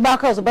bay ba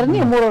kawsu bar ni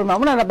moro ma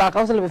muna na ba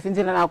kawsu le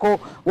fintina na ko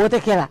wote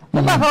kela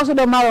ba kawsu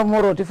do maro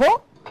moro ti fo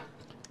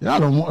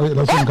yalo mo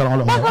la sun kala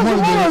mo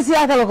moro si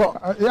ata ko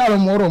yalo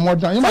moro mo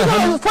tan ima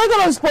fo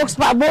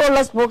spokesperson moro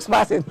la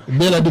spokesperson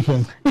bela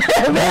defense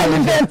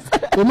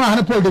ima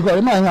hana pol de ko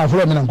ima nga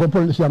flo minan ko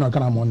pol si ana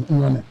kana mo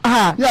nyone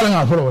yalo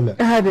nga flo wala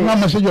nga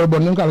ma sejol bon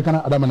nin kala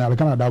kana adama na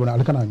kana dabana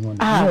al kana nyone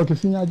no ke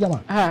sinya jama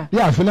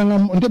ya fela nga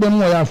nte be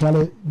mo ya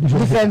fala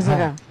defense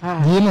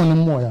yino no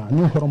mo ya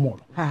ni hormo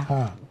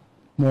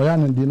moya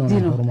nan dino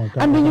na hormon ka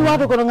andu ñu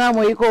wato ko nga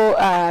moy ko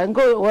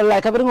ngo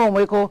wallahi kabir ngo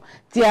moy ko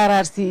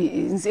TRRC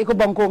ko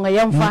banko nga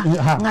yamfa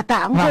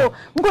ngata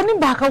ngo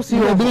nimba kawsi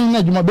yo bi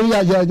na juma be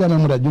ya na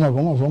mu da juma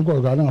ko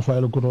ko ga na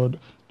fayel ko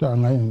ta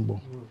nga yin bo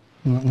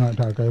nga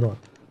ta kayro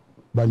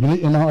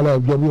banjuli ina ala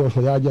jobi o so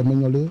ya men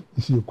nyole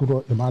isi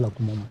kuro e mala ko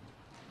mom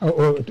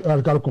o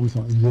alkal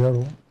commission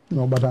zero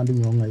no batandi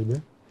ñoo ngaybe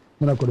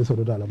muna ko de so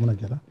do dala muna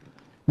kera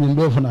min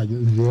do fana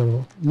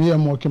zero mi ya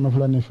mo ke ma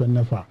fulani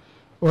fenne fa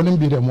onin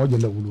bire mo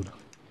jella wuluda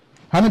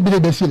hani bire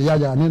be sil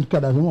yaja nin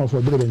kada fi mo fo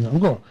bire be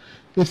nyango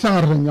e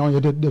sangar nyaw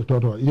yete de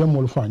toto ye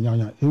mo fa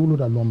nyanya e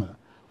wuluda loma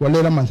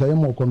wala la man sa ye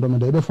mo kondo me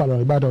de be falo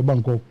e bado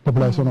banko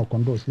population o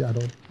kondo si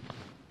ado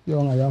yo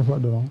nga ya fa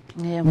do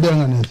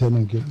ndenga ne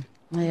senen ke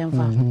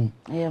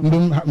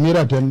ndum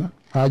mira ten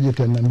haji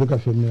ten mbika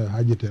fe mira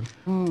haji ten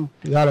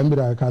yala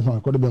mbira ka sama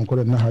ko de ben ko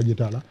na haji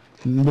tala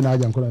mbina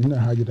jan ko na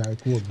haji ta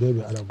ko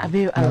bebe ala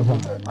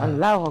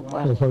Allahu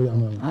akbar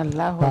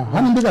Allahu akbar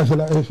hanin mbika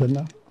sala e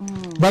fenna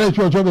bare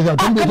cho be sa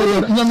tumbe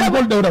nyam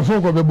gol dawra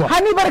foko be bo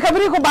hani bar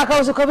kabri ko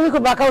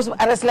bakawsu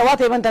aresla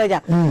wata man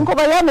taraja ko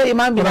ba yamma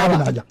imam bina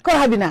ko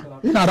habina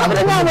ina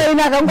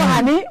kan ko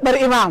hani bar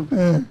imam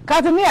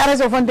ka tumi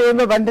areso fonte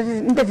be bande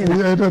intatina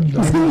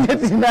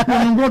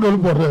godol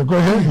borre ko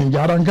he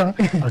jaranka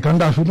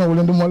akanda fitna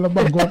wolende molla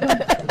banko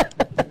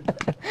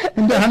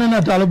inde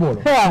hanena tala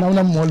bolo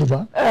nawna moli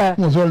ba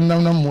musol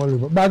nawna moli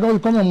ba ga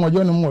ko mo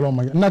joni molo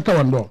ma na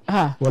kawando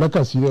wala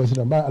ka siyo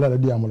sita ba ala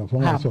di amula fo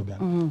mo so ba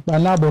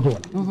na boto wala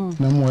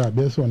na mo ya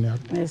be so ne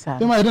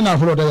e ma ida na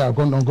fulo da ya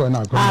kon don ko na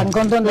ko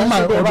kon don ma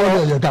o do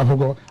ya ta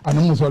fugo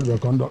anu musol be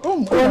kon don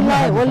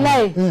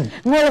wallahi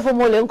ngole fo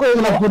mole ko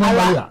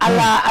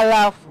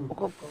ala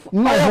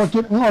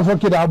ngo fo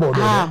kida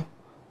bodo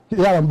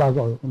yaran ba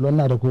ko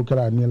lonna da ko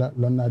kira ni la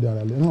lonna da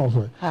ala ngo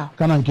fo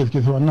kanan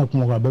kiski so na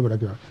kuma ga be ba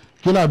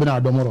kila bina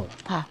domoro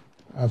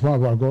afan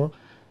ba ko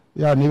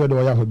ya ni be do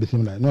ya fo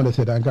bismillah no le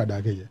sedan ka da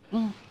ke je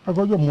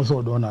ako jo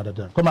muso do na da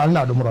ta ko ma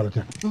na domoro la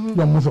ta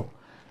jo muso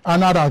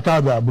ana da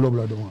ka ba bulo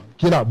bulo do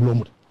kila bulo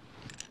mut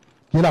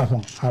kila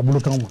fon a bulo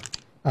kan mo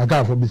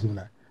aka fo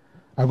bismillah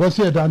ako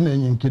sedan ne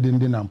nyin kidin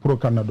dinan pro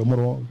kan na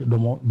domoro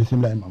domo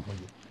bismillah man fo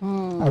je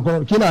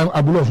ako kila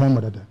abulo fon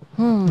mo da ta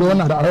do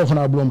na da ara fo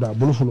na bulo da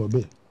bulo fulo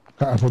be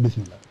ka fo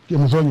bismillah ke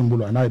muso nyin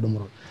bulo na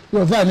domoro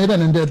yo sa ni da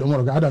nde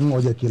domoro ga ada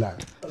ngoje kila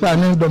sa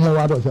ni domo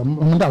wa do sa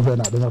mun da fe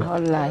na domoro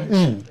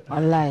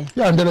wallahi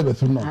ya ndele be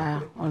sunno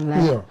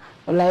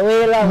wallahi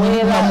wela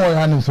mo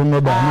ya ni sunno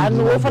da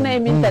anu wo fana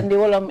min tande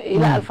wala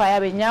ila alfa ya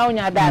be nyaaw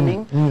nya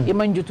danin e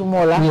manjutu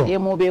mola e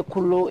mo be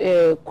kullu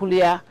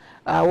kuliya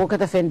wo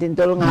kata fentin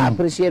tol nga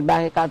appreciate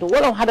ba ka to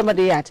wala hadama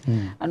de yat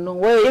anu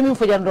wo yemin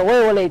fojando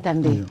wo wala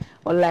tande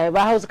wallahi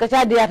ba hausa ka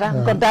cha diata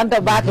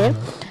kontanta ba ke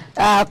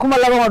kuma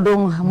la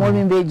dong mo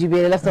min be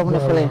jibe la so mo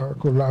fele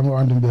ko la mo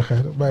andum be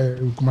khair bay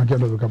kuma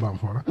kelo be ka bam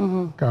fora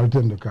ka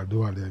tendo ka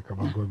do wale ka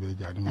bam ko be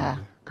jadi mo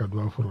ka do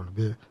forol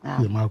be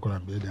ye ma ko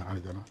be de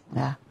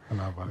aljana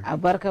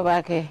barka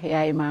bake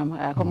ya imam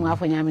comme nga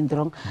fo nyamin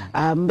drong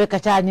mbe ka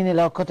cha ni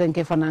la ko tan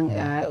ke fanan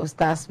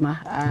ustaz ma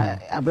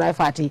ablay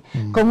fati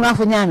comme nga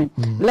fo nyamin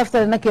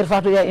lafta na Kerr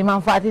Fatou ya imam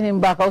fati ni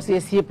mbaka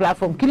aussi si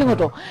platform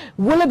kilingoto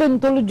wala ben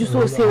tolu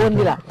juso se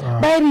wondila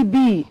bayri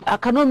bi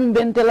kano min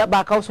bentela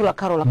ba kawsula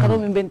karola kano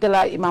min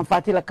bentela imam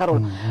fati la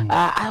karola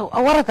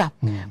warata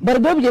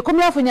barbe je comme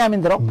nga fo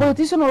nyamin drong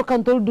politician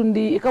kan tol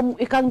dundi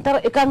ikan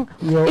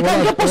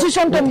ke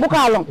position tem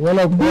bukalong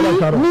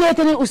ni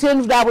etene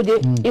Ousainou Dabo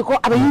je ko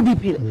aba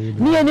UDP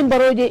ni en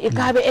baroje e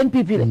kaabe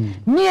NPP le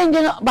ni en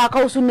ba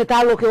kawsu ne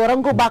talo ke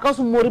waranko ba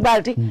kawsu mori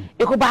balti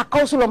e ko ba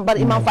kawsu lom bar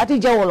imam fati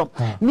jawolom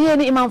ni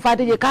en imam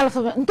fati je kala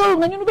fa ntol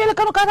nga ñu bele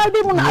kanu kakal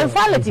bi mun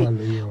alfalati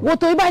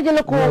woto ibaje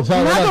la ko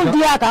na do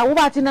diata wo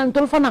bati nan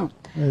tol fanan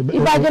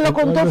ibaje la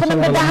ko tol fanan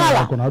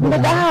be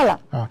dahala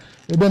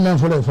e be men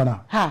fole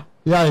fana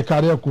ya e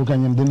kariya ku kan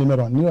yim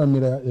numéro ni o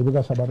mira e be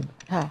ga sabar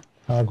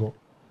go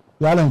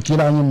yalan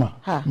kila nyima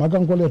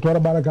makan ko le tora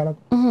barakala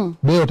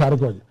be yo tar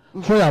ko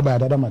fo ya ba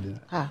da madina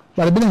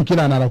bar bilin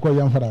kila na ko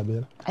yan fara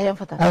be ayan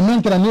fata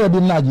amen kila ni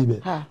odin naji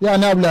be ya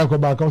na abla ko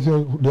ba ko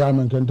so dia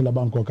men kan tala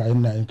banko ka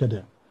inna en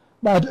kede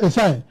ba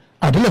sai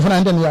a telefona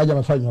nden ya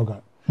jama fanyo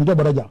ka ndo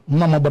baraja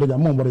mama baraja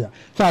mo baraja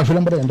sa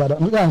filan baraja ndada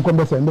ya ko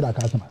be sai mbida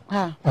ka sama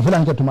a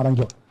filan ke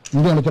tumaranjo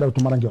ndo ne kira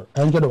tumaranjo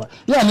en kedo ba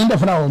ya ni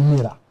ndafana o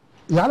mira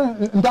ya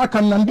nda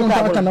kan nan ndo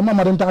ta kan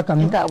mama den ta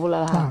kan ta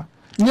abula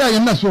ni ya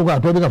na so ga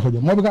to be ka foje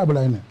mo be ka abula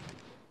ina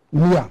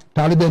ni ya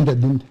talibe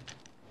ndedinde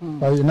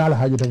ay na la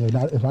haji tan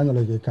na e fanyo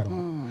le ke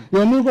karam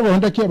yo ni ko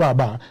honda ke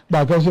ba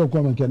ka so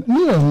ko men ken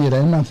ni yo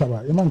mira man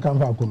saba e man kan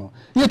fa kuno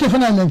yete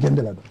fana men ken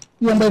de la do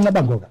yamba na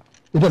banko ka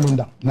ite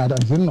lunda na dan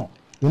sinno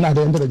ina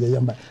da endere je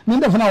yamba ni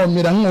da fana o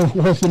mira ngo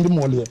ko sindi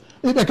moliye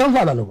e be kan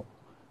fa la lo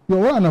yo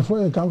wana fo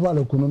e kan fa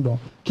la kuno do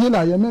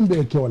kila ya men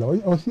be ke wala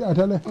o si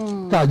atale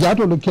ka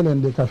jato lo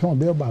kelen de ka fon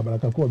be babara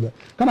ka ko be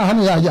kana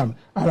hani ya jam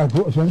ala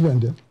ko fon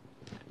vende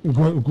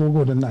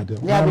ko da na da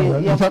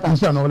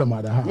ya no wala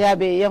ma da ha ya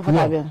be yan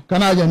fata be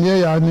kana jan ye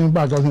ya ni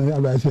ba ka sun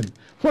Allah sin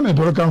fo ne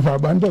to kan fa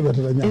ban to be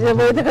ta nya ise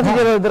be ta ka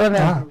jero drone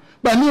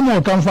ba ni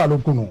mo kan fa lo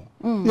kuno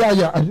ya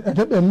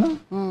ta ben na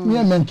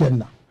ni men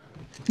kenna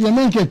ya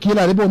men ke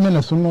kila ribo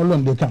men sunno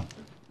lon de kan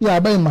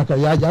ya bai maka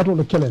ya ja to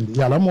lo kelendi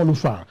ya la mo lu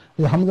fa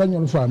ya hamza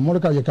nyol fa mo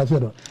ka ye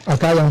kasero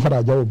aka yan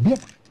fara jawo bi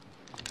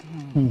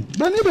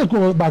dan ni be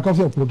ko ba ka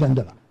so ko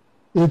kendala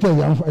ite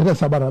yan fa ite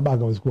sabara ba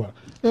ga waskuwa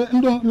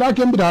ndo la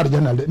ken bi dar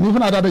janal de ni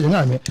fana da be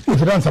ngame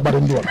ifran sabara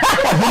ndo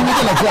ni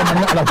ko la fiya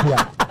man ala fiya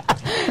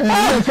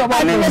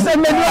ani ne se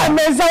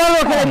me sawalo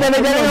ko ne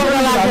jare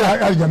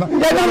aljana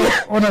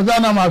ona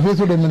zana ma fi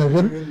su de min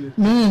gir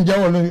ni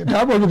jawol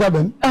ta bo ka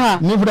ben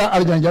ni fura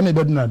aljana janne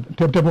be dina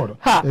tep tepodo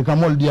e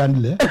kamol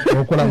diandile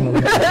o kula mo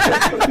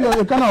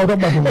yo kana o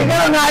robba to kana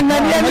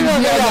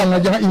na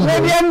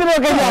diandiro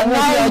ke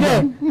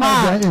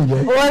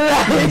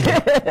wallahi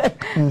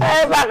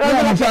ba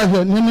ko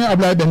sa ni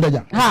Ablaye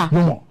Bendaja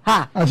dumo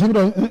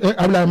asibiro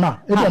Ablaye ma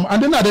e dum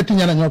andina de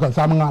tinyana nyoka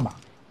sam ngama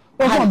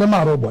ko be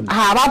maro bon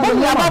ha ba bon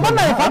ya ba bon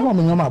le fa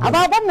aba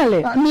bon le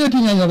ni eti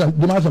nya nyoga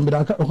dimanche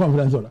mbira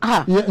conference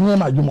la ni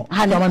ma jumo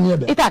kama ni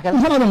be itaka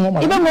fana be ngoma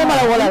ibe ngoma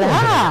la wala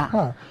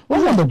ha wo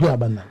ndo ko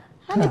abanna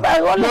hani ba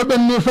wala be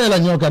ni fe la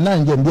nyoka na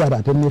nje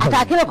ndiara te ni fa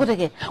ata kila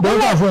kuteke do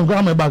ka fo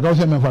ko ma ba ka o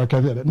se me fa ka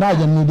na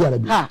je ni ndiara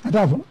bi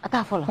ata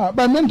fo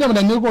ba men tam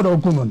da ni ko do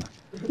kuno na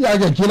ya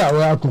ga kila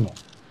wa kuno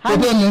ko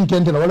de ni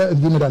kente la wala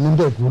dimira ni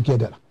ndo ku ke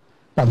dala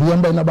ta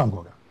yamba na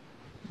bango ga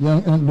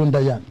yan lunda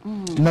yan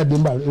na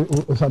dimba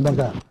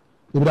sandanga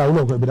ibra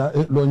ulo ko ibra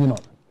lo nyino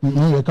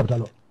ni we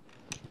kapitalo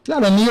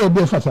ya ni yo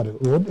be fasare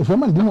fo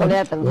man dimo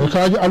o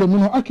kaaji alo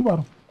mino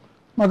akbar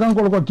magan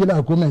ko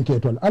kila ko men ke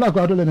tol ala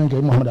ko to le nen ke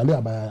muhammad ali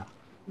abaya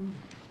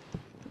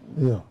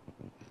yo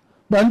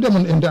bande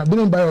mun inda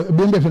bin bayo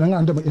be fina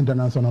ngante mo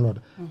international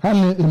order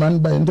hanni iman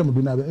bayo ndem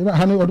binabe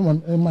hanni o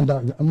dum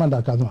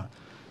manda kazma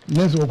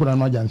neso ko nan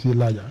ma jansi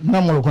laja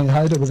namol ko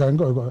hayde be kan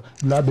ko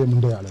la be mun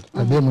de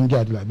ala be mun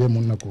jaadi la be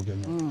mun na ko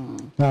genno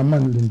na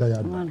man linda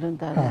ya man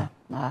linda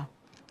ha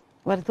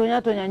war tonya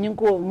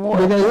nyinko mo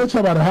daga yo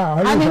sabar ha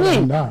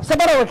ani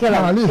sabar wa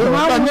kala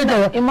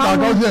imam ba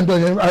ko to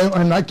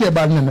na ke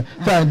ba ne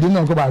sa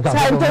dinno ko ba ka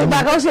sa to ba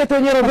ka se to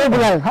nyero be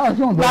bulal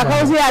ba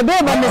ka se abe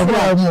ba ne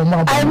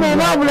ay me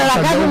ma bulal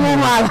ka mo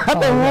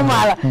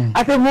mala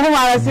ate mo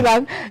mala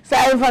silan sa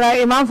fara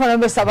imam fara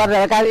be sabar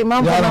ka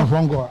imam fara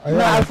fonko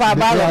na alfa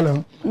ba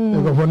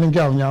ko fonin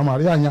ka nyama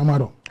ya nyama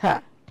do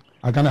ha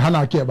akana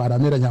hana ke ba da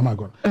mira nyama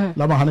gon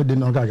lama hana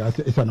dinno ka ga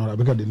isa no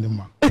be ka dinnin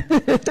ma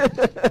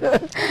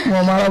mo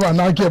mara ba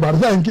na ke bar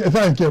sai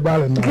ke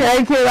ba na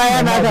ke ba ya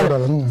na da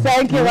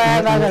sai ke ba ya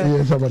na da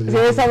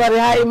sai sabar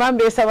ha imam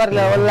be sabar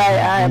la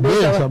wallahi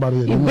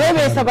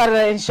be sabar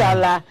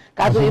inshallah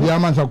ka to dia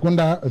man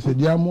sakunda se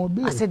dia mo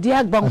be se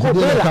dia banko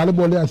be la kala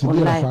bole se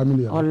dia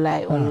family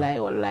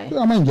wallahi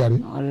aman jari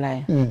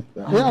wallahi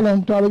ya lan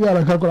talibi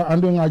ala ka ko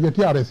ando ngaje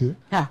ti aresi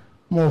ha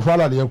mo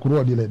fala de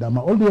yakuro di le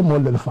dama oldo mo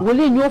le fa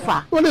wole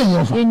nyofa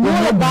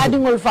nyofa badi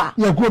ngol fa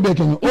ya ko be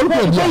kenyo oldo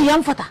ko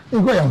yam fata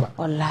ko yam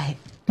wallahi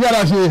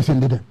tiara se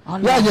sindide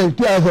ya je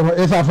tiara se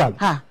esa fal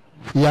ha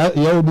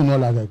ya udu no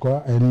la ga ko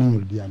ay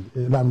ninyul diam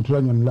lam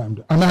tura nyon lam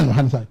amano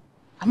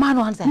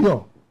hansa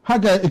yo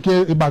haga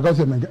ke baga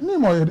se menga ni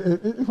mo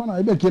ifana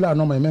ibe kila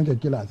no me menga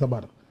kila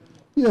sabar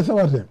ye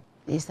sabar se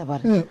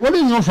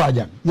wole nyofa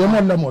jan ye mo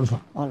la mo fa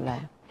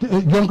wallahi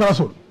jon kala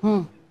sol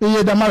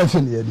ye damara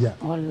sen ye dia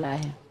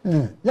wallahi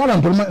yala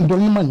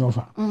ntolni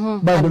manyofa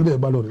ba dolbe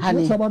balore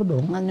sabar do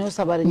nanyo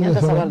sabar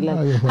nyata sabar la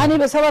hani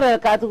be sabar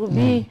ka tu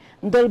bi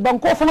ndol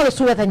banko fa ngol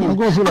sulata nyen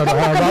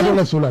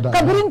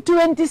kabirin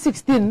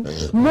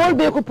 2016 mol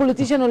be ko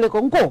politician ole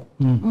ko nko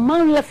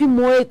man la fi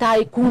moy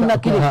tay kunna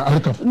kile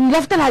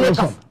lafta la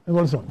kaf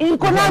in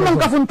ko na man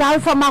kafun tal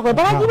fa mako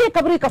bara jibe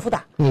kabri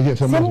kafuta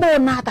sembo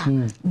nata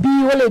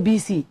bi wala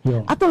bc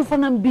atol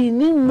fanam bi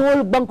ni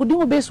mol banko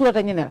dingo be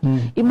sulata nyen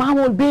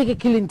imamol be ke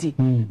kilinti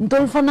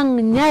ndol fanam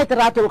nyaata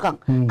ratol kan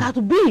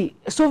katu bi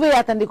sauve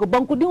yatande ko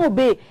banko dingo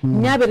be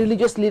nyaabe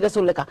religious leaders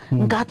ole ka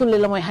ngatu le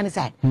la moy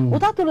hanisay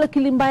utato la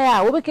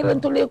kilimbaya wobe kelen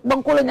to le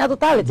banko le nyaato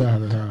talati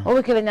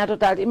wobe kelen nyaato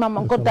talati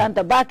imam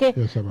kontanta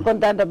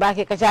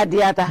bake kacha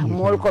diata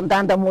mol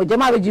kontanta mo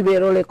jama be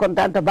jibero le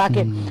kontanta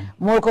bake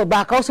mol ko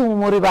bakaws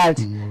mo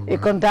ribalti e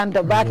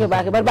kontanta bake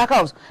bar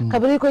bakaws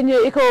kabri ko nyo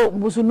iko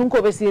musunun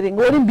ko be siri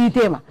ngoni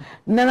bitema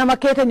nana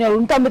maketa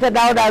nyol ntambita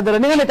dawda doro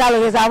ngene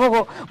talo ke safo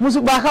ko musu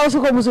bakaws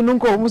ko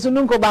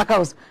musunun ko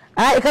bakaws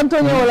ikan to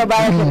nyo wala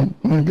baya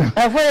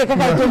ke fo e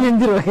kaka to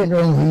nyindiro ke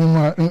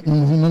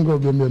ngo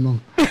bembe no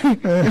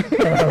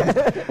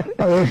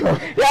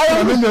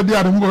ya ndio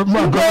dia ngo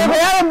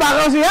ya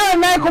bakaws ya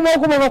na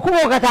kumo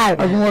katal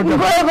ko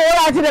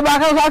wala ti de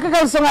bakaws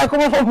aka songa ko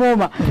fo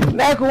moma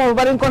na ko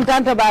barin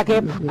kontanta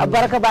bake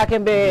baraka bake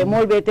be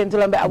molbe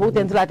tentulambe abu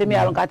tentulate mi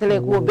alon katele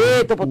ko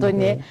be to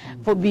potonye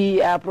fo bi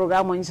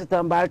programme ni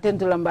sotamba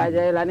tentulamba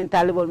la nin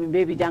talibol mi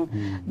bebi jang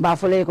ba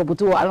fole ko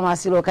butu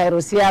almasilo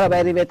kayro siara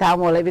bayri be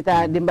tamo la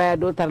bita dimbaya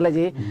do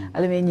tarlaje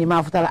alame ni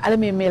mafutala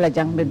alame mela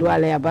jang be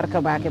duale ya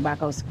baraka bake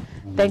bakaws.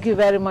 Thank you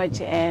very much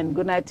and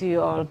good night to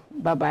you all.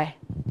 Bye bye.